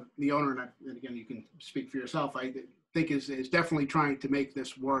the owner, and again, you can speak for yourself, I think is definitely trying to make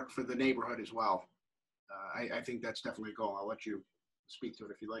this work for the neighborhood as well. I think that's definitely a goal. I'll let you speak to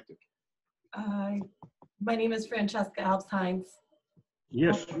it if you'd like to. My name is Francesca Alpsheims.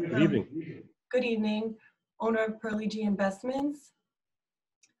 Yes, good evening. Good evening, owner of Pearly G Investments.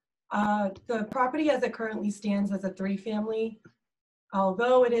 The property as it currently stands as a three-family.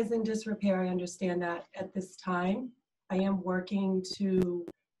 Although it is in disrepair, I understand that at this time. I am working to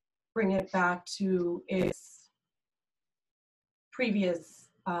bring it back to its previous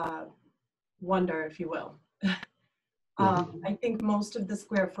wonder, if you will. I think most of the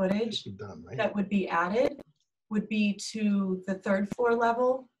square footage that would be added would be to the third floor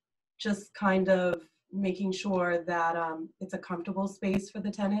level, just kind of making sure that it's a comfortable space for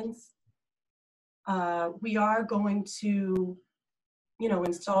the tenants. We are going to,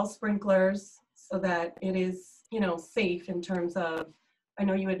 install sprinklers so that it is, safe in terms of, I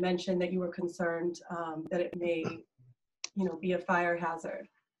know you had mentioned that you were concerned that it may, be a fire hazard.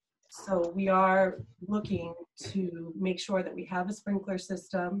 So we are looking to make sure that we have a sprinkler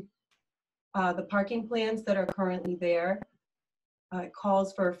system. The parking plans that are currently there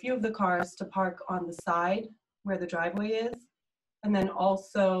calls for a few of the cars to park on the side where the driveway is, and then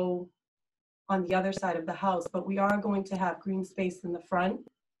also on the other side of the house. But we are going to have green space in the front,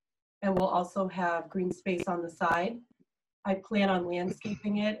 and we'll also have green space on the side. I plan on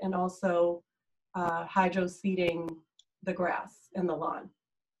landscaping it and also hydro seeding the grass and the lawn.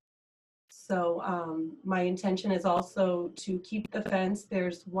 So my intention is also to keep the fence.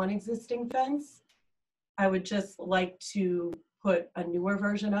 There's one existing fence. I would just like to put a newer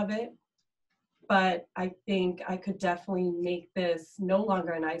version of it, but I think I could definitely make this no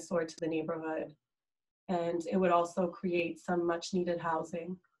longer an eyesore to the neighborhood. And it would also create some much needed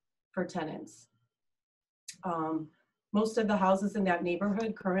housing for tenants. Most of the houses in that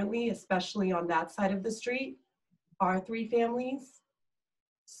neighborhood currently, especially on that side of the street, are three families.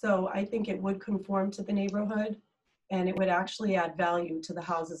 So I think it would conform to the neighborhood and it would actually add value to the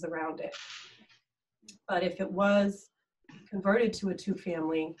houses around it. But if it was converted to a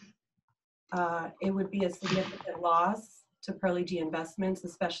two-family, it would be a significant loss to Pearly G Investments,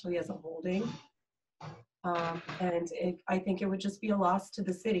 especially as a holding. I think it would just be a loss to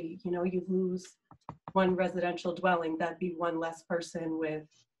the city. You lose one residential dwelling, that'd be one less person with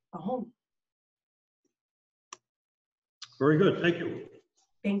a home. Very good, thank you.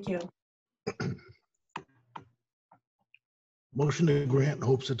 Thank you. Motion to grant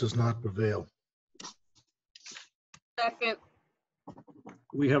hopes it does not prevail. Second.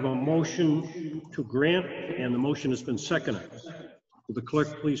 We have a motion to grant, and the motion has been seconded. Will the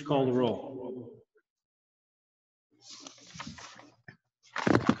clerk please call the roll?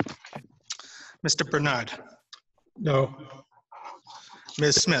 Mr. Bernard. No.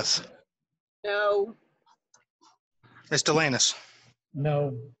 Ms. Smith. No. Mr. Lanus.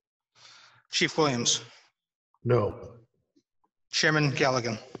 No. Chief Williams. No. Chairman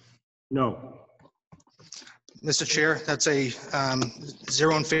Galligan. No. Mr. Chair, that's a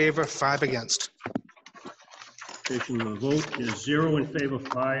 0 in favor, 5 against. The vote is 0 in favor,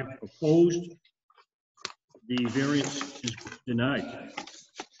 5 opposed. The variance is denied.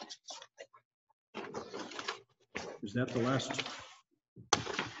 Is that the last?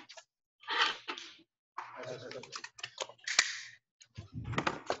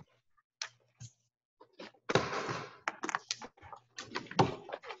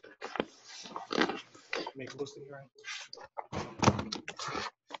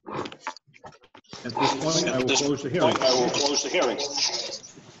 At this point, I will close the hearing.